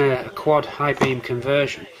because we're doing a quad high beam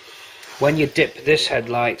conversion, when you dip this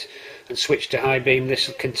headlight and switch to high beam,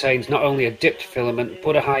 this contains not only a dipped filament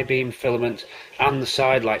but a high beam filament and the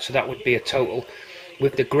side light. So that would be a total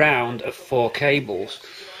with the ground of 4 cables,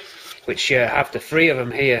 which have the 3 of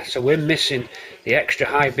them here. So we're missing the extra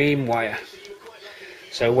high beam wire.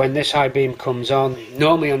 So when this high beam comes on,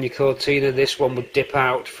 normally on your Cortina, this one would dip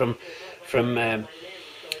out from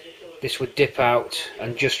this would dip out,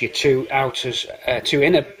 and just your two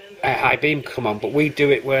inner high beam come on. But we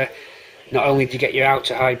do it where not only do you get your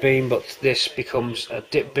outer high beam, but this becomes a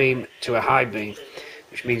dip beam to a high beam,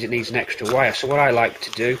 which means it needs an extra wire. So what I like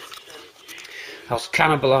to do, I'll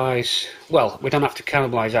cannibalise, well, we don't have to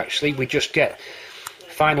cannibalise actually, we just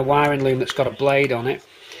find a wiring loom that's got a blade on it,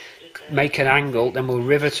 make an angle, then we'll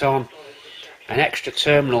rivet on an extra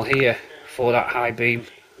terminal here for that high beam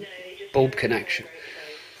bulb connection.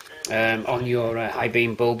 On your high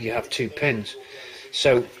beam bulb you have 2 pins,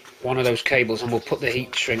 so one of those cables, and we'll put the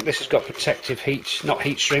heat shrink. This has got protective heat, not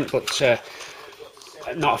heat shrink, but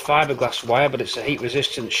not a fiberglass wire, but it's a heat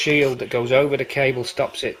resistant shield that goes over the cable,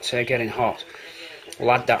 stops it getting hot.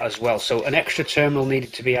 We'll add that as well. So an extra terminal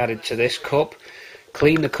needed to be added to this cup.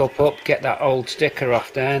 Clean the cup up, get that old sticker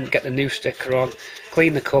off there, and get the new sticker on,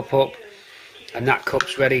 clean the cup up, and that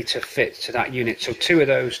cup's ready to fit to that unit. So 2 of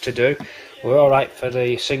those to do. We're alright for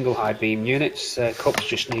the single high beam units. Cups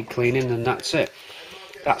just need cleaning, and that's it.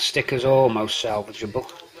 That sticker's almost salvageable.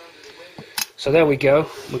 So there we go.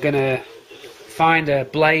 We're going to find a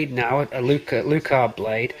blade now, a Lucard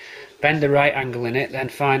blade, bend the right angle in it, then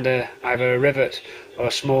find either a rivet or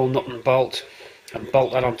a small nut and bolt, and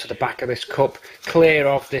bolt that onto the back of this cup, clear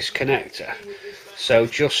of this connector. So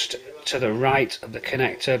just to the right of the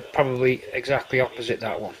connector, probably exactly opposite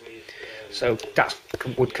that one. So that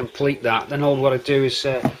would complete that. Then all we've got to do is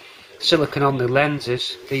silicone on the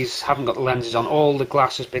lenses. These haven't got the lenses on, all the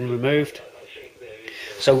glass has been removed.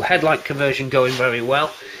 So headlight conversion going very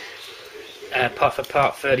well. For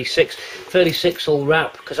part 36. 36 will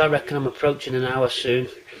wrap, because I reckon I'm approaching an hour soon.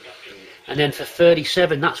 And then for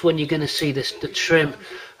 37, that's when you're going to see the trim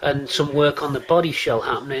and some work on the body shell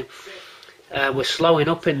happening. We're slowing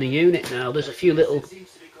up in the unit now. There's a few little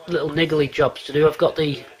niggly jobs to do. I've got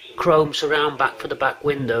the chrome surround back for the back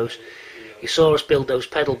windows. You saw us build those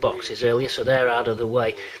pedal boxes earlier, so they're out of the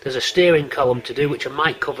way. There's a steering column to do, which I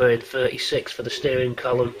might cover in 36 for the steering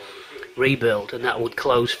column rebuild, and that would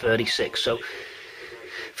close 36. So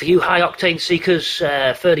for you high octane seekers,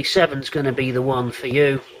 37 is going to be the one for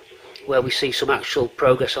you, where we see some actual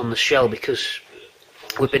progress on the shell, because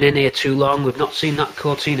we've been in here too long. We've not seen that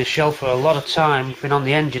Cortina shell for a lot of time. We've been on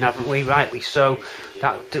the engine, haven't we? Rightly so.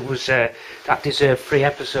 That deserved 3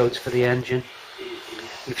 episodes for the engine.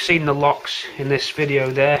 We've seen the locks in this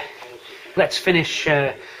video there. Let's finish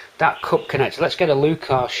that cup connector. Let's get a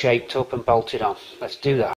Lucar shaped up and bolted on. Let's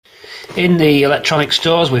do that. In the electronic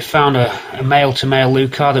stores, we've found a male-to-male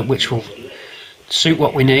Lucar which will suit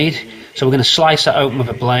what we need. So we're going to slice that open with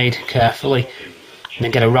a blade carefully and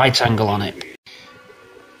then get a right angle on it.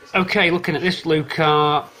 Okay, looking at this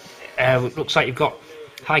Lucar, it looks like you've got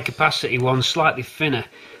high capacity ones, slightly thinner.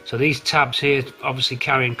 So these tabs here obviously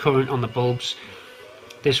carrying current on the bulbs.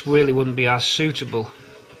 This really wouldn't be as suitable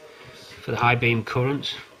for the high beam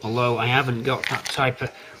current, although I haven't got that type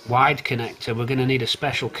of wide connector. We're going to need a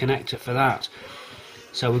special connector for that.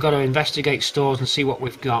 So we've got to investigate stores and see what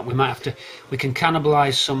we've got. We can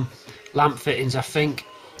cannibalise some lamp fittings, I think,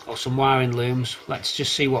 or some wiring looms. Let's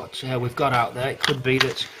just see what we've got out there. It could be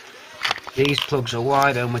that these plugs are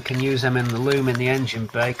wider and we can use them in the loom in the engine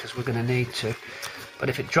bay, because we're going to need to. But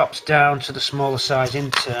if it drops down to the smaller size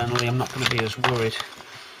internally, I'm not going to be as worried.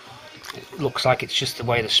 It looks like it's just the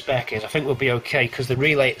way the spec is. I think we'll be okay, because the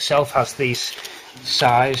relay itself has these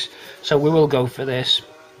size, so we will go for this.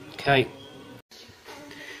 Okay,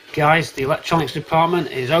 guys, the electronics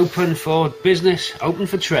department is open for business, open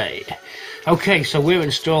for trade. Okay, so we're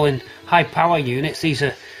installing high power units. These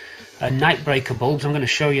are night breaker bulbs. I'm going to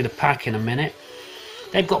show you the pack in a minute.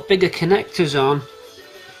 They've got bigger connectors on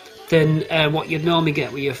than what you'd normally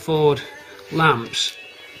get with your Ford lamps.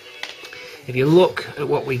 If you look at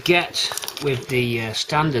what we get with the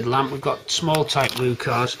standard lamp, we've got small type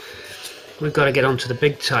Lucars. We've got to get onto the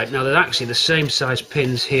big type. Now they're actually the same size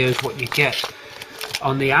pins here as what you get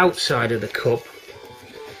on the outside of the cup.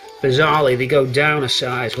 Bizarrely, they go down a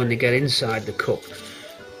size when they get inside the cup.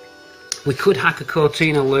 We could hack a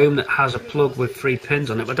Cortina loom that has a plug with 3 pins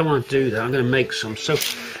on it, but I don't want to do that. I'm going to make some. So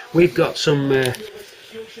we've got some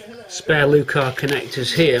spare Lucar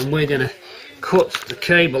connectors here, and we're going to cut the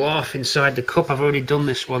cable off inside the cup. I've already done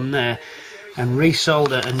this one there, and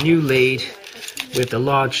resolder a new lead with the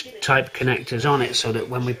large type connectors on it, so that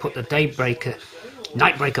when we put the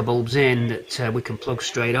night breaker bulbs in, that we can plug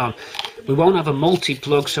straight on. We won't have a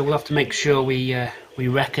multi-plug, so we'll have to make sure we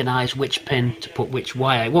recognise which pin to put which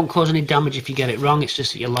wire. It won't cause any damage if you get it wrong, it's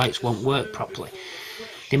just that your lights won't work properly.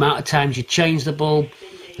 The amount of times you change the bulb,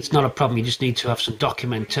 it's not a problem. You just need to have some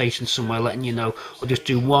documentation somewhere letting you know, or just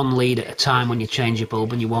do one lead at a time when you change your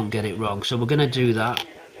bulb and you won't get it wrong. So we're going to do that.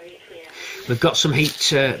 We've got some heat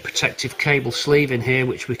protective cable sleeve in here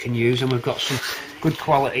which we can use, and we've got some good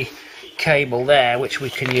quality cable there which we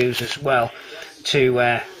can use as well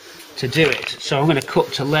to do it. So I'm going to cut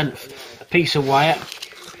to length a piece of wire.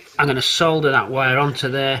 I'm going to solder that wire onto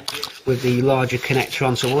there with the larger connector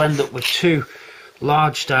on, so we'll end up with 2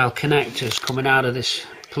 large style connectors coming out of this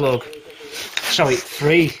plug. Sorry,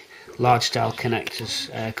 3 large style connectors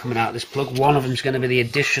coming out of this plug. One of them is going to be the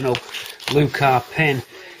additional Lucar pin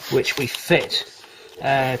which we fit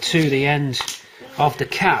to the end of the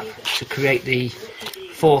cap to create the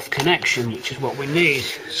 4th connection, which is what we need.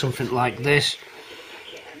 Something like this.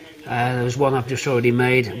 There's one I've just already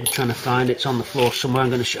made. I'm trying to find it. It's on the floor somewhere. I'm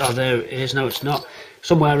going to oh, there it is. No, it's not.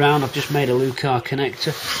 Somewhere around I've just made a Lucar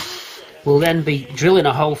connector. We'll then be drilling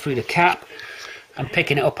a hole through the cap and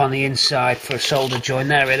picking it up on the inside for a solder join.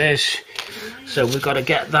 There it is. So we've got to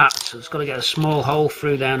get that. So it's got to get a small hole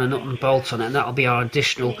through there and a nut and bolt on it, and that'll be our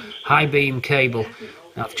additional high beam cable.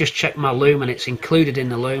 Now, I've just checked my loom and it's included in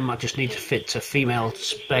the loom. I just need to fit a female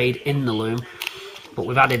spade in the loom. But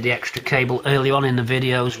we've added the extra cable early on in the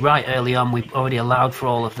videos. Right early on, we've already allowed for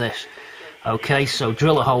all of this. Okay, so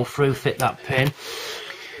drill a hole through, fit that pin.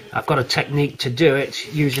 I've got a technique to do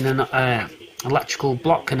it using a electrical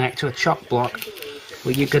block connector, a chock block,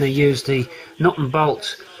 where you're going to use the nut and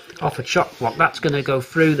bolt off a chock block. That's going to go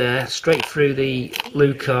through there, straight through the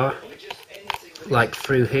Lucar, like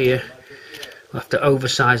through here. We'll have to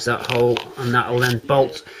oversize that hole, and that will then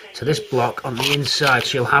bolt to this block on the inside.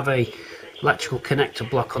 So you'll have a electrical connector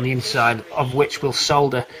block on the inside, of which we'll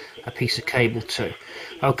solder a piece of cable to.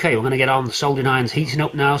 Okay, we're going to get on. The soldering iron's heating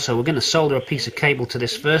up now, so we're going to solder a piece of cable to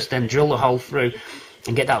this first, then drill the hole through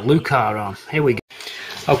and get that Lucar on. Here we go.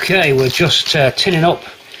 Okay, we're just tinning up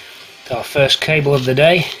our first cable of the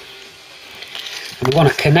day, and we want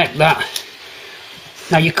to connect that.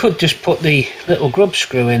 Now you could just put the little grub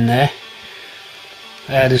screw in there.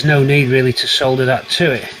 There's no need really to solder that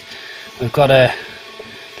to it. We've got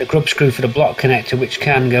the grub screw for the block connector, which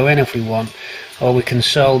can go in if we want, or we can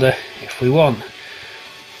solder if we want.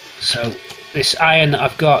 So this iron that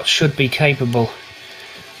I've got should be capable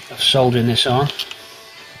of soldering this on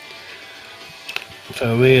for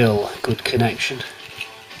a real good connection.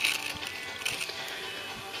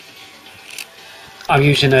 I'm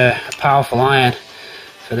using a powerful iron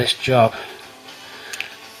for this job.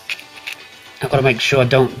 I've got to make sure I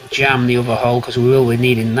don't jam the other hole, because we will be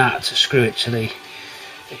needing that to screw it to the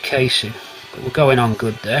casing. But we're going on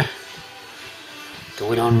good there.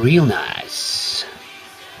 Going on real nice.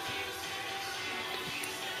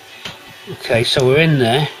 Okay, so we're in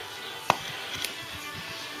there.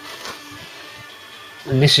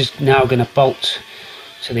 And this is now going to bolt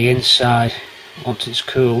to the inside once it's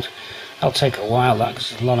cooled. That'll take a while, that,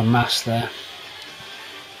 because there's a lot of mass there.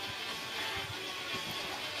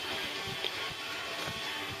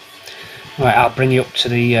 Right, I'll bring you up to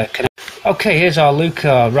the connector. Okay, here's our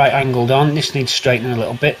Lucar right angled on. This needs straightening a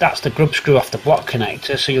little bit. That's the grub screw off the block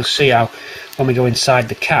connector, so you'll see how when we go inside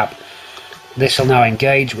the cap, this will now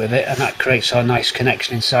engage with it, and that creates our nice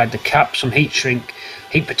connection inside the cap. Some heat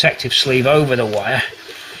protective sleeve over the wire,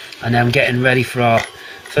 and then getting ready for our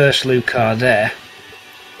first Lucar there,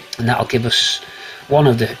 and that'll give us one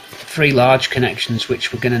of the 3 large connections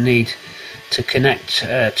which we're going to need to connect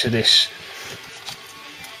to this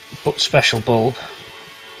special bulb.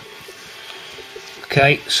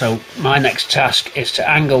 Okay, so my next task is to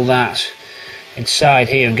angle that inside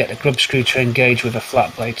here and get the grub screw to engage with a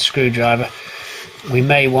flat blade screwdriver. We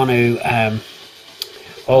may want to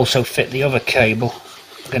also fit the other cable.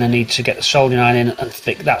 We're going to need to get the soldering iron in and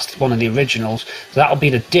thick. That's one of the originals. That'll be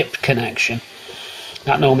the dipped connection.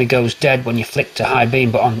 That normally goes dead when you flick to high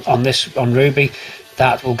beam, but on Ruby,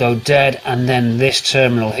 that will go dead, and then this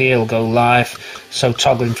terminal here will go live. So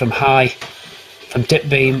toggling from dip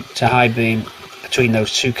beam to high beam between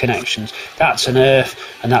those 2 connections. That's an earth,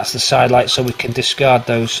 and that's the side light, so we can discard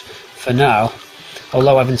those for now.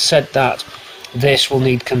 Although having said that, this will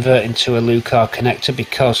need converting to a Lucar connector,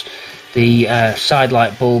 because the side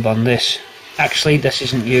light bulb on this, actually this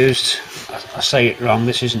isn't used. I say it wrong,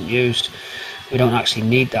 this isn't used. We don't actually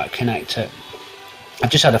need that connector. I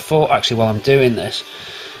just had a thought actually while I'm doing this.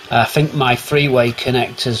 I think my 3-way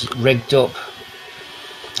connector's rigged up.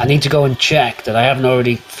 I need to go and check that I haven't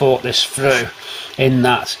already thought this through, in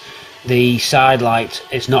that the side light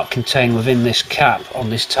is not contained within this cap on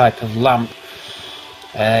this type of lamp.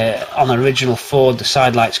 On the original Ford, the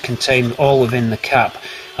side light's contained all within the cap.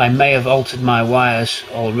 I may have altered my wires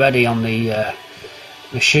already on the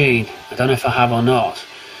machine. I don't know if I have or not.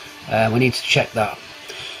 We need to check that.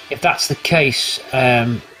 If that's the case,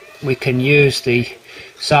 we can use the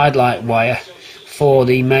side light wire for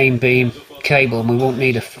the main beam cable, and we won't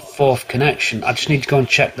need a 4th connection. I just need to go and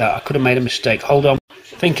check that. I could have made a mistake. Hold on.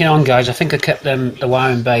 Thinking on, guys, I think I kept the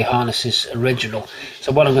wiring bay harnesses original.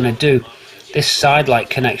 So what I'm going to do, this side light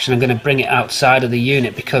connection, I'm going to bring it outside of the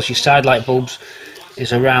unit, because your side light bulbs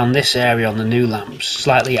is around this area on the new lamps,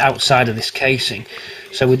 slightly outside of this casing.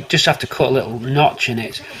 So we just have to cut a little notch in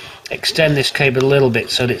it, extend this cable a little bit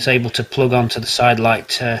so that it's able to plug onto the side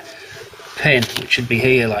light pin, which should be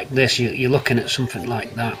here like this. You're looking at something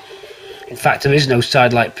like that. In fact, there is no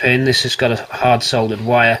side light pin. This has got a hard soldered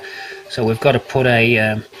wire, so we've got to put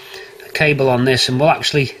a cable on this, and we'll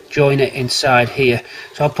actually join it inside here.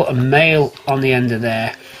 So I'll put a male on the end of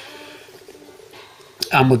there,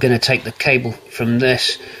 and we're going to take the cable from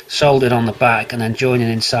this, soldered on the back, and then join it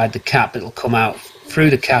inside the cap. It'll come out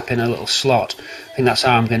through the cap in a little slot. I think that's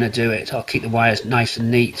how I'm going to do it. I'll keep the wires nice and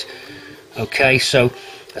neat. Okay, so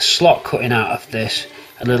a slot cutting out of this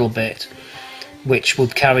a little bit, which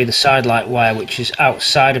would carry the side light wire, which is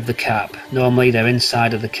outside of the cap. Normally they're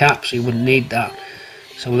inside of the cap, so you wouldn't need that.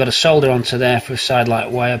 So we've got to solder onto there for a side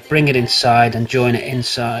light wire, bring it inside and join it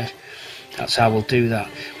inside. That's how we'll do that.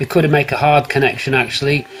 We could make a hard connection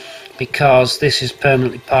actually, because this is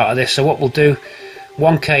permanently part of this. So what we'll do,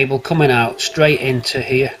 one cable coming out straight into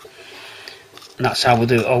here, and that's how we'll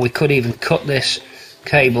do it. Or we could even cut this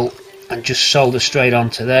cable and just solder straight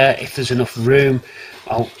onto there if there's enough room.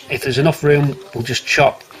 If there's enough room, we'll just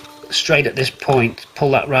chop straight at this point,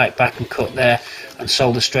 pull that right back and cut there and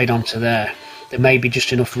solder straight onto there. There may be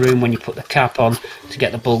just enough room when you put the cap on to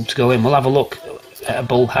get the bulb to go in. We'll have a look at a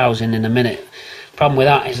bulb housing in a minute. Problem with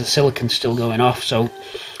that is the silicon's still going off, so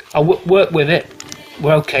I'll work with it.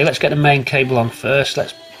 We're okay. Let's get the main cable on first.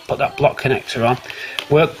 Let's put that block connector on.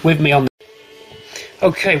 Work with me on the...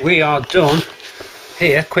 Okay, we are done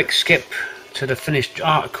here. Quick skip to the finished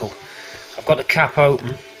article. I've got the cap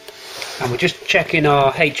open and we're just checking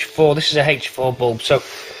our H4. This is a H4 bulb, so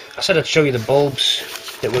I said I'd show you the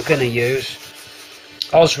bulbs that we're going to use.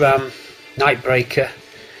 Osram Nightbreaker.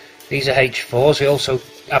 These are H4s. We also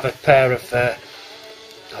have a pair of the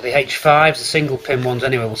H5s, the single pin ones.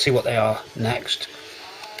 Anyway, we'll see what they are next.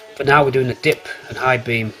 For now, we're doing the dip and high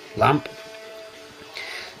beam lamp.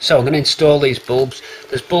 So I'm going to install these bulbs.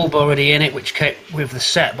 There's bulb already in it which came with the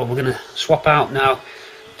set, but we're going to swap out now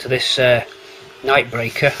to this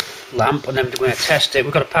Nightbreaker lamp, and then we're going to test it.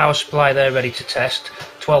 We've got a power supply there ready to test,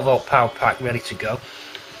 12 volt power pack ready to go.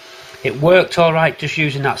 It worked alright just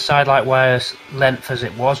using that side light wire's length as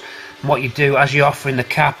it was. And what you do as you're offering the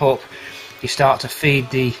cap up, you start to feed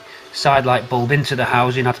the side light bulb into the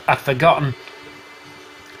housing. I'd forgotten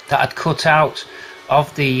that I'd cut out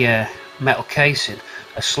of the metal casing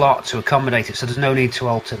a slot to accommodate it, so there's no need to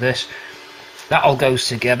alter this. That all goes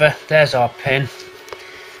together. There's our pin,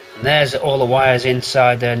 and there's all the wires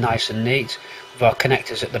inside there, nice and neat, with our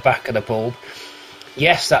connectors at the back of the bulb.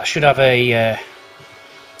 Yes, that should have a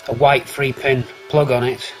white 3-pin plug on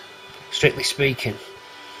it, strictly speaking.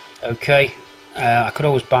 Okay, I could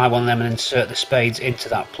always buy one of them and insert the spades into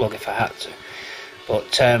that plug if I had to,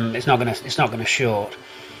 but it's not gonna short.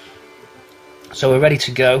 So we're ready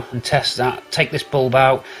to go and test that. Take this bulb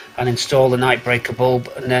out and install the Nightbreaker bulb,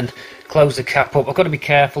 and then close the cap up. I've got to be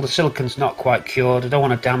careful, the silicon's not quite cured. I don't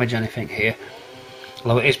want to damage anything here,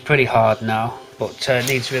 although it is pretty hard now, but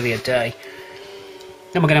needs really a day.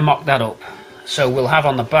 Then we're going to mock that up. So we'll have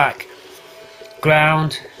on the back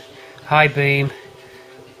ground, high beam,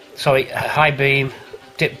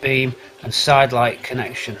 dip beam and side light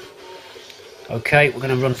connection. Okay, we're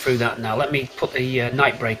going to run through that now. Let me put the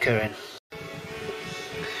Nightbreaker in.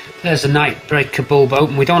 There's the Nightbreaker bulb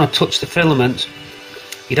open. We don't want to touch the filament.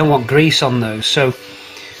 You don't want grease on those, so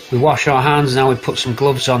we wash our hands now. We put some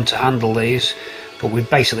gloves on to handle these, but we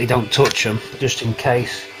basically don't touch them just in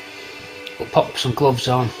case. We'll pop some gloves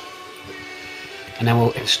on and then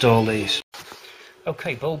we'll install these.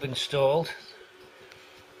 Okay, bulb installed.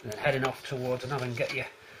 And then heading off towards, and I can get you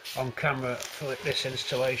on camera for this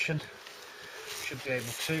installation. Should be able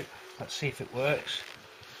to. Let's see if it works.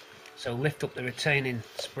 So lift up the retaining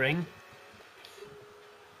spring,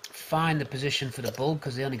 find the position for the bulb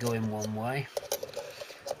because they only go in one way.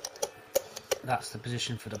 That's the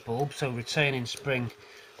position for the bulb. So retaining spring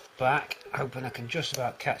back, hoping I can just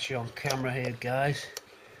about catch you on camera here, guys.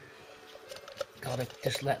 Gotta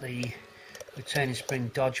just let the retaining spring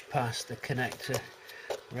dodge past the connector,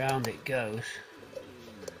 round it goes.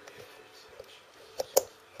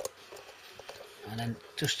 And then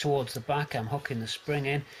just towards the back I'm hooking the spring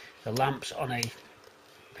in. The lamp's on a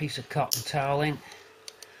piece of cotton toweling.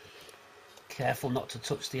 Careful not to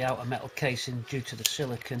touch the outer metal casing due to the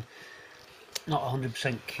silicon. Not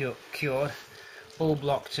 100% cured. Bulb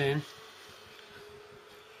locked in.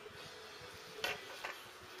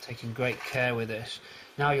 Taking great care with this.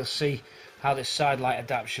 Now you'll see how this side light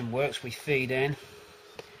adaptation works. We feed in,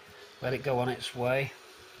 let it go on its way,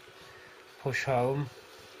 push home,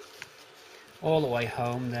 all the way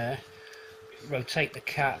home there. Rotate the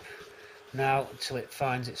cap now until it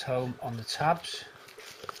finds its home on the tabs,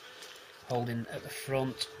 holding at the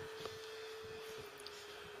front.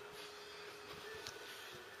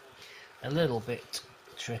 A little bit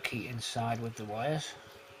tricky inside with the wires.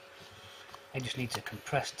 I just need to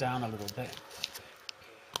compress down a little bit.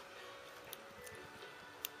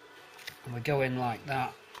 And we go in like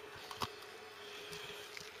that.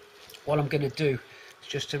 What I'm going to do is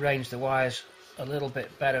just arrange the wires a little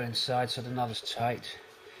bit better inside so they're not as tight.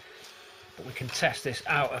 But we can test this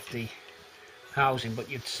out of the housing, but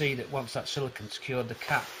you'd see that once that silicon's cured, the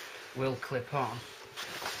cap will clip on.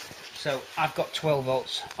 So I've got 12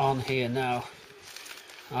 volts on here now.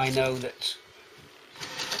 I know that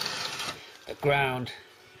the ground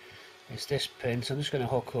is this pin, so I'm just going to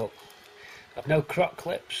hook up. I've no crock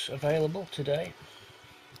clips available today,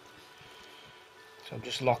 so I'm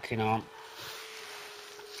just locking on.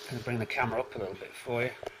 I'm going to bring the camera up a little bit for you.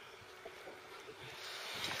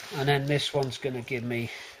 and then this one's going to give me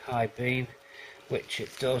high beam, which it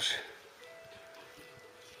does.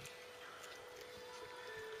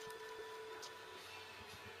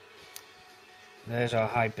 There's our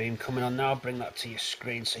high beam coming on now. Bring that to your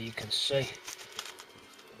screen so you can see.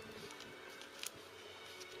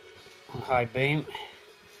 On high beam,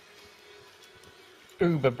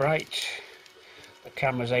 uber bright. The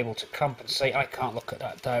camera's able to compensate. I can't look at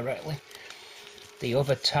that directly. The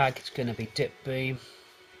other tag is going to be dip beam,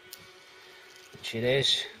 which it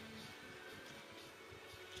is.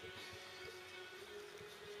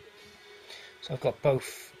 So I've got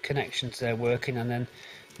both connections there working, and then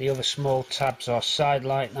the other small tabs are side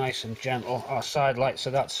light, nice and gentle, are side light,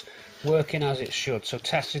 so that's working as it should. So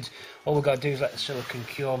tested, all we've got to do is let the silicone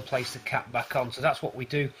cure and place the cap back on. So that's what we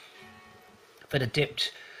do for the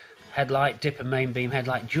dipped headlight, dip and main beam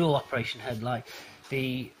headlight, dual operation headlight.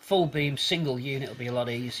 The full beam single unit will be a lot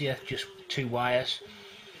easier, just 2 wires.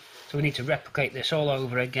 So we need to replicate this all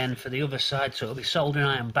over again for the other side, so it'll be soldering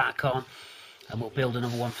iron back on, and we'll build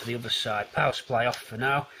another one for the other side. Power supply off for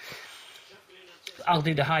now. I'll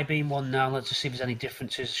do the high beam one now. Let's just see if there's any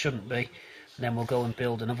differences. Shouldn't be. And then we'll go and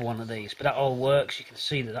build another one of these. But that all works. You can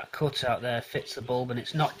see that that cutout there fits the bulb, and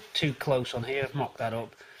it's not too close on here. I've mocked that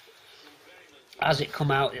up. As it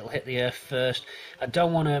come out, it'll hit the earth first. I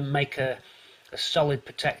don't want to make a solid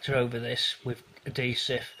protector over this with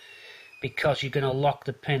adhesive, because you're going to lock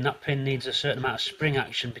the pin. That pin needs a certain amount of spring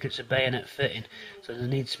action because it's a bayonet fitting, so there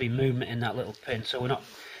needs to be movement in that little pin. So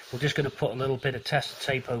we're just going to put a little bit of tester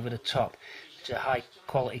tape over the top. It's a high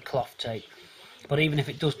quality cloth tape, but even if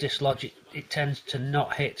it does dislodge, it tends to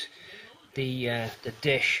not hit the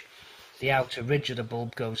dish. The outer ridge of the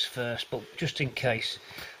bulb goes first, but just in case.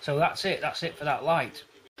 So that's it for that light.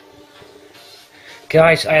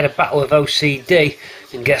 Guys, I had a battle of OCD,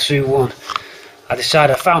 and guess who won? I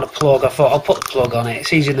decided, I found a plug, I thought I'll put the plug on it.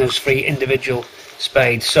 It's easy in those 3 individual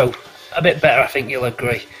spades, so a bit better, I think you'll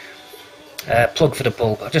agree. Plug for the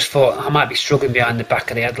bulb. I just thought I might be struggling behind the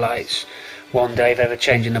back of the headlights one day if ever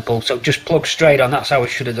changing the bulb, so just plug straight on. That's how I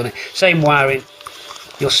should have done it. Same wiring.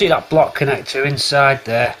 You'll see that block connector inside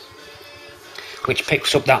there, which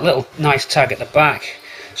picks up that little nice tag at the back,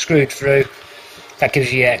 screwed through. That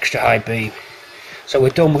gives you extra high beam. So we're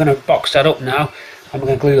done. We're going to box that up now, and we're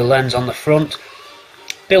going to glue the lens on the front,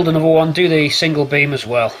 build another one, do the single beam as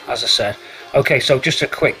well, as I said. Okay, so just a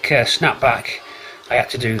quick snap back. I had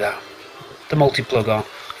to do that. The multi-plug on,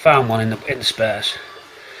 found one in the spares.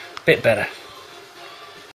 Bit better.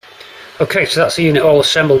 Okay, so that's the unit all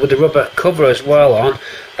assembled with the rubber cover as well on.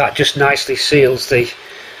 That just nicely seals the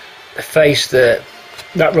face there.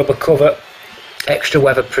 That rubber cover, extra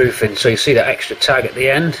weatherproofing, so you see that extra tag at the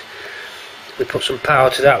end. We put some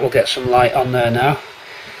power to that, we'll get some light on there now.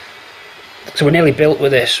 So we're nearly built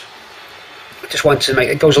with this. Just wanted to make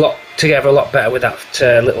it goes together a lot better with that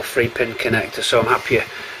little 3-pin connector, so I'm happier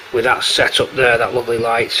with that setup there, that lovely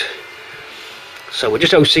light. So we're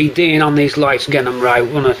just OCDing on these lights and getting them right.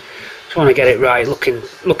 We just want to get it right,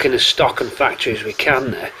 looking as stock and factory as we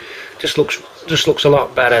can there. Just looks a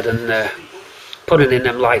lot better than putting in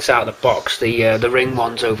them lights out of the box, the ring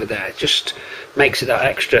ones over there. It just makes it that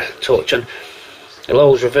extra touch, and it'll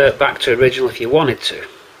always revert back to original if you wanted to,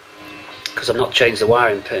 because I've not changed the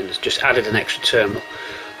wiring pins, just added an extra terminal.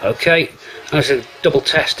 Okay, I'm going to double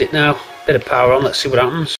test it now. Bit of power on, let's see what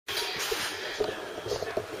happens.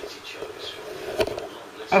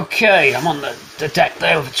 Okay, I'm on the deck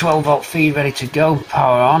there with a 12-volt feed ready to go,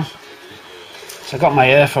 power on. So I've got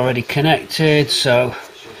my earth already connected, so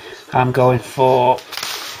I'm going for,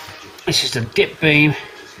 this is the dip beam.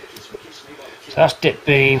 So that's dip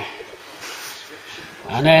beam.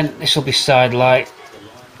 And then this will be side light.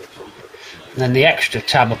 And then the extra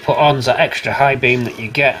tab I put on is that extra high beam that you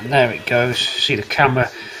get, and there it goes. See the camera,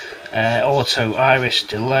 auto iris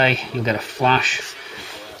delay, you'll get a flash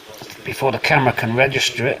before the camera can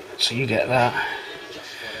register it, so you get that.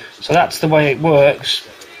 So that's the way it works.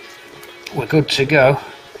 We're good to go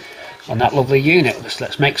on that lovely unit.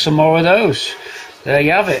 Let's make some more of those. There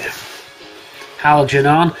you have it.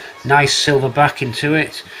 Halogen on, nice silver backing to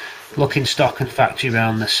it, looking stock and factory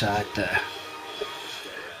around the side there.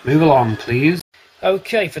 Move along please.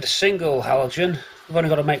 Okay, for the single halogen we've only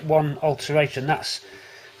got to make one alteration. That's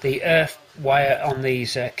the earth wire on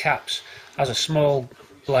these caps has a small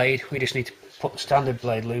blade. We just need to put the standard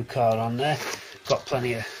blade Lucar on there. Got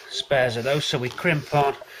plenty of spares of those, so we crimp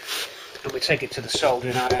on and we take it to the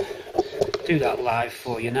soldering iron. Do that live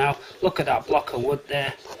for you now. Look at that block of wood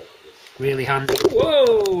there, really handy.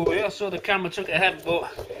 Whoa, I saw the camera took a headbutt.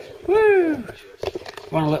 Woo!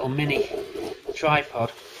 We're on a little mini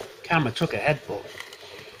tripod, camera took a headbutt.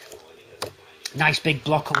 Nice big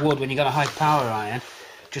block of wood when you've got a high power iron,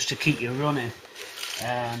 just to keep you running,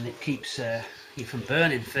 and it keeps you from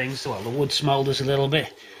burning things. Well, the wood smoulders a little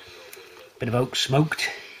bit of oak smoked.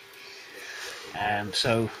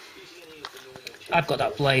 So I've got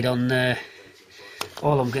that blade on there.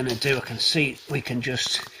 All I'm going to do, I can see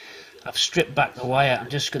I've stripped back the wire. I'm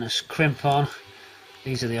just going to crimp on.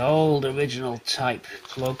 These are the old original type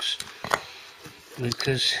plugs,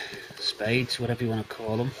 Lucas, spades, whatever you want to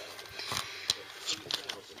call them.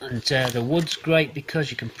 And the wood's great because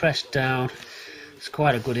you can press down. It's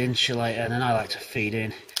quite a good insulator, and then I like to feed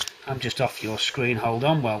in. I'm just off your screen, hold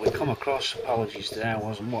on while we come across. Apologies there, I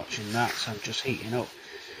wasn't watching that, so I'm just heating up.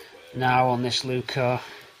 Now on this Lucar,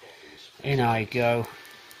 in I go.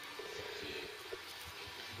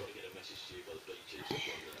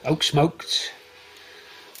 Oak smoked,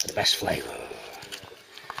 the best flavour.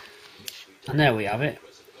 And there we have it.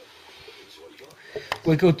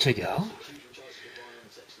 We're good to go.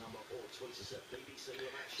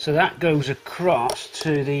 So that goes across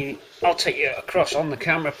to the... I'll take you across on the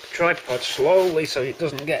camera tripod slowly so it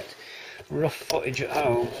doesn't get rough footage at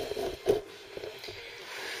home.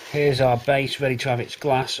 Here's our base ready to have its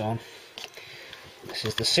glass on. This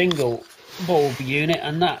is the single bulb unit,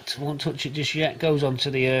 and that, won't touch it just yet, goes onto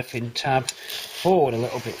the earthing tab. Forward a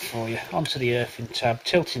little bit for you, onto the earthing tab,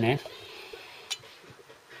 tilting in.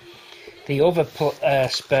 The other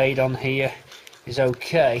spade on here is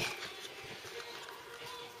okay.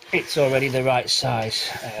 It's already the right size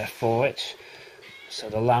for it, so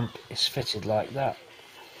the lamp is fitted like that,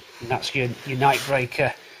 and that's your night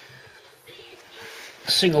breaker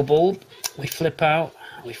single bulb. We flip out,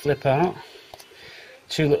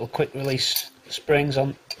 two little quick release springs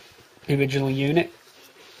on the original unit.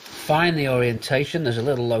 Find the orientation, there's a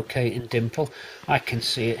little locating dimple, I can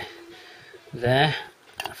see it there.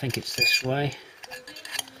 I think it's this way.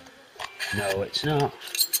 No, it's not.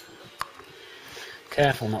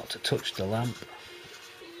 Careful not to touch the lamp.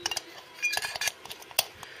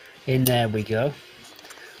 In there we go.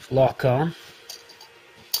 Lock on.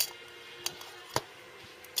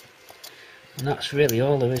 And that's really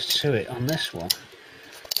all there is to it on this one.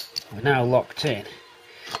 We're now locked in.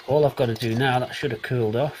 All I've got to do now, that should have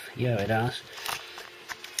cooled off. Yeah, it has.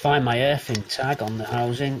 Find my earthing tag on the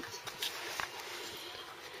housing.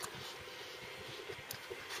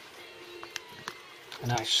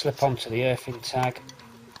 And I slip onto the earthing tag.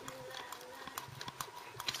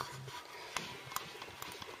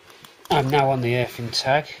 I'm now on the earthing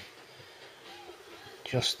tag,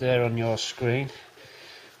 just there on your screen,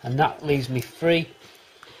 and that leaves me free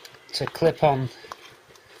to clip on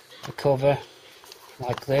the cover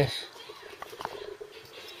like this.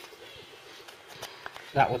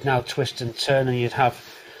 That would now twist and turn, and you'd have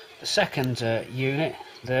the second unit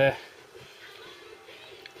there.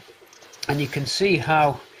 And you can see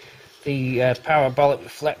how the parabolic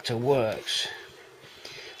reflector works.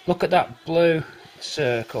 Look at that blue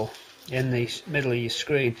circle in the middle of your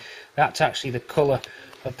screen. That's actually the colour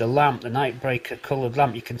of the lamp, the Nightbreaker coloured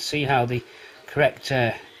lamp. You can see how the correct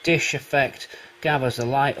dish effect gathers the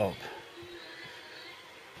light up.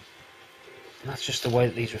 And that's just the way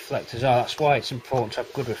that these reflectors are. That's why it's important to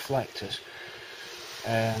have good reflectors,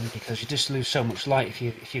 because you just lose so much light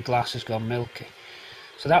if your glass has gone milky.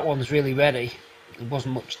 So that one's really ready. There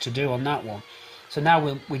wasn't much to do on that one. So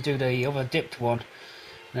now we do the other dipped one,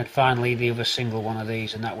 and then finally the other single one of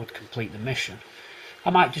these, and that would complete the mission.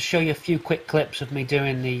 I might just show you a few quick clips of me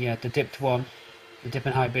doing the dipped one, the dip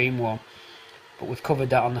and high beam one, but we've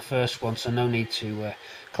covered that on the first one, so no need to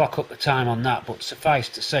clock up the time on that. But suffice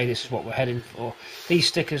to say, this is what we're heading for. These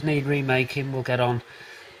stickers need remaking. We'll get on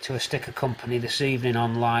to a sticker company this evening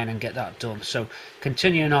online and get that done. So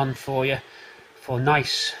continuing on for you, for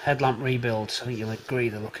nice headlamp rebuilds. I think you'll agree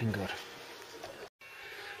they're looking good.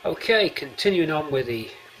 Okay, continuing on with the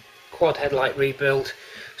quad headlight rebuild.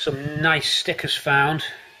 Some nice stickers found,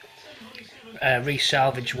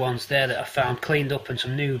 re-salvage ones there that I found, cleaned up, and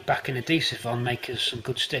some new backing adhesive on, make us some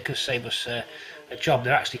good stickers, save us a job.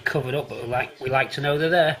 They're actually covered up, but we like to know they're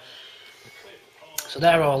there. So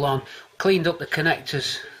they're all on. Cleaned up the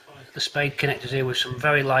connectors, the spade connectors here, with some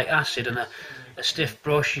very light acid and a stiff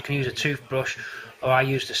brush. You can use a toothbrush, or I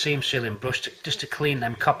used a seam sealing brush just to clean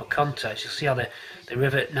them copper contacts. You'll see how the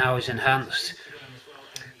rivet now is enhanced.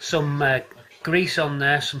 Some grease on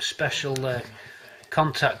there, some special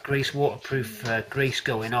contact grease, waterproof grease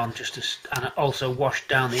going on, and also washed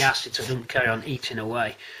down the acid so it doesn't carry on eating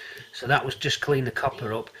away. So that was just clean the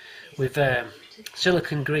copper up. We've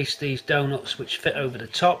silicone greased these donuts which fit over the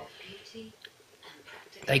top.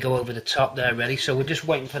 They go over the top, they're ready. So we're just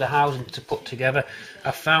waiting for the housing to put together.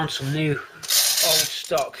 I found some new old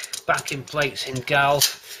stock backing plates in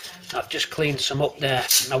galv. I've just cleaned some up there.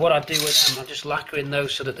 Now what I do with them, I'm just lacquering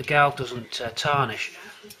those so that the galv doesn't tarnish.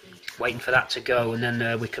 Waiting for that to go, and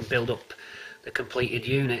then we can build up the completed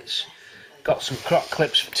units. Got some crock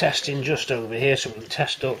clips for testing just over here so we can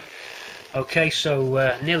test up. Okay,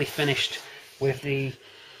 so nearly finished with the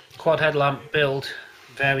quad headlamp build.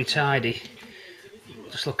 Very tidy.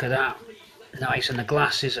 Just look at that. Nice, and the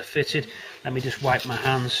glasses are fitted. Let me just wipe my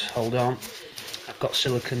hands, hold on. I've got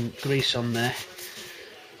silicone grease on there.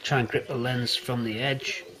 Try and grip the lens from the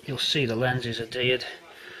edge. You'll see the lens is adhered.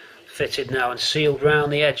 Fitted now and sealed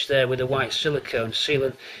round the edge there with a white silicone,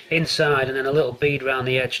 sealing inside and then a little bead round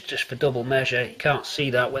the edge just for double measure. You can't see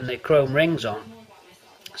that when the chrome rings on.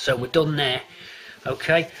 So we're done there.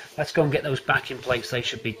 Okay, let's go and get those backing plates, they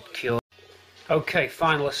should be cured. Okay,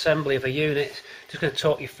 final assembly of a unit. Just going to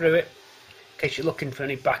talk you through it in case you're looking for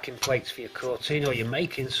any backing plates for your Cortina, or you're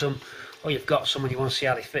making some, or you've got some and you want to see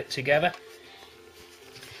how they fit together.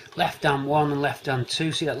 Left hand 1 and left hand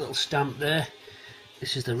 2, see that little stamp there?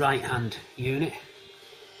 This is the right hand unit.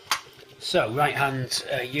 So right hand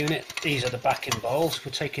unit, these are the backing bowls.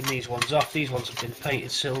 We're taking these ones off. These ones have been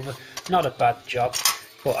painted silver, not a bad job,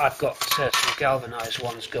 but I've got some galvanised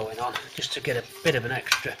ones going on just to get a bit of an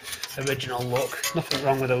extra original look. Nothing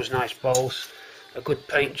wrong with those nice bowls. A good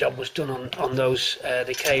paint job was done on those.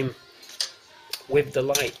 They came with the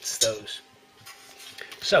lights, those.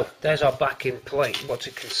 So there's our backing plate. What's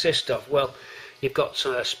it consist of? Well, you've got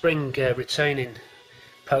some spring retaining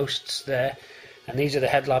posts there, and these are the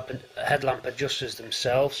headlamp adjusters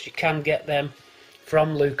themselves. You can get them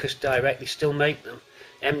from Lucas directly, still make them.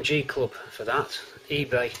 MG Club for that,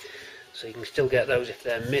 eBay, so you can still get those if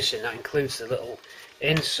they're missing. That includes the little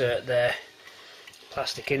insert there,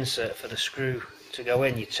 plastic insert for the screw to go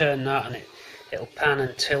in. You turn that and it'll pan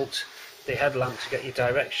and tilt the headlamp to get your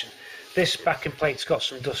direction. This backing plate's got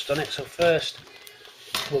some dust on it, so first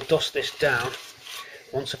we'll dust this down.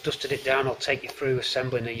 Once I've dusted it down, I'll take you through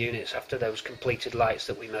assembling the units after those completed lights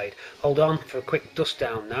that we made. Hold on for a quick dust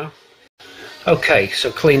down now. Okay,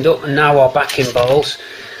 so cleaned up, and now our backing bowls.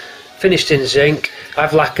 Finished in zinc.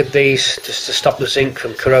 I've lacquered these just to stop the zinc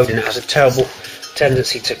from corroding. It has a terrible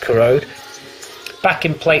tendency to corrode.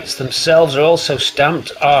 Backing plates themselves are also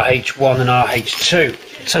stamped RH1 and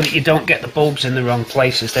RH2 so that you don't get the bulbs in the wrong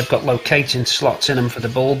places. They've got locating slots in them for the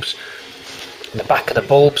bulbs. And the back of the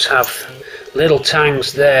bulbs have little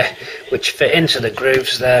tangs there which fit into the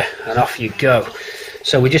grooves there, and off you go.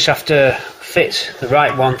 So we just have to fit the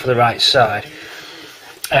right one for the right side.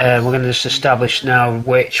 We're going to just establish now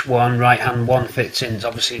which one right hand one fits in. It's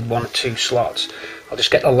obviously 1 or 2 slots. I'll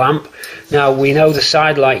just get the lamp. Now we know the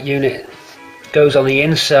side light unit goes on the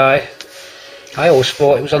inside. I always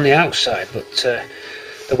thought it was on the outside, but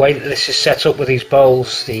the way that this is set up with these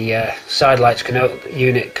bowls, the side lights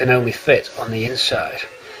unit can only fit on the inside.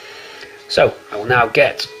 So I will now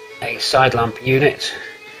get a side lamp unit,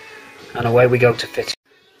 and away we go to fit it.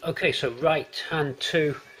 Okay, so right hand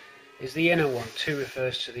 2 is the inner one. 2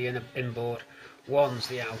 refers to the inner inboard, 1's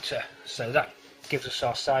the outer. So that gives us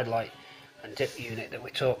our side light and dip unit that we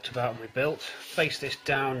talked about and we built. Face this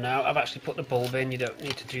down now. I've actually put the bulb in. You don't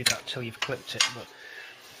need to do that till you've clipped it. But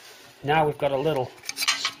now we've got a little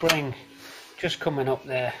spring just coming up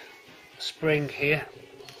there. Spring here.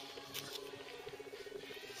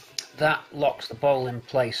 That locks the bowl in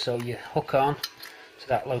place, so you hook on to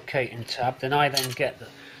that locating tab. Then I get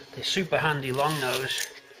the super handy long nose.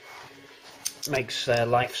 Makes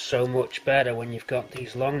life so much better when you've got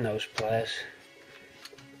these long nose pliers.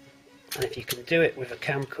 And if you can do it with a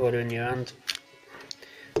camcorder in your hand,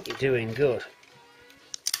 you're doing good.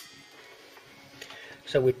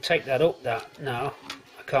 So we take that up now.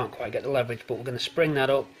 I can't quite get the leverage, but we're going to spring that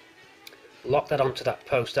up, lock that onto that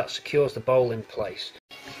post. That secures the bowl in place.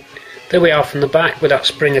 There we are from the back with that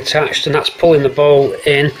spring attached, and that's pulling the bowl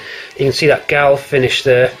in. You can see that galv finish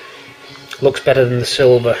there. Looks better than the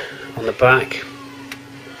silver on the back.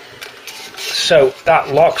 So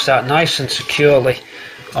that locks that nice and securely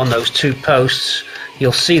on those 2 posts.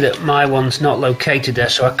 You'll see that my one's not located there,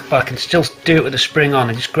 so I can still do it with the spring on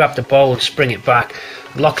and just grab the bowl and spring it back,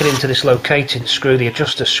 lock it into this locating screw, the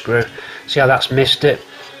adjuster screw. See how that's missed it?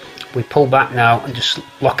 We pull back now and just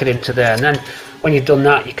lock it into there, and then when you've done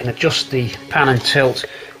that you can adjust the pan and tilt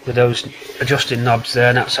with those adjusting knobs there,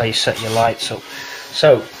 and that's how you set your lights up.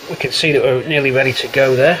 So we can see that we're nearly ready to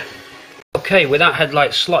go there. Okay, with that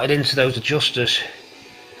headlight slotted into those adjusters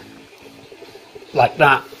like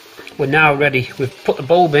that, we're now ready. We've put the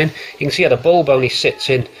bulb in. You can see how the bulb only sits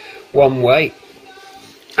in one way,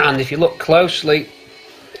 and if you look closely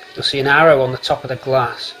you'll see an arrow on the top of the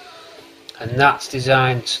glass, and that's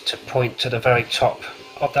designed to point to the very top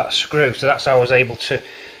of that screw. So that's how I was able to,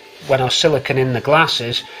 when I was siliconing the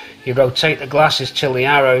glasses, you rotate the glasses till the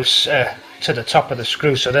arrows to the top of the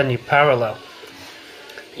screw, so then you parallel.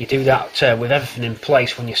 You do that with everything in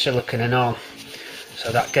place when you're siliconing on.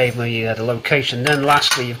 So that gave me the location. Then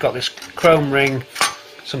lastly, you've got this chrome ring.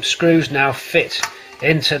 Some screws now fit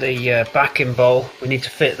into the backing bowl. We need to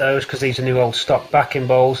fit those because these are new old stock backing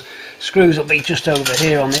bowls. Screws will be just over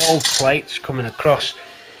here on the old plates coming across.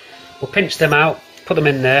 We'll pinch them out, put them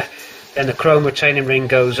in there, then the chrome retaining ring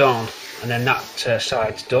goes on, and then that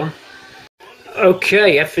side's done.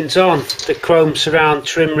 Okay, everything's on. The chrome surround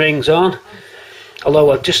trim ring's on.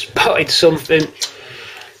 Although I've just spotted something,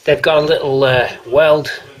 they've got a little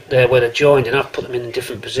weld there where they're joined, and I've put them in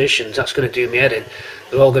different positions. That's going to do me head in.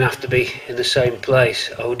 They're all going to have to be in the same place.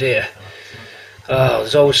 Oh dear. Oh,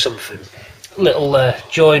 there's always something. Little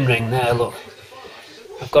join ring there, look.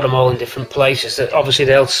 I've got them all in different places. Obviously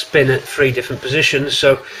they'll spin at 3 different positions,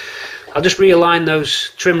 so I'll just realign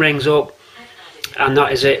those trim rings up, and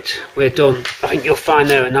that is it. We're done. I think you'll find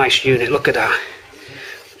they're a nice unit. Look at that.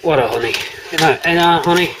 What a honey. Ain't that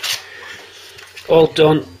honey? All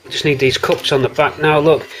done. We just need these cups on the back now.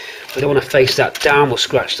 Look, we don't want to face that down, we'll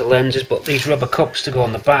scratch the lenses, but these rubber cups to go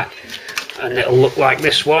on the back, and it'll look like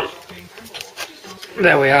this one.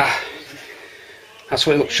 There we are. That's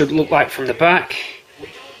what it should look like from the back.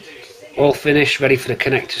 All finished, ready for the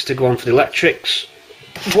connectors to go on for the electrics.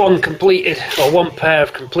 One pair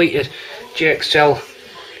of completed GXL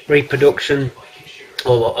reproduction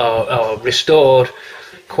or restored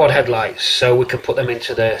quad headlights, so we can put them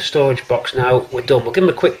into the storage box now. We're done. We'll give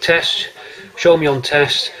them a quick test, show me on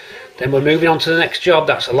test, then we're moving on to the next job.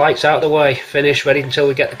 That's the lights out of the way, finished, ready until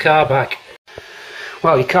we get the car back.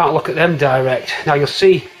 Well, you can't look at them direct. Now you'll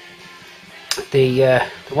see the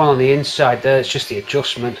one on the inside there, it's just the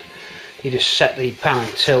adjustment. You just set the pan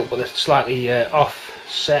and tilt, but they're slightly off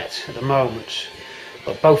set at the moment.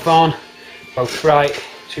 But both on, both bright,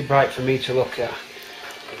 too bright for me to look at.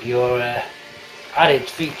 Your added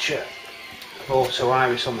feature of auto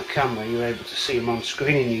iris on the camera, you're able to see them on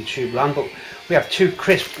screen in YouTube land. But we have 2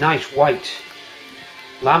 crisp, nice white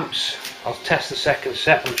lamps. I'll test the second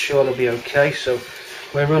set, I'm sure they'll be okay. So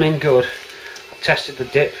we're running good. I've tested the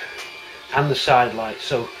dip and the side lights,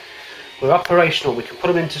 so we're operational. We can put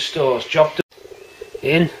them into stores. Job done.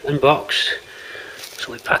 In and box.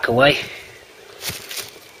 So we pack away,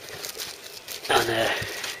 and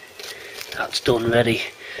that's done, ready.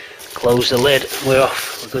 Close the lid, we're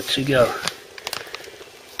off, we're good to go.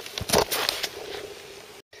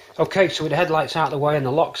 Okay, so with the headlights out of the way and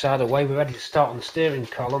the locks out of the way, we're ready to start on the steering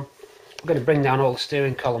column. We're going to bring down all the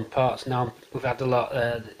steering column parts now. We've had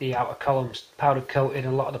the outer columns powder coated,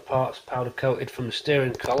 and a lot of the parts powder coated from the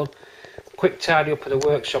steering column. Quick tidy up at the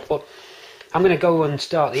workshop, but I'm going to go and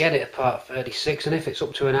start the edit of part 36, and if it's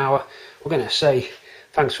up to an hour, we're going to say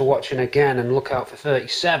thanks for watching again, and look out for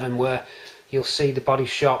 37, where you'll see the body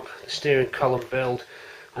shop, the steering column build,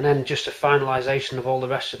 and then just a finalisation of all the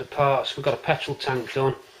rest of the parts. We've got a petrol tank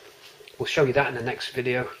done. We'll show you that in the next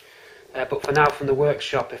video. But for now, from the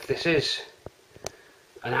workshop, if this is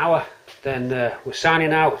an hour, then we're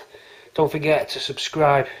signing out. Don't forget to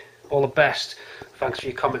subscribe. All the best. Thanks for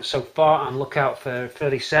your comments so far, and look out for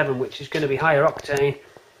 37, which is going to be higher octane.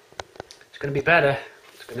 It's going to be better.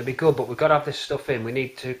 It's going to be good, but we've got to have this stuff in. We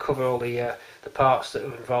need to cover all the parts that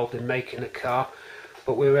are involved in making the car.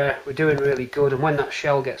 But we're doing really good, and when that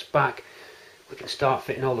shell gets back, we can start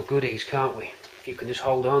fitting all the goodies, can't we? If you can just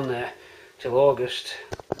hold on there till August,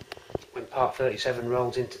 when part 37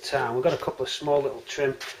 rolls into town. We've got a couple of small little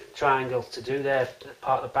trim triangles to do there.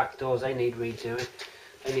 Part of the back doors, they need redoing.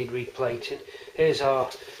 They need replating. Here's our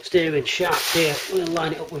steering shaft here. We're going to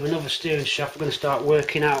line it up with another steering shaft. We're going to start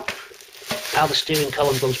working out how the steering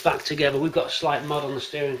column goes back together. We've got a slight mod on the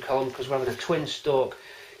steering column because we're having a twin stalk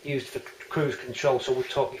used for cruise control, so we'll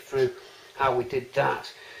talk you through how we did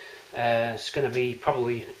that. It's going to be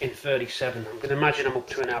probably in 37. I'm going to imagine I'm up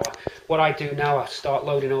to an hour. What I do now, I start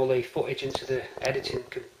loading all the footage into the editing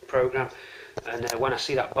program, and when I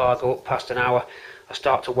see that bar go up past an hour, I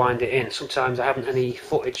start to wind it in. Sometimes I haven't any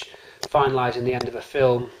footage finalising the end of a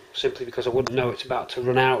film, simply because I wouldn't know it's about to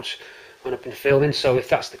run out when I've been filming. So if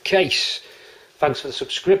that's the case, thanks for the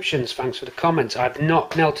subscriptions, thanks for the comments. I've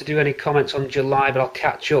not been able to do any comments on July, but I'll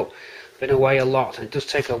catch up. Been away a lot, and it does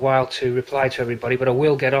take a while to reply to everybody, but I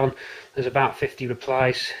will get on. There's about 50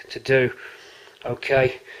 replies to do.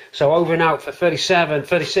 Okay, so over and out for 37,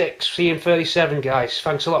 36. See you in 37, guys.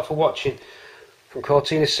 Thanks a lot for watching from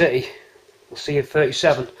Cortina City. We'll see you in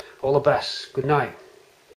 37. All the best. Good night.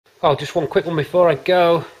 Oh, just one quick one before I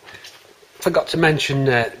go. Forgot to mention,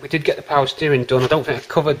 we did get the power steering done. I don't think I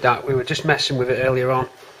covered that. We were just messing with it earlier on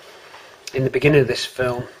in the beginning of this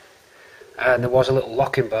film, and there was a little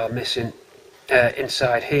locking bar missing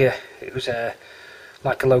inside here. It was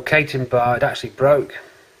like a locating bar. It actually broke.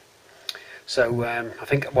 So I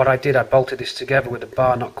think what I did, I bolted this together with the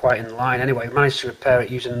bar not quite in line. Anyway, we managed to repair it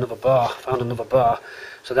using another bar. Found another bar,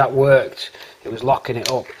 so that worked. It was locking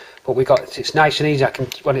it up. But we got it's nice and easy. I can,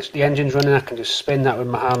 when the engine's running, I can just spin that with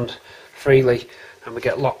my hand freely, and we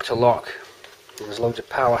get lock to lock. And there's loads of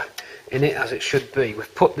power in it, as it should be.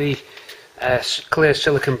 We've put the clear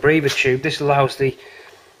silicone breather tube. This allows the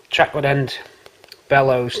track rod end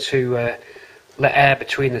bellows to let air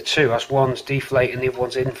between the two, as one's deflating, the other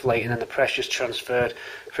one's inflating, and the pressure's transferred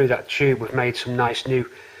through that tube. We've made some nice new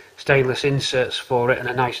stainless inserts for it and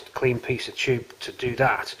a nice clean piece of tube to do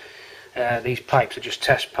that. These pipes are just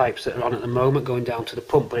test pipes that are on at the moment going down to the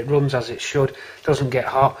pump, but it runs as it should, doesn't get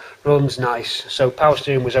hot, runs nice. So power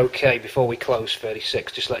steering was okay before we closed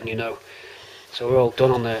 36, just letting you know. So we're all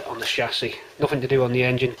done on the chassis, nothing to do on the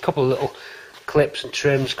engine. A couple of little clips and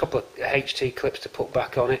trims, a couple of HT clips to put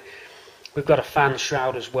back on it. We've got a fan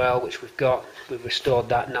shroud as well, which we've restored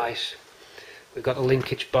that nice. We've got a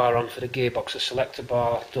linkage bar on for the gearbox, a selector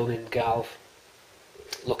bar done in galv,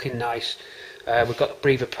 looking nice. We've got the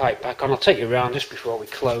breather pipe back on. I'll take you around just before we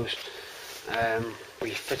close.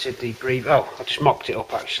 We fitted the breather. Oh, I just mocked it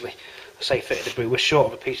up actually. I say fitted the breather. We're short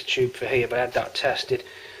of a piece of tube for here, but I had that tested.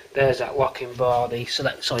 There's that locking bar, the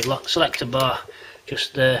selector bar,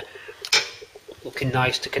 just there, looking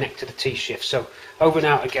nice to connect to the T-shift. So over and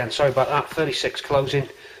out again. Sorry about that. 36 closing.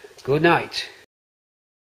 Good night.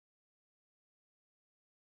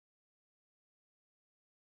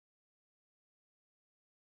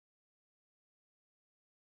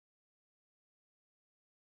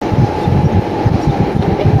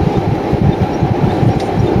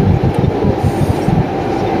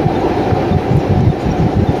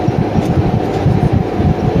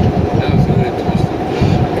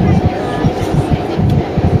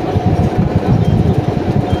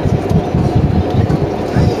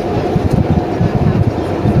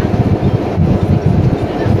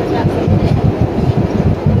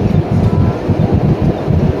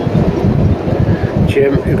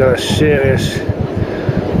 Jim, you've got a serious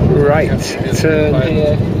right turn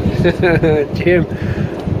here. Jim,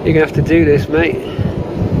 you're going to have to do this, mate.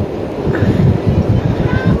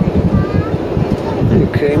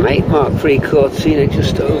 Okay, mate, Mark 3 Cortina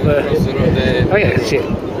just over. Oh yeah, it's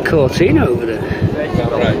it. Cortina over there.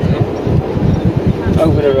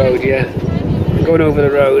 Over the road, yeah. I'm going over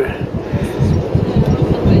the road.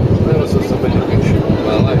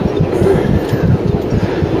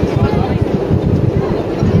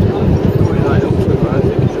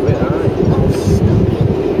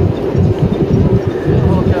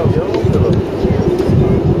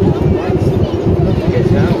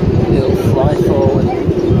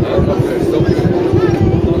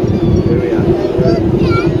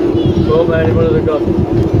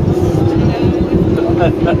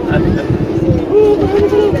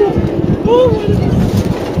 Whoa,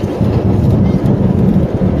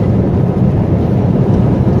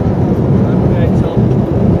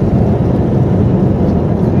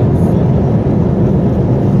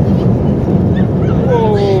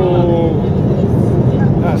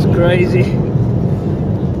 that's crazy.